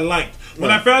that's what I liked.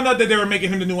 When I found out that they were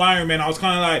making him the new Iron Man, I was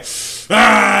kind of like,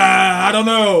 I don't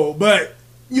know. But,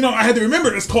 I had to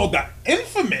remember it's called the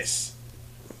Infamous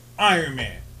Iron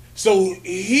Man. So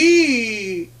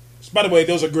by the way,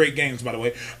 those are great games, by the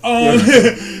way.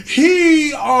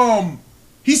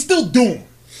 He's still Doom.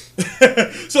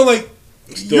 So, like,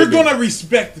 you're going to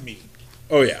respect me.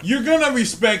 Oh, yeah. You're going to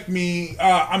respect me.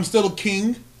 I'm still a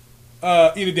king.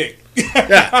 Eat a dick.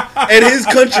 Yeah. And his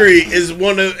country is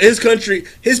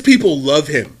his people love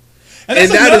him. And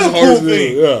that's another cool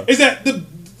thing. Yeah. Is that the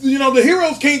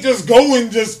heroes can't just go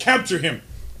and just capture him.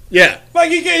 Yeah.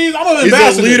 Like, I'm an ambassador.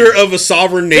 He's the leader of a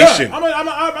sovereign nation.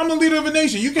 Yeah, I'm the leader of a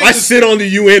nation. You can't sit on the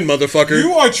UN, motherfucker.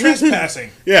 You are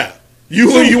trespassing. Yeah.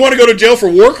 You want to go to jail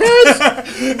for war crimes?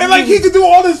 And like he could do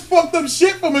all this fucked up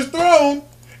shit from his throne,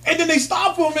 and then they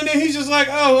stop him, and then he's just like,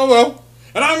 oh well.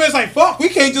 And Iron Man's like, fuck, we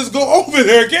can't just go over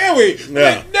there, can we?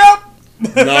 Yeah. Like, nope.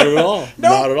 Not at all. Nope.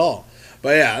 Not at all.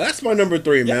 But yeah, that's my number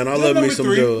 3, man. I love me some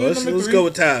Doom. Let's go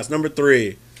with Taz. Number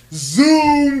 3.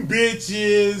 Zoom,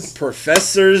 bitches.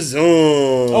 Professor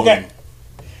Zoom. Okay.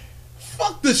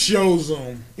 Fuck the show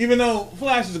Zoom. Even though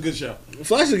Flash is a good show.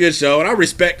 Flash is a good show, and I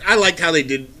liked how they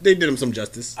did him some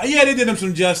justice. Yeah, they did him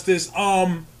some justice.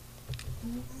 Comic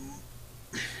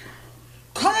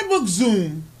book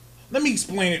Zoom, let me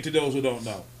explain it to those who don't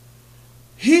know.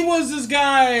 He was this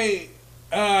guy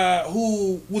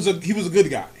who was a good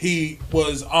guy. He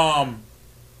was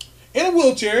in a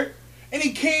wheelchair, and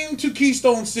he came to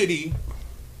Keystone City.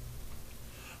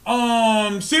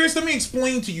 Serious, let me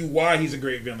explain to you why he's a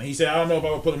great villain. He said, I don't know if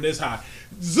I would put him this high.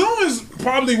 Zoom is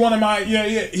probably one of my,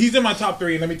 he's in my top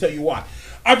 3, and let me tell you why.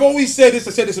 I've always said this,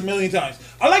 I said this a million times.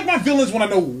 I like my villains when I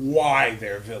know why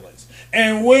they're villains.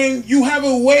 And when you have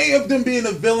a way of them being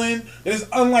a villain that is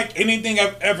unlike anything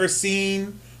I've ever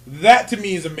seen, that to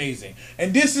me is amazing.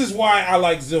 And this is why I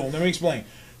like Zoom. Let me explain.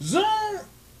 Zoom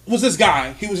was this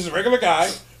guy, he was just a regular guy,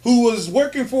 who was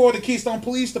working for the Keystone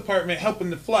Police Department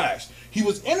helping the Flash. He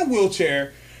was in a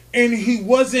wheelchair, and he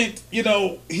wasn't, he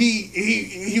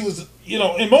was,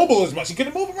 immobile as much. He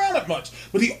couldn't move around that much,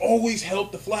 but he always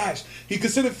helped the Flash. He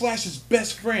considered Flash his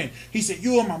best friend. He said,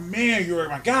 you are my man, you are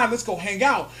my guy, let's go hang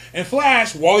out. And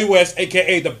Flash, Wally West,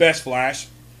 a.k.a. the best Flash,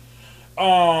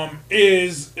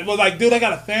 was like, dude, I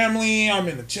got a family, I'm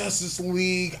in the Justice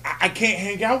League, I can't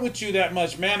hang out with you that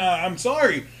much, man, I'm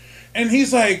sorry. And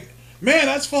he's like, man,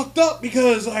 that's fucked up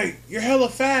because, like, you're hella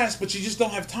fast, but you just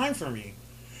don't have time for me.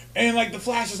 And, like, the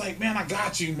Flash is like, man, I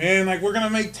got you, man. Like, we're going to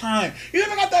make time. You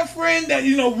ever got that friend that,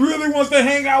 really wants to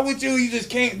hang out with you? You just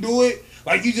can't do it?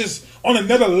 Like, you just on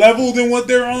another level than what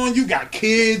they're on. You got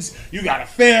kids, you got a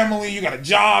family, you got a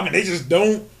job, and they just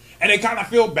don't. And they kind of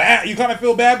feel bad. You kind of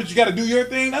feel bad, but you got to do your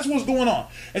thing. That's what's going on.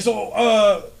 And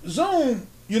so, Zoom,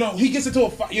 you know, he gets into a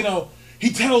fight. You know,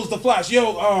 he tells the Flash,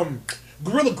 yo,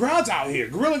 Gorilla Grodd's out here.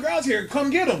 Gorilla Grodd's here. Come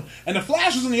get him. And the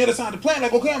Flash is on the other side of the planet.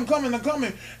 Like, okay, I'm coming.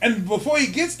 And before he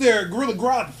gets there, Gorilla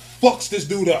Grodd fucks this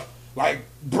dude up. Like,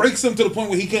 breaks him to the point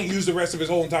where he can't use the rest of his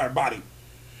whole entire body.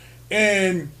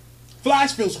 And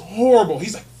Flash feels horrible.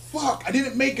 He's like, fuck, I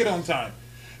didn't make it on time.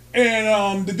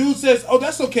 And the dude says, oh,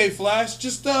 that's okay, Flash.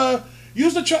 Just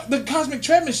use the cosmic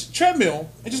treadmill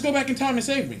and just go back in time and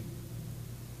save me.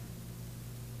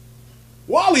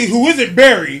 Wally, who isn't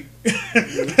Barry, is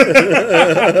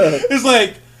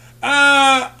like,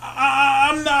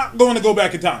 I'm not going to go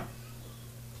back in time.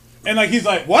 And like, he's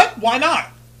like, what? Why not?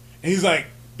 And he's like,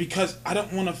 because I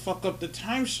don't want to fuck up the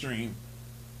time stream.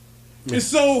 Yeah. And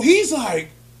so he's like,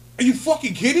 are you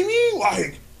fucking kidding me?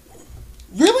 Like,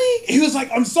 really? He was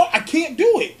like, I'm sorry, I can't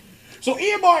do it. So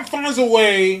Eobard finds a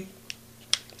way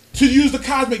to use the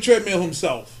cosmic treadmill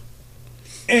himself.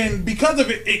 And because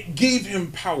of it, it gave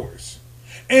him powers.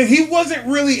 And he wasn't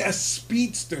really a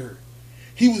speedster.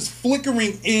 He was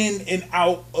flickering in and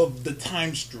out of the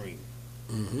time stream.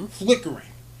 Mm-hmm. Flickering.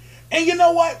 And you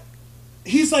know what?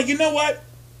 He's like, you know what?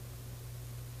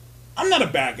 I'm not a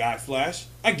bad guy, Flash.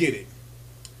 I get it.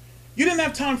 You didn't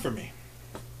have time for me.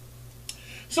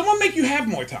 So I'm going to make you have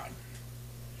more time.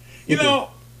 You know,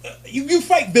 you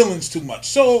fight villains too much.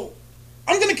 So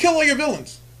I'm going to kill all your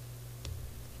villains.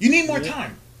 You need more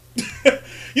time.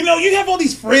 You know, you have all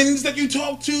these friends that you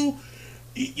talk to.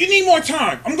 You need more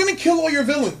time. I'm going to kill all your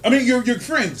villains. I mean, your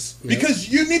friends. Because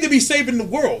you need to be saving the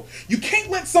world. You can't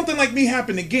let something like me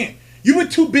happen again. You were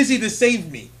too busy to save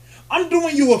me. I'm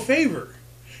doing you a favor.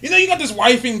 You know, you got this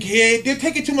wife and kid. They're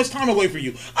taking too much time away from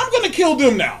you. I'm going to kill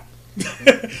them now.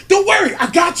 Don't worry. I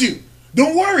got you.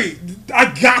 Don't worry.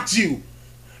 I got you.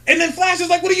 And then Flash is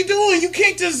like, what are you doing? You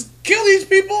can't just kill these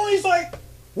people. And he's like,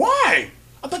 why?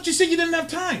 I thought you said you didn't have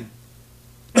time.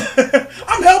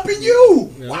 I'm helping you.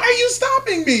 Why are you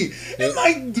stopping me? And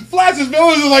like Flash's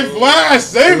villains are like, Flash,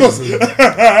 save us.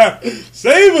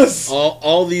 Save us.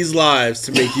 All these lives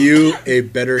to make you a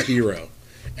better hero.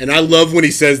 And I love when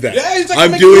he says that. Yeah, he's like,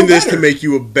 I'm doing this to make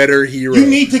you a better hero. You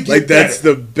need to get like that's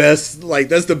better. That's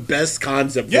the best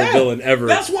concept for a villain ever.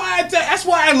 That's why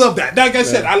I love that. Like I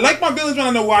said, I like my villains when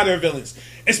I know why they're villains.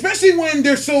 Especially when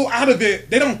they're so out of it,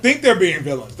 they don't think they're being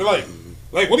villains. They're like,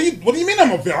 what do you mean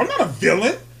I'm a villain? I'm not a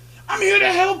villain. I'm here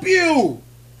to help you.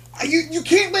 You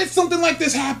can't let something like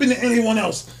this happen to anyone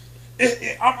else.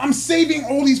 I'm saving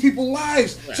all these people's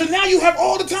lives. So now you have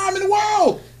all the time in the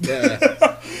world.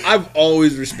 Yeah. I've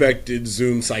always respected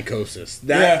Zoom psychosis.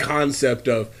 That concept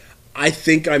of, I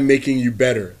think I'm making you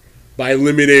better by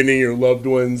eliminating your loved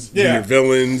ones, your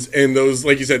villains, and those,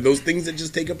 like you said, those things that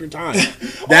just take up your time.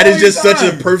 That is just such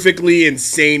a perfectly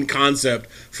insane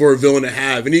concept for a villain to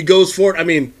have. And he goes for it. I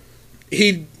mean,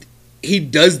 he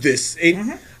does this.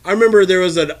 I remember there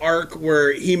was an arc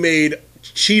where he made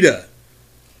Cheetah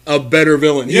a better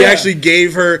villain. He actually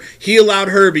he allowed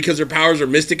her, because her powers are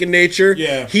mystic in nature,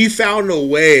 he found a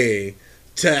way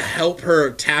to help her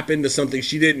tap into something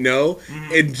she didn't know,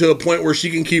 and to a point where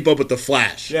she can keep up with the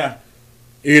Flash. Yeah.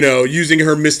 You know, using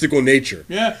her mystical nature.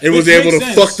 Yeah. And was able to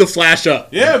fuck the Flash up.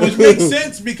 Yeah, which makes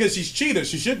sense because she's Cheetah.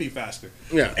 She should be faster.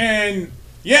 Yeah. And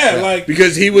like,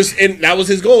 because and that was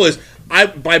his goal, is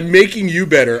by making you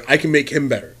better, I can make him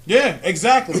better. Yeah,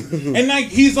 exactly. And like,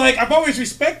 he's like, I've always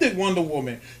respected Wonder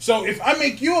Woman. So if I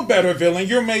make you a better villain,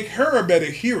 you'll make her a better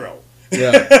hero.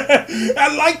 Yeah.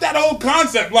 I like that whole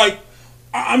concept. Like,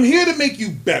 I'm here to make you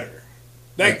better.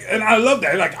 Like, and I love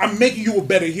that. Like, I'm making you a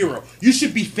better hero. You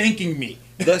should be thanking me.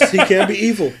 Thus, he can't be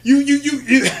evil. You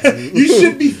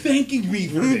should be thanking me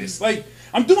for this. Like,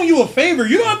 I'm doing you a favor.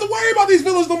 You don't have to worry about these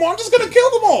villains no more. I'm just gonna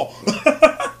kill them all.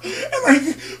 And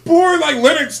like, poor like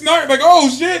Leonard Snart, like, oh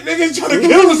shit, niggas trying to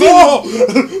kill us all.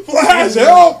 Flash,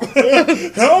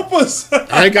 help us.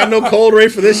 I ain't got no cold ray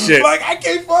for this shit. Like, I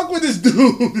can't fuck with this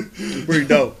dude. Pretty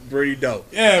dope.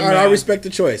 Yeah, all right, I respect the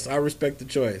choice. All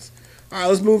right,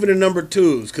 let's move into number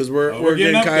 2s, because we're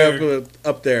getting kind of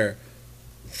up there.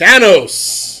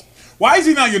 Thanos. Why is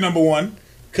he not your number 1?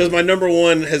 Because my number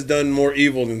 1 has done more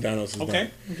evil than Thanos has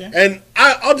done. Okay. And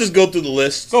I'll just go through the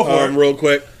list real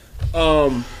quick.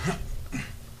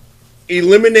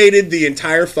 Eliminated the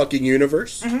entire fucking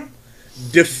universe.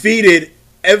 Defeated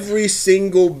every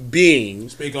single being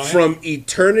from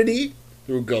eternity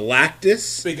through Galactus.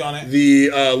 Speak on it. The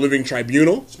Living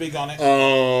Tribunal. Speak on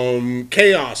it.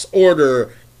 Chaos,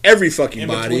 order, every fucking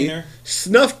body.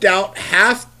 Snuffed out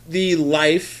half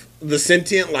the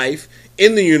sentient life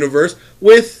in the universe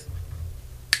with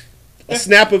a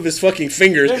snap of his fucking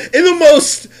fingers in the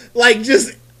most, like,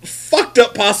 just fucked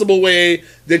up possible way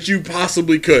that you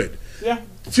possibly could. Yeah.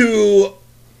 To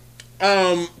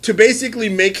basically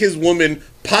make his woman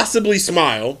possibly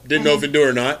smile, didn't know if it do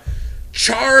or not,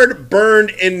 charred,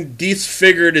 burned, and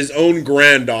disfigured his own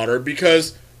granddaughter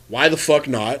because why the fuck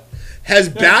not? Has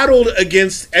battled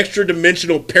against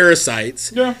extra-dimensional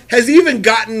parasites. Yeah. Has even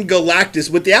gotten Galactus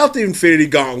without the Infinity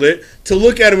Gauntlet to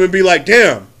look at him and be like,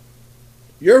 damn,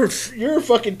 your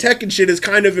fucking tech and shit is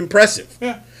kind of impressive.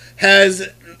 Yeah. Has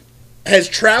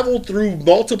traveled through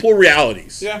multiple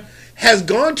realities. Yeah. Has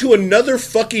gone to another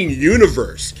fucking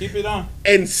universe. Keep it on.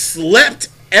 And slept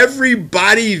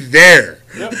everybody there.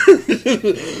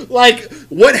 Yep. Like,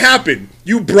 what happened?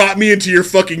 You brought me into your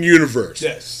fucking universe.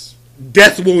 Yes.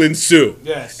 Death will ensue.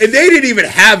 Yes. And they didn't even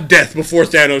have death before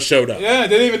Thanos showed up. Yeah, they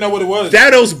didn't even know what it was.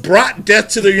 Thanos brought death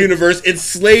to their universe and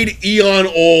slayed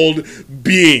eon-old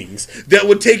beings that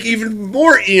would take even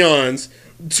more eons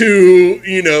to,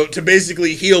 you know, to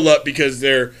basically heal up because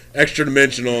they're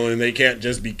extra-dimensional and they can't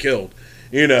just be killed.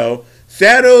 You know,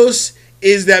 Thanos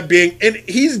is that being, and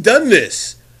he's done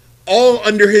this all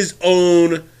under his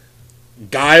own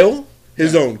guile,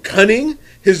 his own cunning,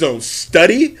 his own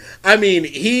study. I mean,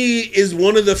 he is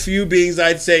one of the few beings,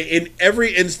 I'd say, in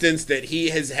every instance that he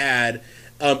has had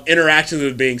interactions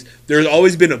with beings, there's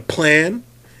always been a plan.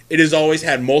 It has always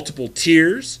had multiple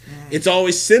tiers. It's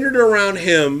always centered around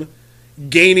him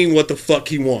gaining what the fuck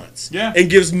he wants. Yeah. And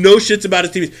gives no shits about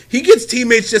his teammates. He gets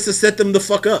teammates just to set them the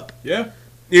fuck up. Yeah.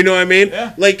 You know what I mean?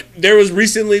 Yeah. Like, there was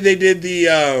recently, they did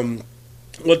the,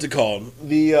 what's it called?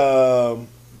 The,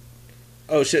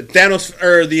 oh shit, Thanos,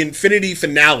 or the Infinity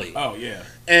Finale. Oh, yeah.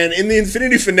 And in the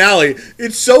Infinity Finale,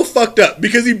 it's so fucked up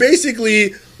because he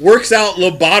basically works out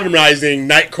lobotomizing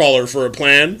Nightcrawler for a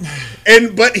plan,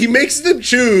 but he makes them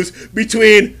choose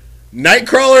between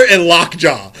Nightcrawler and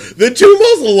Lockjaw, the two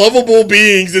most lovable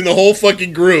beings in the whole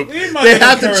fucking group. They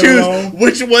have to choose alone.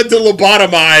 which one to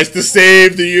lobotomize to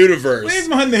save the universe. Leave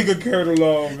my nigga Kurt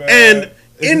alone, man. And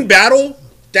in battle,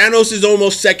 Thanos is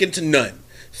almost second to none.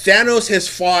 Thanos has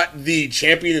fought the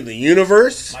champion of the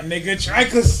universe, my nigga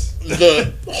Tricus,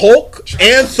 the Hulk,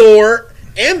 and Thor,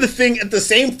 and the Thing at the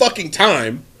same fucking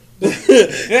time,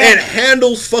 and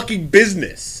handles fucking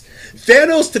business.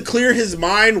 Thanos, to clear his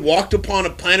mind, walked upon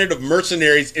a planet of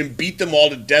mercenaries and beat them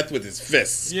all to death with his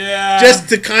fists. Yeah. Just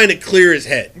to kind of clear his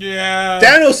head. Yeah.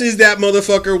 Thanos is that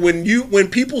motherfucker. When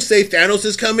people say Thanos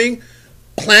is coming,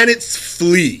 planets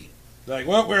flee. Like,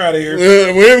 well, we're out of here.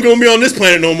 We ain't gonna be on this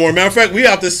planet no more. Matter of fact, we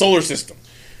out this solar system.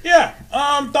 Yeah.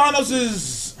 Thanos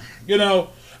is, you know,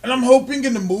 and I'm hoping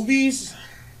in the movies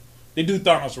they do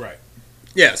Thanos right.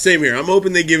 Yeah, same here. I'm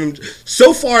hoping they give him.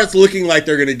 So far, it's looking like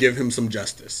they're gonna give him some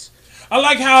justice. I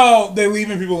like how they're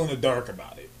leaving people in the dark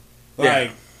about it.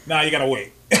 Like, nah, you gotta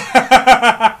wait. And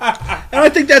I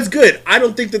think that's good. I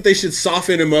don't think that they should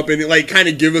soften him up and like kind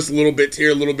of give us a little bit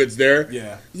here, a little bit there.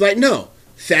 Yeah. It's like, no,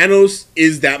 Thanos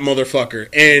is that motherfucker,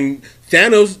 and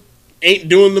Thanos ain't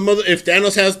doing the mother. If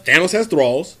Thanos has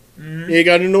thralls, he ain't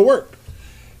got to do no work.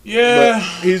 Yeah.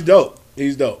 But he's dope.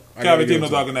 He's dope. Cavatino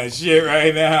talking that shit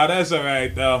right now. That's all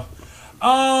right though.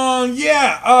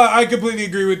 I completely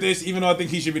agree with this. Even though I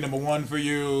think he should be number one for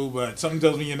you, but something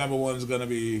tells me your number one is gonna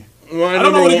be. I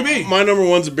don't know what it could be. My number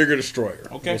one's a bigger destroyer.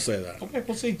 Okay, we'll say that. Okay,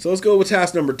 we'll see. So let's go with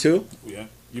task number 2. Yeah,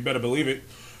 you better believe it.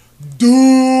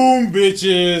 Doom,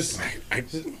 bitches.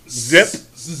 Zip.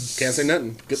 Can't say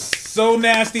nothing. Good. So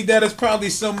nasty that it's probably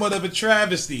somewhat of a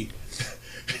travesty.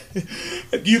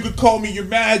 You could call me your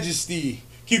majesty.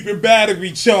 Keep your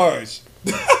battery charged.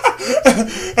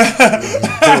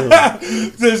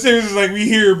 So seriously, like, we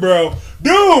here, bro.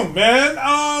 Doom, man.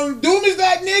 Doom is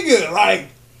that nigga. Like,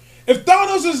 if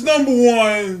Thanos is number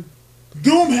 1,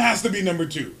 Doom has to be number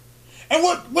 2. And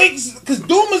what makes, because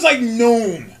Doom is like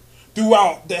known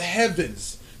throughout the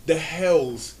heavens, the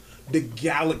hells, the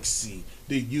galaxy,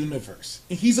 the universe.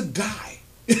 And he's a guy.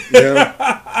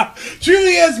 Yeah.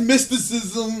 Truly has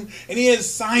mysticism and he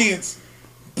has science.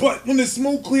 But when the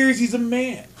smoke clears, he's a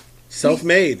man.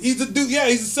 Self-made. He's a dude. Yeah,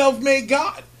 he's a self-made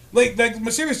god. Like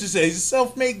Mercedes just said, he's a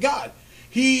self-made god.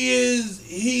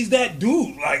 He's that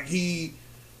dude. Like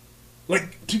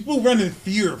people run in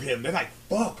fear of him. They're like,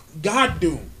 fuck, God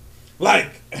Doom.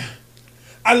 Like,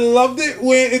 I loved it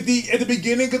when at the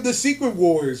beginning of the Secret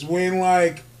Wars, when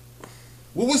like,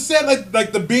 what was said,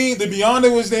 like the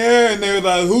Beyonder was there, and they were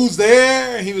like, who's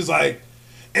there? And he was like,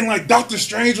 and like Doctor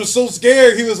Strange was so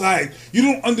scared, he was like, you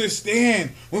don't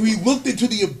understand. When we looked into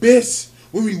the abyss,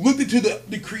 when we looked into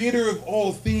the creator of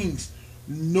all things,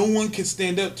 no one can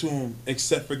stand up to him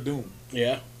except for Doom.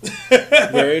 Yeah.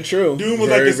 Very true. Doom was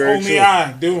very, like his only true.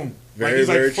 eye. Doom. Very, like he's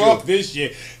very like, fuck true. this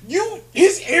shit.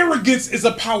 His arrogance is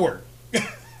a power.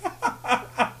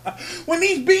 When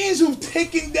these beings who've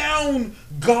taken down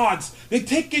gods, they've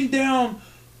taken down,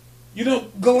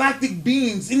 galactic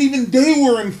beings, and even they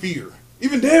were in fear.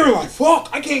 Even they were like, fuck,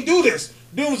 I can't do this.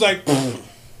 Doom was like, Doom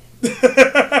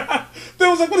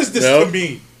was like, what is this to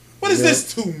me? What is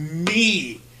this to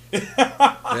me? And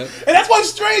that's why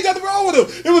Strange had to roll with him.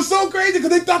 It was so crazy because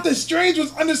they thought that Strange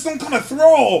was under some kind of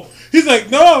thrall. He's like,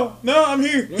 no, I'm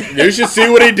here. You should see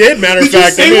what he did. Matter of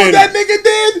fact, you see what that nigga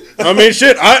did? I mean,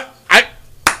 shit.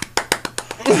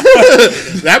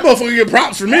 That motherfucker get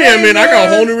props for me. Hey, I got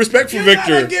a whole new respect for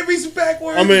Victor. Gotta give respect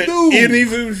where even due.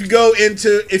 if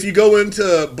you go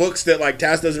into books that like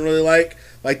Taz doesn't really like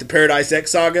the Paradise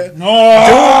X saga.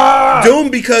 Doom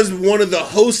because one of the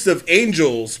hosts of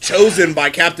Angels chosen by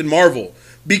Captain Marvel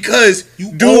because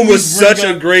Doom was such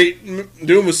a great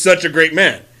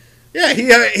man. Yeah, he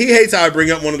hates how I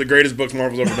bring up one of the greatest books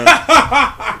Marvel's ever done.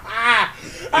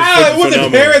 It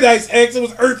wasn't Paradise X, it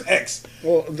was Earth X.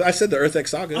 Well, I said the Earth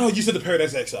X saga. Oh, you said the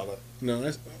Paradise X saga. No,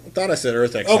 I thought I said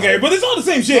Earth X. Okay, but it's all the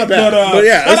same shit. But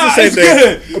yeah, it's the same thing.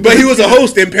 Good. But he was a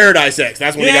host in Paradise X.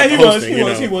 That's when he got the hosting. He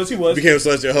was. Became a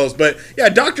celestial host. But yeah,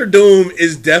 Dr. Doom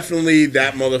is definitely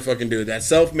that motherfucking dude. That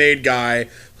self-made guy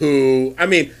who, I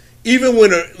mean, even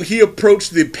when he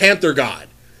approached the Panther God,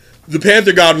 the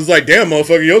Panther God was like, damn,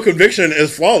 motherfucker, your conviction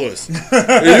is flawless.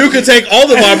 You can take all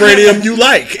the vibranium you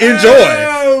like. Enjoy.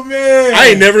 Oh, man. I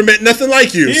ain't never met nothing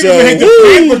like you. He so made the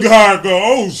Panther God go,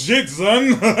 oh, shit, son.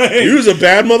 You was a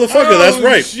bad motherfucker. That's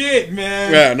right. Shit,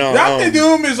 man. Yeah, no. Dr.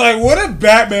 Doom is like, what if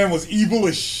Batman was evil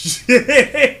as shit?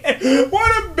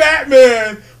 What if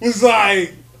Batman was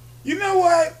like, you know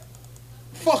what?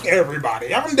 Fuck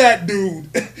everybody. I'm that dude.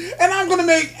 And I'm going to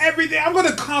make everything. I'm going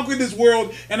to conquer this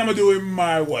world and I'm going to do it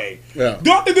my way. Yeah.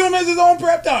 Dr. Doom has his own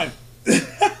prep time.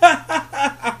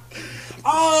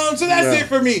 So that's it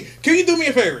for me. Can you do me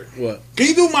a favor? What? Can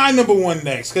you do my number one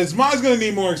next? Because mine's going to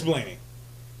need more explaining.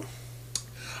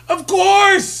 Of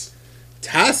course.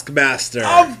 Taskmaster.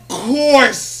 Of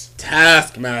course.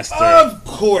 Taskmaster. Of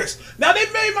course. Now, they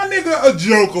made my nigga a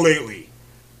joke lately.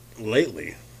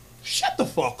 Lately? Shut the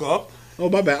fuck up. Oh,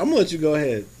 my bad. I'm going to let you go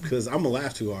ahead because I'm going to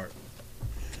laugh too hard.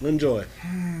 Enjoy.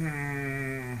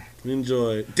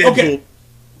 Enjoy. Deadpool. Okay.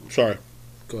 Sorry.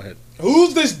 Go ahead.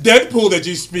 Who's this Deadpool that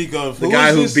you speak of? The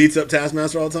guy who beats up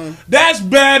Taskmaster all the time? That's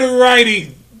bad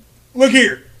writing. Look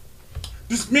here.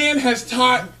 This man has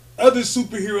taught other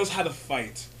superheroes how to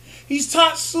fight. He's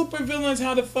taught supervillains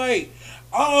how to fight.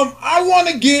 I want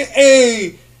to get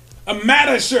a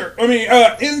MATA shirt. I mean,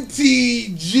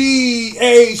 MTGA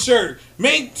shirt.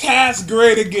 Make Taz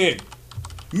great again.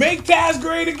 Make Taz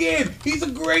great again. He's a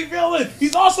great villain.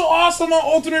 He's also awesome on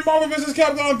Ultimate Marvel vs.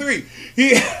 Capcom 3.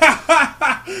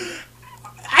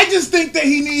 I just think that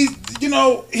he needs,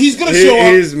 he's going to show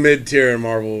up. He's mid-tier in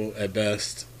Marvel at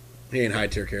best. He ain't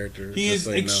high-tier character. He is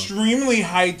extremely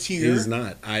high-tier. He's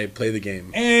not. I play the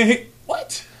game. And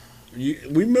what? We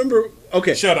remember...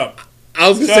 Okay. Shut up. I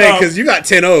was going to say, because you got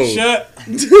 10-0. Shut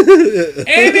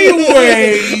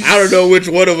Anyways. I don't know which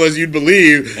one of us you'd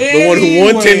believe. The one who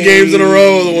won 10 games in a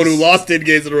row, the one who lost 10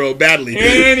 games in a row badly.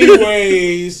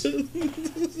 Anyways.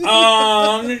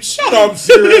 Shut up,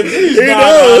 sir. He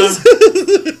knows.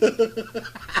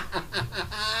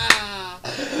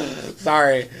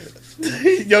 Sorry.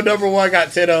 Your number one got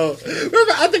 10-0.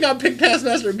 Remember, I think I picked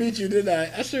Taskmaster and beat you, didn't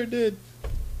I? I sure did.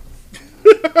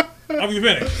 Are we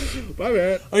finished? My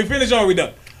bad. Are we finished or are we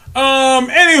done?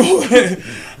 Anyway.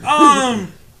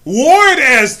 Ward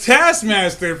as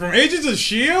Taskmaster from Agents of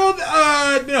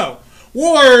S.H.I.E.L.D.? No.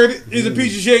 Ward is a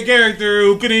piece of shit character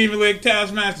who couldn't even lick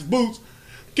Taskmaster's boots.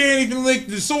 Can't even lick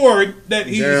the sword that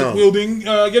he's wielding.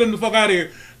 Get him the fuck out of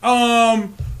here.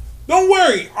 Don't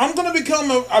worry. I'm going to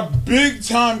become a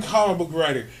big-time comic book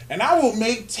writer. And I will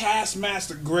make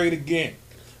Taskmaster great again.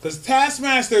 Because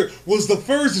Taskmaster was the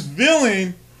first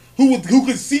villain who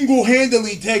could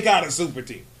single-handedly take out a super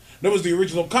team. That was the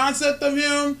original concept of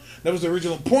him. That was the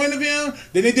original point of him.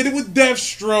 Then they did it with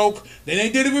Deathstroke. Then they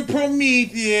did it with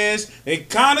Prometheus. They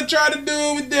kind of tried to do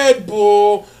it with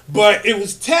Deadpool. But it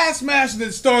was Taskmaster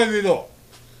that started it all.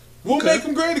 We'll make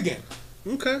him great again.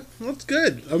 Okay. That's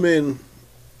good. I mean,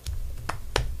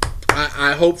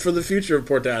 I hope for the future of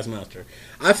poor Taskmaster.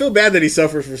 I feel bad that he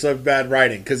suffers from such bad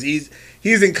writing because he's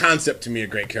in concept to me a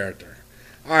great character.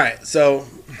 All right. So,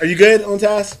 are you good on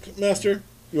Taskmaster?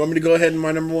 You want me to go ahead and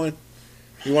my number one?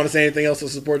 You want to say anything else to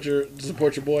support your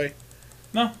boy?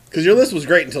 No. Because your list was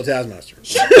great until Taskmaster.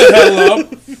 Shut the hell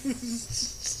up.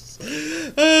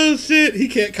 Oh shit, he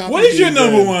can't copy. What is your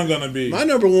number one gonna be? My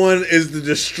number one is the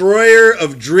Destroyer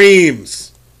of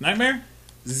Dreams. Nightmare?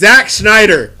 Zack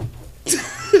Snyder.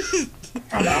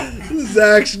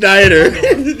 Zack Snyder.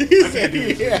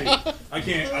 I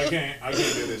can't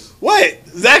do this. What?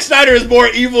 Zack Snyder is more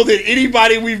evil than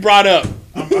anybody we've brought up.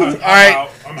 All right,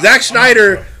 Zack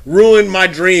Snyder ruined my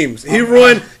dreams. He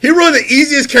ruined the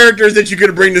easiest characters that you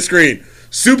could bring to screen.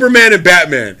 Superman and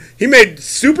Batman. He made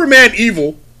Superman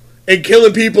evil and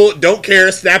killing people, don't care,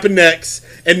 snapping necks,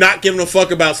 and not giving a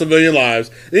fuck about civilian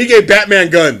lives. And he gave Batman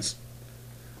guns.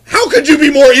 How could you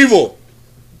be more evil?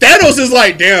 Thanos is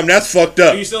like, damn, that's fucked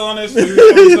up. Are you still on this?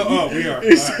 Oh, we are. All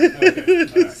right.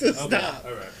 Okay. Stop.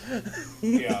 All right.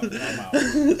 Yeah, I'm out.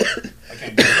 I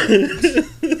can't do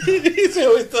it. He said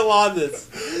we're still on this.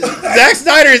 Zack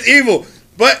Snyder is evil.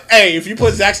 But, hey, if you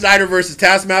put Zack Snyder versus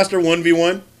Taskmaster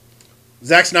 1v1,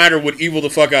 Zack Snyder would evil the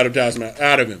fuck out of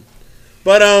him.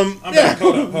 But, I'm back.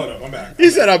 Hold up. I'm back.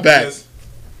 He said I'm back. Yes.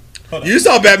 You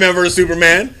saw Batman vs.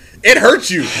 Superman. It hurt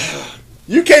you.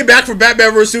 You came back from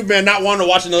Batman vs. Superman not wanting to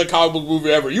watch another comic book movie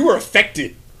ever. You were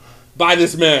affected by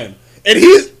this man. And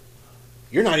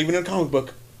you're not even in a comic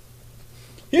book.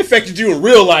 He affected you in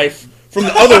real life from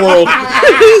the other world.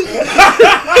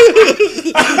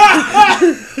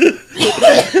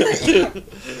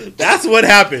 That's what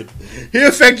happened. He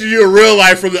affected you in real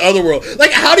life from the other world.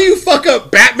 Like, how do you fuck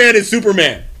up Batman and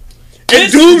Superman?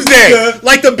 And Doomsday,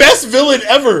 like the best villain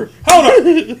ever. Hold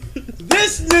on.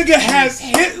 This nigga has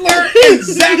Hitler and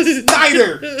Zack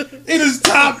Snyder in his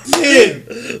top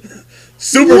 10.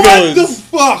 Super what villains. the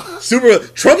fuck?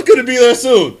 Trump's gonna be there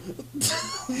soon.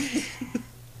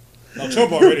 No,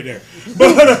 Trump already there. Man,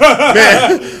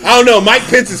 I don't know. Mike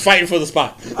Pence is fighting for the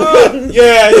spot.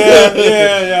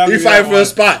 Yeah. He's fighting for the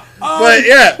spot. But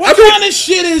yeah. What kind of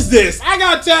shit is this? I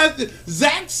got tested.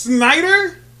 Zack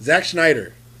Snyder? Zack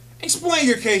Snyder. Explain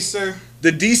your case, sir.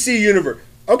 The DC universe.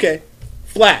 Okay.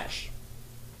 Flash.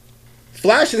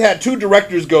 Flash has had 2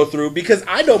 directors go through because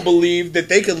I don't believe that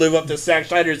they could live up to Zack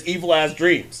Snyder's evil ass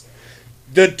dreams.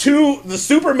 The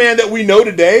Superman that we know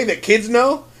today, that kids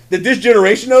know, that this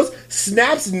generation knows,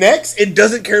 snaps necks and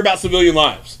doesn't care about civilian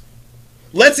lives.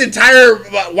 Lets entire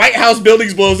White House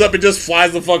buildings blows up and just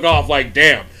flies the fuck off like,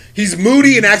 damn. He's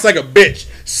moody and acts like a bitch.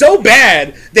 So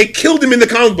bad, they killed him in the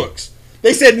comic books.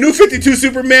 They said, New 52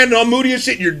 Superman and all moody and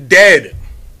shit, you're dead.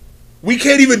 We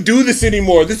can't even do this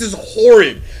anymore. This is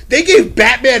horrid. They gave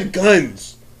Batman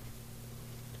guns.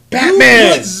 Batman.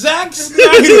 You put Zack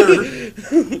Snyder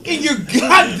in your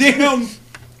goddamn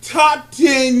top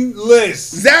 10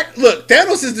 list. Look,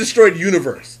 Thanos has destroyed the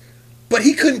universe, but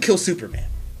he couldn't kill Superman.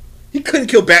 He couldn't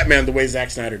kill Batman the way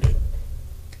Zack Snyder did.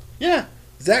 Yeah,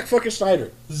 Zack fucking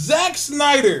Snyder. Zack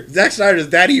Snyder. Zack Snyder is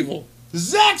that evil.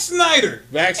 Zack Snyder.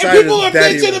 Zack And Snyder people is are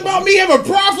that bitching evil. about me having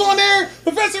props on there.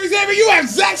 Professor Xavier, you have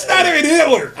Zack Snyder and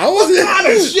Hitler. I wasn't. What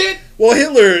kind of shit? Well,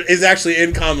 Hitler is actually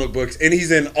in comic books, and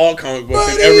he's in all comic books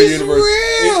But in every he's universe.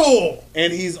 real.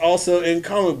 And he's also in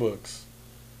comic books.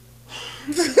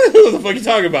 What the fuck are you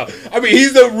talking about? I mean,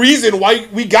 he's the reason why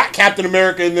we got Captain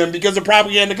America in them, because of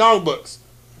propaganda comic books.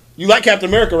 You like Captain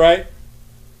America, right?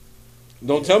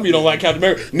 Don't tell me you don't like Captain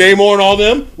America. Namor and all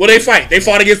them, well, they fight. They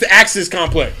fought against the Axis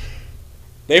complex.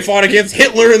 They fought against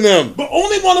Hitler and them. But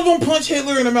only one of them punched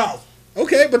Hitler in the mouth.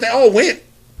 Okay, but they all went.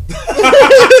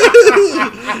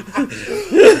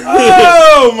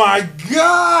 Oh my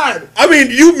god! I mean,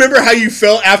 do you remember how you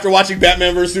felt after watching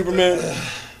Batman vs. Superman?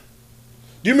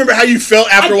 Do you remember how you felt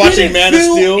after watching Man of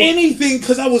Steel? I didn't feel anything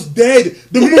because I was dead.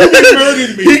 The movie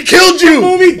murdered me. He killed you. The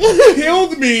movie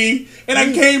killed me, and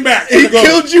I came back. He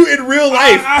killed you in real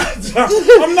life.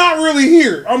 I'm not really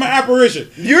here. I'm an apparition.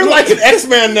 You're like an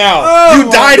X-Man now. Oh You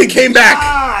died and came back.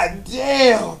 God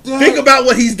damn. Think about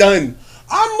what he's done.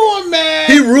 I'm more mad.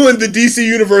 He ruined the DC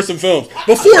universe in films.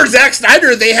 Before Zack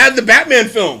Snyder, they had the Batman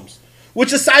films,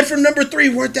 which aside from number 3,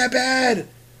 weren't that bad.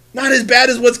 Not as bad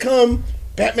as what's come.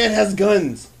 Batman has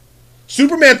guns.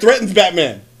 Superman threatens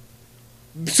Batman.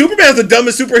 Superman's the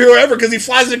dumbest superhero ever because he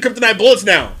flies in kryptonite bullets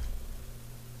now.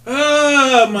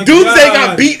 Oh my Doomsday god.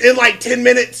 got beat in like 10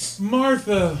 minutes.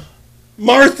 Martha.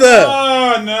 Martha.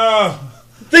 Oh no.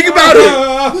 Think about it.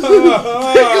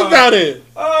 Think about it.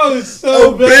 Oh, it's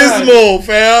so bad. Abysmal,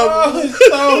 fam. Oh, it's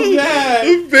so bad.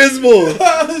 Abysmal.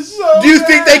 Oh, it's so Do you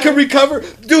think they bad. can recover?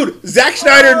 Dude, Zack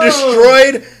Snyder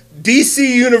destroyed DC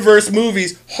Universe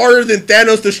movies harder than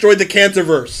Thanos destroyed the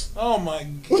Cancerverse. Oh my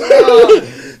god.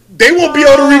 They won't be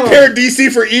able to repair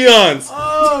DC for eons.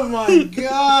 Oh my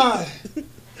god.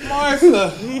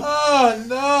 Martha. Oh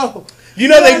no. You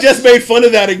know they just made fun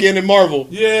of that again in Marvel.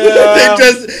 Yeah.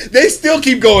 They still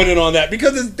keep going in on that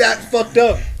because it's that fucked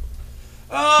up.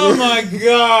 Oh my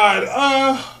god.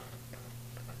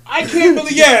 I can't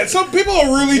believe. Yeah, some people are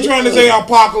really trying to say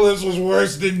Apocalypse was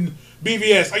worse than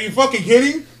BVS. Are you fucking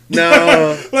kidding?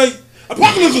 No. Like,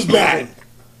 Apocalypse was bad.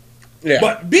 Yeah.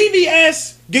 But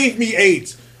BVS gave me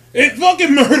AIDS. It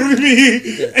fucking murdered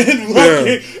me,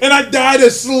 and I died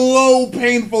a slow,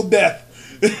 painful death.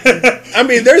 I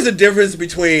mean, there's a difference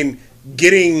between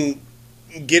doing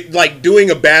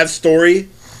a bad story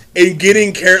and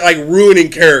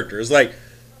ruining characters. Like,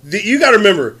 you got to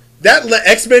remember that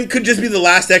X-Men could just be the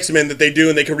last X-Men that they do,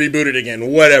 and they can reboot it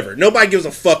again. Whatever. Nobody gives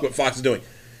a fuck what Fox is doing.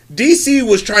 DC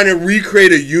was trying to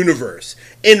recreate a universe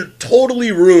and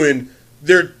totally ruin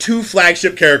their 2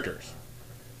 flagship characters.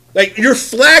 Like, your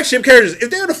flagship characters, if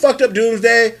they would have fucked up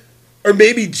Doomsday, or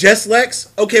maybe just Lex,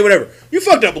 okay, whatever. You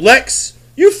fucked up Lex,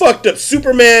 you fucked up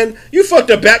Superman, you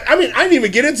fucked up I didn't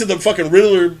even get into the fucking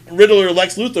Riddler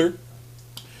Lex Luthor.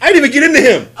 I didn't even get into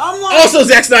him. Also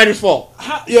Zack Snyder's fault.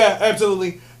 Yeah,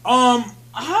 absolutely. How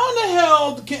in the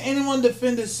hell can anyone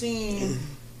defend a scene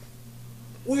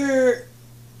where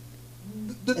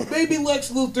the baby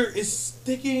Lex Luthor is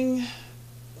sticking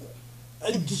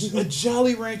a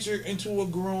Jolly Rancher into a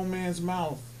grown man's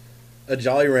mouth? A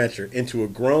Jolly Rancher into a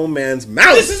grown man's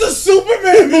mouth? This is a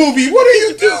Superman movie. What are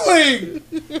you doing?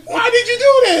 Why did you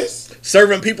do this?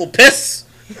 Serving people piss.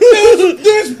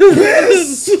 There's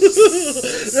piss.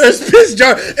 There's piss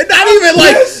jar. And not even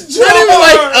like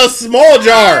a small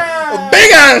jar. A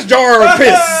big ass jar of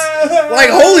piss. Like,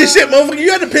 holy shit, motherfucker,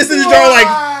 you had to piss in this jar like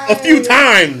a few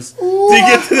times to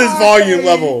get to this volume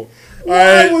level.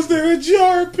 Why was there a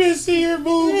jar of piss in your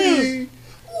movie?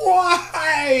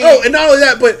 Why? Oh, and not only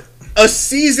that, but a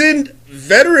seasoned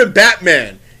veteran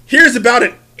Batman hears about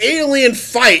an alien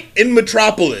fight in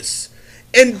Metropolis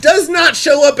and does not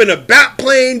show up in a bat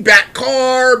plane, bat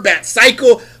car, bat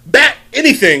cycle, bat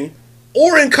anything,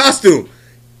 or in costume.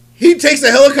 He takes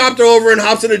a helicopter over and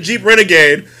hops in a Jeep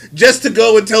Renegade just to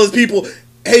go and tell his people,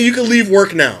 hey, you can leave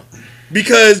work now.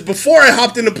 Because before I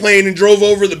hopped in the plane and drove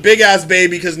over the big-ass bay,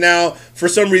 because now, for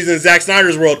some reason, in Zack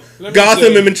Snyder's world,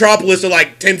 Gotham and Metropolis are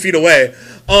like 10 feet away.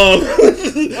 Oh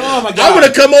my God. I'm going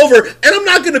to come over, and I'm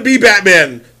not going to be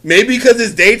Batman. Maybe because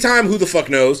it's daytime, who the fuck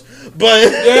knows.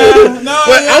 But, I'm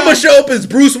going to show up as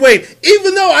Bruce Wayne.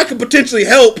 Even though I could potentially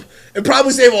help and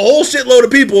probably save a whole shitload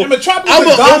of people, I'm going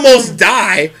to almost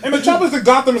die. And Metropolis and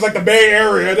Gotham is like the Bay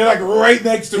Area. They're like right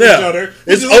next to each other.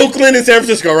 It's Oakland and San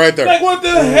Francisco right there. Like, what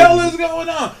the hell is going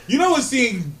on? You know what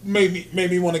scene made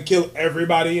me want to kill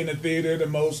everybody in the theater the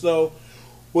most, though?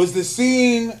 Was the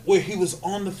scene where he was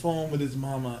on the phone with his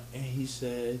mama and he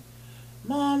said,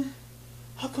 Mom,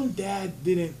 how come Dad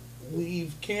didn't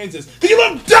leave Kansas? Because you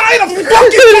let him die in a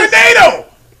fucking tornado!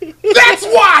 That's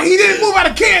why he didn't move out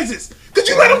of Kansas! Because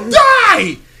you let him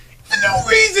die! For no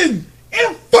reason!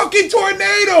 In a fucking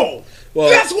tornado! Well,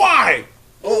 that's why!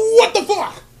 What the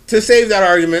fuck? To save that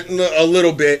argument a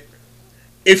little bit,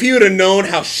 if he would have known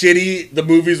how shitty the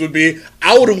movies would be,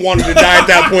 I would have wanted to die at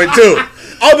that point too.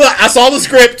 I'll be like, I saw the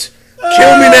script.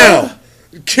 Kill me now.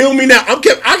 Kill me now. I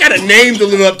got a name to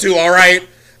live up to, alright?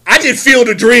 I did Field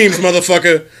of Dreams,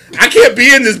 motherfucker. I can't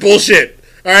be in this bullshit.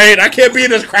 Alright? I can't be in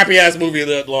this crappy ass movie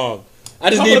that long. I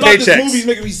just need paychecks. This movie's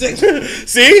making me sick.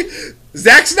 See?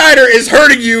 Zack Snyder is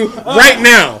hurting you right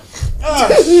now.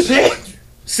 Shit.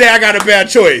 Say I got a bad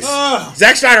choice.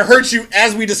 Zack Snyder hurts you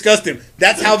as we discussed him.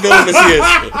 That's how villainous he is.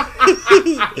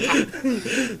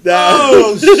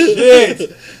 Oh,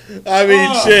 shit. I mean,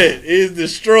 shit. He's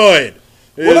destroyed.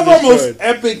 One of our most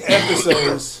epic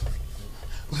episodes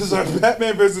was our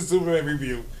Batman vs. Superman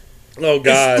review. Oh,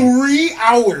 God. It's 3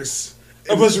 hours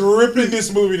of us ripping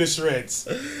this movie to shreds.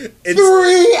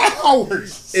 3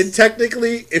 hours. And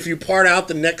technically, if you part out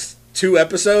the next 2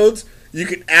 episodes, you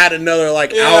could add another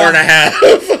hour and a half.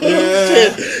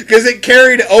 Because it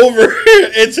carried over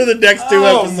into the next 2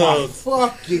 episodes. Oh my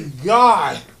fucking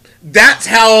God. That's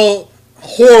how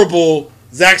horrible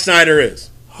Zack Snyder is.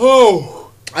 Oh.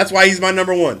 That's why he's my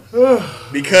number 1.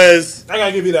 Because I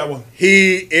gotta give you that one.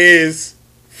 He is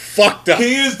fucked up.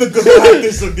 He is the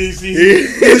Galactus of DC.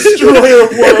 Destroyer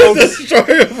of worlds.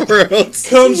 Destroyer of worlds.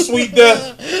 Come, sweet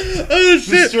death. Oh, shit.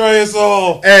 Destroy us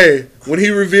all. Hey, when he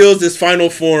reveals his final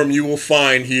form, you will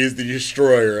find he is the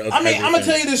destroyer of everything. I'm going to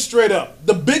tell you this straight up.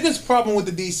 The biggest problem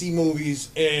with the DC movies,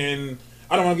 and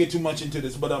I don't want to get too much into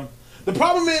this, but the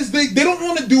problem is they don't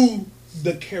want to do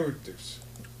the characters.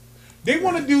 They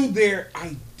want to do their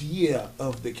idea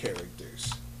of the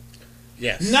characters.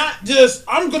 Yes. Not just,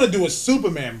 I'm going to do a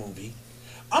Superman movie.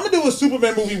 I'm going to do a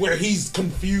Superman movie where he's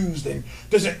confused and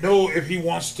doesn't know if he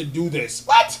wants to do this.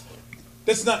 What?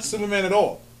 That's not Superman at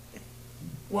all.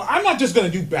 Well, I'm not just gonna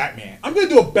do Batman. I'm gonna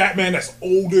do a Batman that's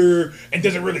older and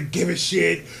doesn't really give a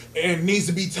shit and needs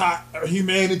to be taught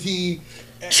humanity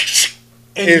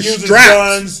and uses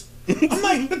guns. I'm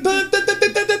like,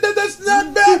 that's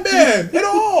not Batman at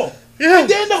all. Yeah. And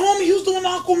then the homie who's doing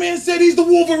Aquaman said he's the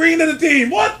Wolverine of the team.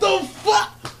 What the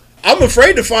fuck? I'm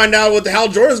afraid to find out what the Hal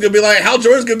Jordan's gonna be like. Hal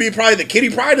Jordan's gonna be probably the Kitty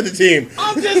Pryde of the team.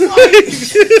 I'm just like,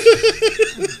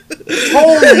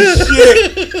 holy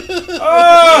shit!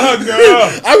 Oh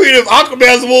god! I mean, if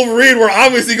Aquaman's Wolverine, we're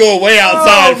obviously going way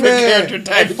outside for character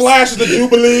types. Like Flash of the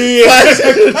Jubilee. Flash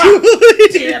of the Jubilee.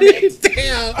 Damn it!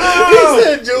 Damn. Oh, he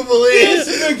said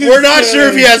Jubilee. We're not sure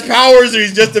if he has powers or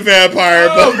he's just a vampire.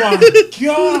 Oh my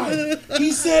god!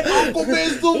 He said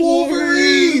Aquaman's the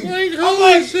Wolverine. I'm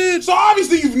like, shit. So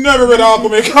obviously you've never read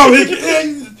Aquaman comic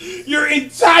in your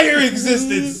entire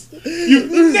existence.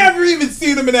 You've never even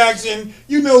seen him in action.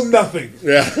 You know nothing.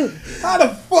 Yeah. How the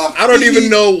fuck? I don't even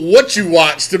know what you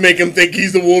watched to make him think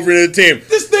he's the Wolverine of the team.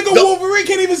 This nigga Wolverine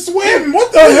can't even swim.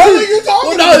 What the hell are you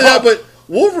talking about? Not that, but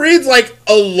Wolverine's like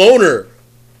a loner.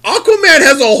 Aquaman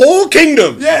has a whole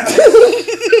kingdom. Yeah.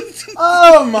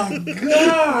 Oh my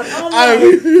god. I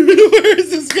mean, where is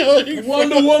this going?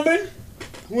 Wonder Woman?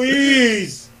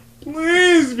 Please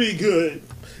be good.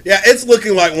 Yeah, it's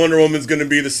looking like Wonder Woman's going to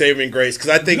be the saving grace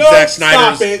because I think Zack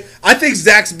Snyder's. I think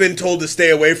Zack's been told to stay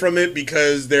away from it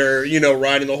because they're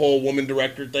riding the whole woman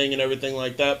director thing and everything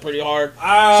like that pretty hard. So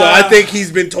I think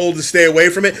he's been told to stay away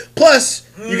from it. Plus,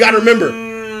 you got to remember,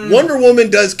 Wonder Woman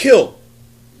does kill.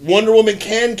 Wonder Woman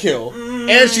can kill,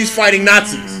 and she's fighting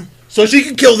Nazis. So she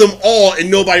can kill them all and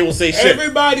nobody will say shit.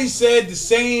 Everybody said the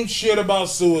same shit about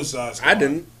Suicide Squad. I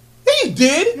didn't. Yeah, you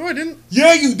did. No, I didn't.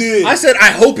 Yeah, you did. I said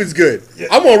I hope it's good. Yeah.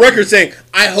 I'm on record saying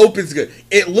I hope it's good.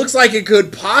 It looks like it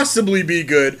could possibly be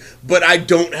good, but I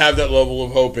don't have that level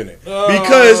of hope in it.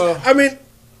 Because, I mean,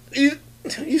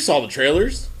 you saw the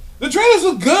trailers. The trailers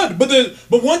look good,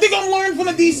 but one thing I'm learning from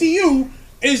the DCU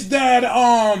is that,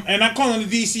 and I'm calling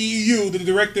the DCEU the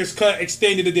Director's Cut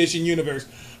Extended Edition Universe.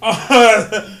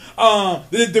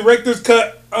 The Director's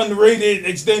Cut Unrated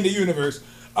Extended Universe.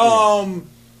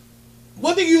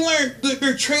 One thing you learn,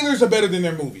 their trailers are better than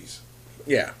their movies.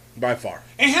 Yeah, by far.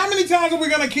 And how many times are we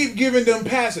going to keep giving them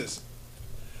passes?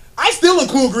 I still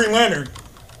include Green Lantern.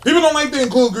 People don't like to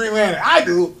include Green Lantern. I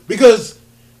do, because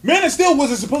Man of Steel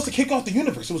wasn't supposed to kick off the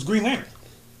universe. It was Green Lantern.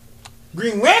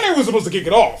 Green Lantern was supposed to kick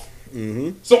it off.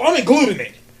 Mm-hmm. So I'm including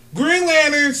it. Green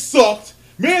Lantern sucked.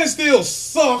 Man of Steel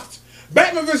sucked.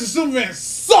 Batman vs. Superman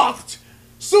sucked.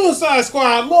 Suicide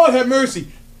Squad, Lord have mercy.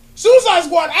 Suicide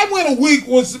Squad, I went a week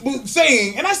was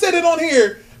saying, and I said it on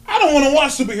here, I don't want to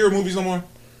watch superhero movies no more.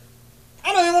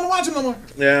 I don't even want to watch them no more.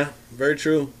 Yeah, very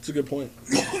true. It's a good point.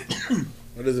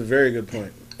 That is a very good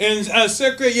point. And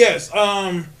Secret, yes.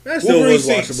 That still was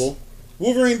watchable.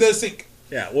 Wolverine does sink.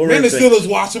 Yeah, Wolverine still is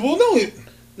watchable.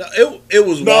 It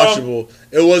was watchable.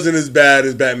 It wasn't as bad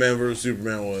as Batman vs.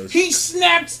 Superman was. He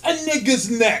snaps a nigga's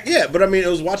neck. Yeah, but I mean, it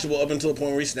was watchable up until the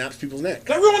point where he snaps people's neck.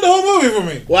 That ruined the whole movie for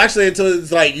me. Well, actually, until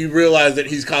it's like you realize that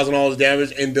he's causing all this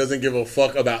damage and doesn't give a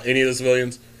fuck about any of the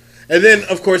civilians. And then,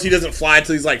 of course, he doesn't fly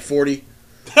until he's like 40.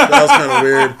 That was kind of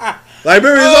weird. Like,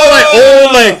 remember, he's all like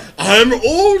old, like, I'm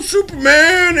old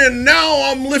Superman, and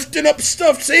now I'm lifting up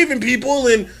stuff, saving people,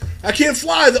 and I can't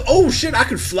fly. Oh, shit, I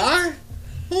could fly?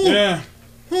 Oh. Yeah.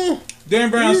 Dan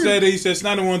Brown said he said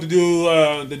Snyder wanted to do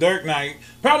the Dark Knight.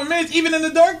 Problem is, even in the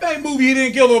Dark Knight movie, he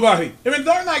didn't kill nobody. In the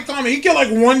Dark Knight comic, he killed like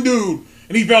one dude,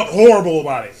 and he felt horrible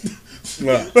about it.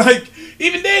 Yeah. Like,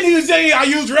 even then, he was saying, I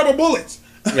used rubber bullets.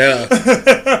 Yeah. He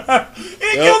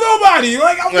didn't kill nobody.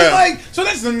 Like, I was like, so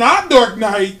that's not Dark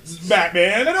Knight's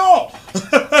Batman at all.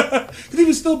 He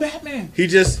was still Batman. He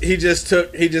just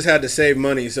had to save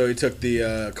money, so he took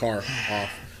the car off.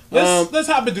 Let's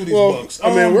hop into these books. I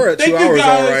mean, we're at 2 hours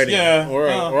already. Yeah, we're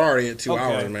already at 2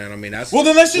 hours, man. I mean, that's well.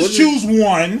 Then let's just choose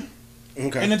one,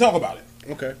 and then talk about it.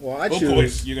 Okay. Well, Of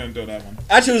course, you're gonna do that one.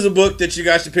 I choose a book that you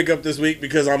guys should pick up this week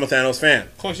because I'm a Thanos fan.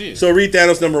 Of course, you. So read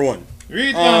Thanos #1.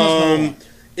 Read Thanos #1.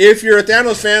 If you're a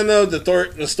Thanos fan, though, the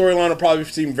storyline will probably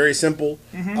seem very simple.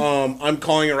 Mm-hmm. I'm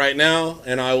calling it right now,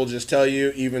 and I will just tell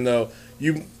you, even though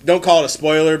you don't call it a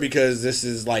spoiler because this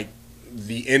is like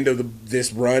the end of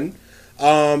this run.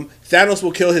 Thanos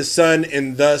will kill his son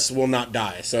and thus will not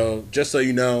die. So just so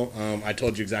you know, I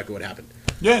told you exactly what happened.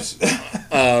 Yes.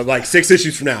 Like 6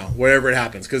 issues from now, wherever it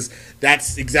happens, because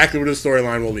that's exactly where the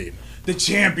storyline will lead. The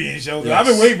champion shows up. I've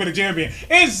been waiting for the champion.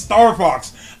 And Star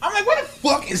Fox. I'm like, where the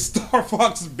fuck is Star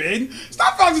Fox been?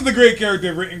 Star Fox is a great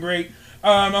character, written great.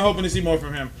 I'm hoping to see more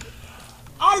from him.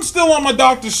 I'm still on my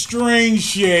Doctor Strange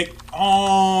shit.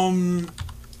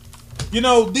 You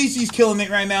know, DC's killing it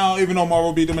right now, even though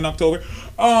Marvel beat them in October.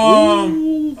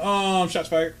 Shots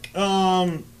fired.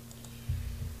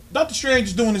 Doctor Strange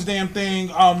is doing his damn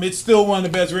thing. It's still one of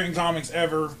the best written comics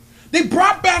ever. They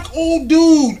brought back old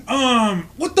dude.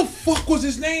 What the fuck was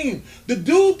his name? The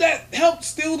dude that helped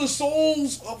steal the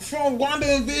souls from Wanda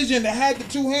and Vision that had the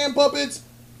 2 hand puppets.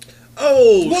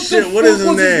 Oh shit! What is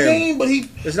his name? But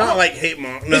it's not like Hate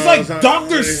Monk. No, it's like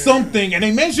Doctor something, and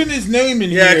they mentioned his name in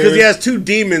here. Yeah, because he has 2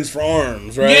 demons for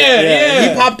arms, right? Yeah.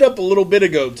 He popped up a little bit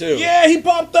ago too. Yeah, he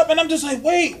popped up, and I'm just like,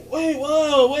 wait,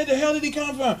 whoa, where the hell did he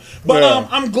come from? But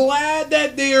I'm glad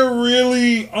that they're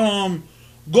really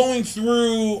going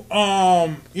through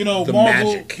the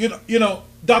Marvel, magic. you know,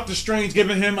 Doctor Strange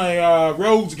giving him a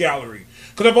rogues gallery,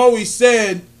 because I've always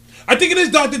said I think it is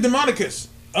Dr. Demonicus.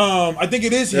 I think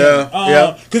it is him.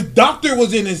 Because Doctor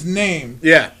was in his name.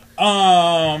 Yeah.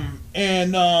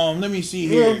 And let me see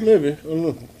here. Well, maybe. I don't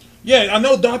know. Yeah, I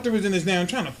know Doctor was in his name. I'm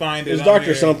trying to find it. It's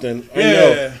Doctor something.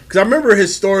 Yeah. Because I remember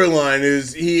his storyline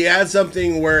is he had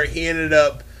something where he ended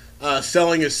up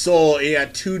selling his soul. He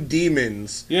had 2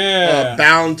 demons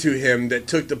bound to him that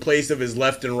took the place of his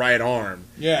left and right arm.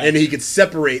 Yeah. And he could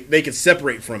separate. They could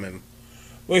separate from him.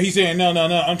 Well, he's saying no.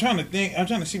 I'm trying to think. I'm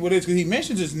trying to see what it is because he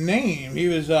mentions his name. He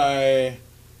was blah,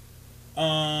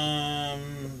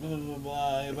 blah,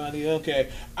 blah, okay.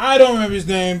 I don't remember his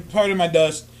name. Pardon my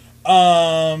dust.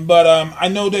 But I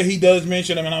know that he does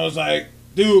mention him, and I was like,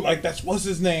 dude, like what's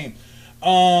his name?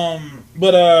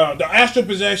 But the astral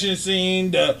possession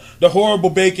scene, the horrible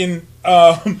bacon,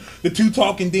 the 2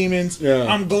 talking demons. Yeah.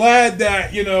 I'm glad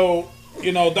that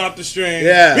Doctor Strange.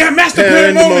 Yeah, Master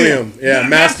Pandemonium. Yeah,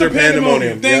 Master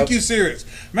Pandemonium. Thank you, Sirius.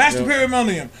 Master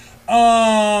Pandemonium.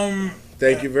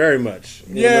 Thank you very much.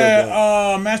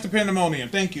 Master Pandemonium.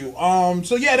 Thank you.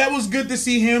 So yeah, that was good to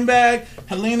see him back.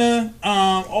 Helena,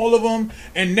 all of them.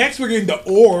 And next we're getting the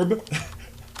Orb.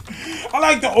 I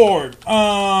like the Orb.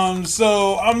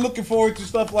 So I'm looking forward to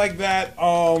stuff like that.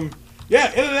 Yeah,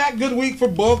 other than that, good week for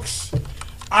books.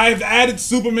 I've added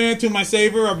Superman to my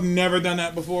saver. I've never done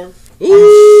that before.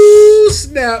 Ooh,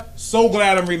 snap. So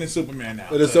glad I'm reading Superman now.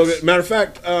 It is so good. Matter of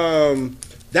fact,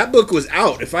 that book was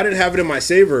out. If I didn't have it in my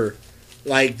saver,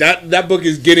 like that book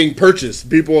is getting purchased.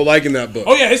 People are liking that book.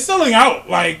 Oh yeah, it's selling out.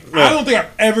 Like I don't think I've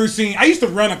ever seen. I used to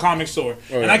run a comic store,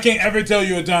 and I can't ever tell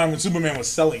you a time when Superman was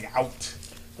selling out.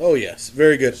 Oh yes,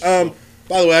 very good.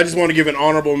 By the way, I just want to give an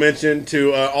honorable mention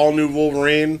to All New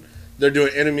Wolverine. They're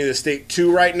doing Enemy of the State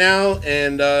 2 right now,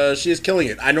 and she is killing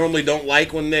it. I normally don't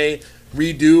like when they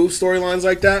redo storylines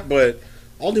like that, but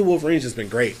All New Wolverine's just been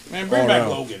great. Man, bring back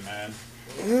Logan, man.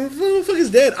 Who the fuck is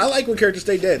dead? I like when characters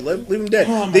stay dead. Leave him dead.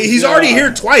 Oh He's already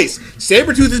here twice.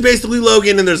 Sabretooth is basically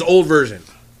Logan, and there's old version.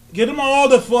 Get them all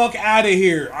the fuck out of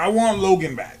here. I want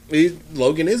Logan back.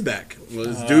 Logan is back.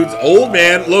 This dude's old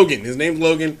man, Logan. His name's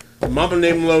Logan. Mama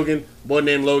named Logan. Boy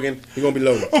named Logan. He's gonna be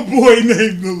Logan. A boy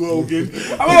named Logan.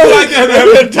 I don't like that.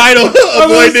 The title. A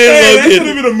boy named Logan. That should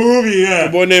have been a movie, yeah.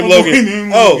 A boy named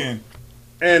Logan.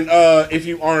 And if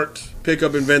you aren't, pick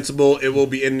up Invincible. It will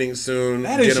be ending soon.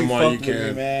 That Get issue them while you fucked with can.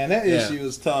 me, man. That issue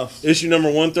was tough. Issue number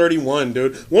 131,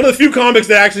 dude. One of the few comics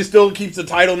that actually still keeps the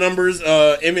title numbers.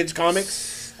 Image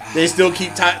Comics. They still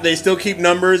keep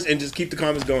numbers and just keep the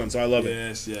comics going. So I love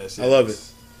it. Yes. I love it.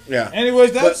 Yeah.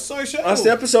 Anyways, that's our show. That's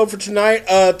the episode for tonight.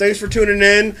 Thanks for tuning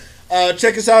in.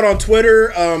 Check us out on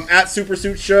Twitter at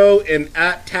Supersuit Show and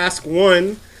at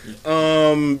Task1.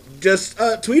 Just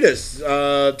tweet us.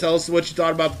 Tell us what you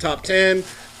thought about the top 10.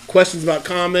 Questions about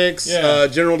comics,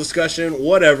 general discussion,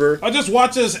 whatever. I just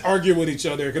watch us argue with each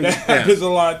other because that happens a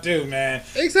lot too, man.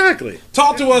 Exactly.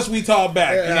 Talk to us, we talk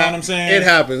back. You know what I'm saying? It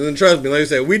happens, and trust me, like I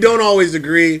said, we don't always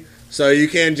agree, so you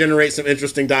can generate some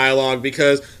interesting dialogue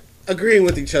because agreeing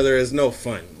with each other is no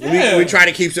fun. Yeah. We try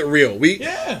to keep it real. We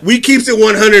keeps it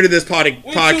 100 in this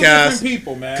podcast. Two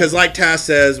people, man. Because like Taz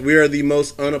says, we are the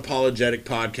most unapologetic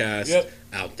podcast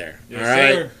out there. Yes, all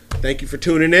right. Sir. Thank you for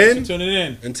tuning in.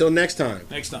 Until next time.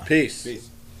 Peace.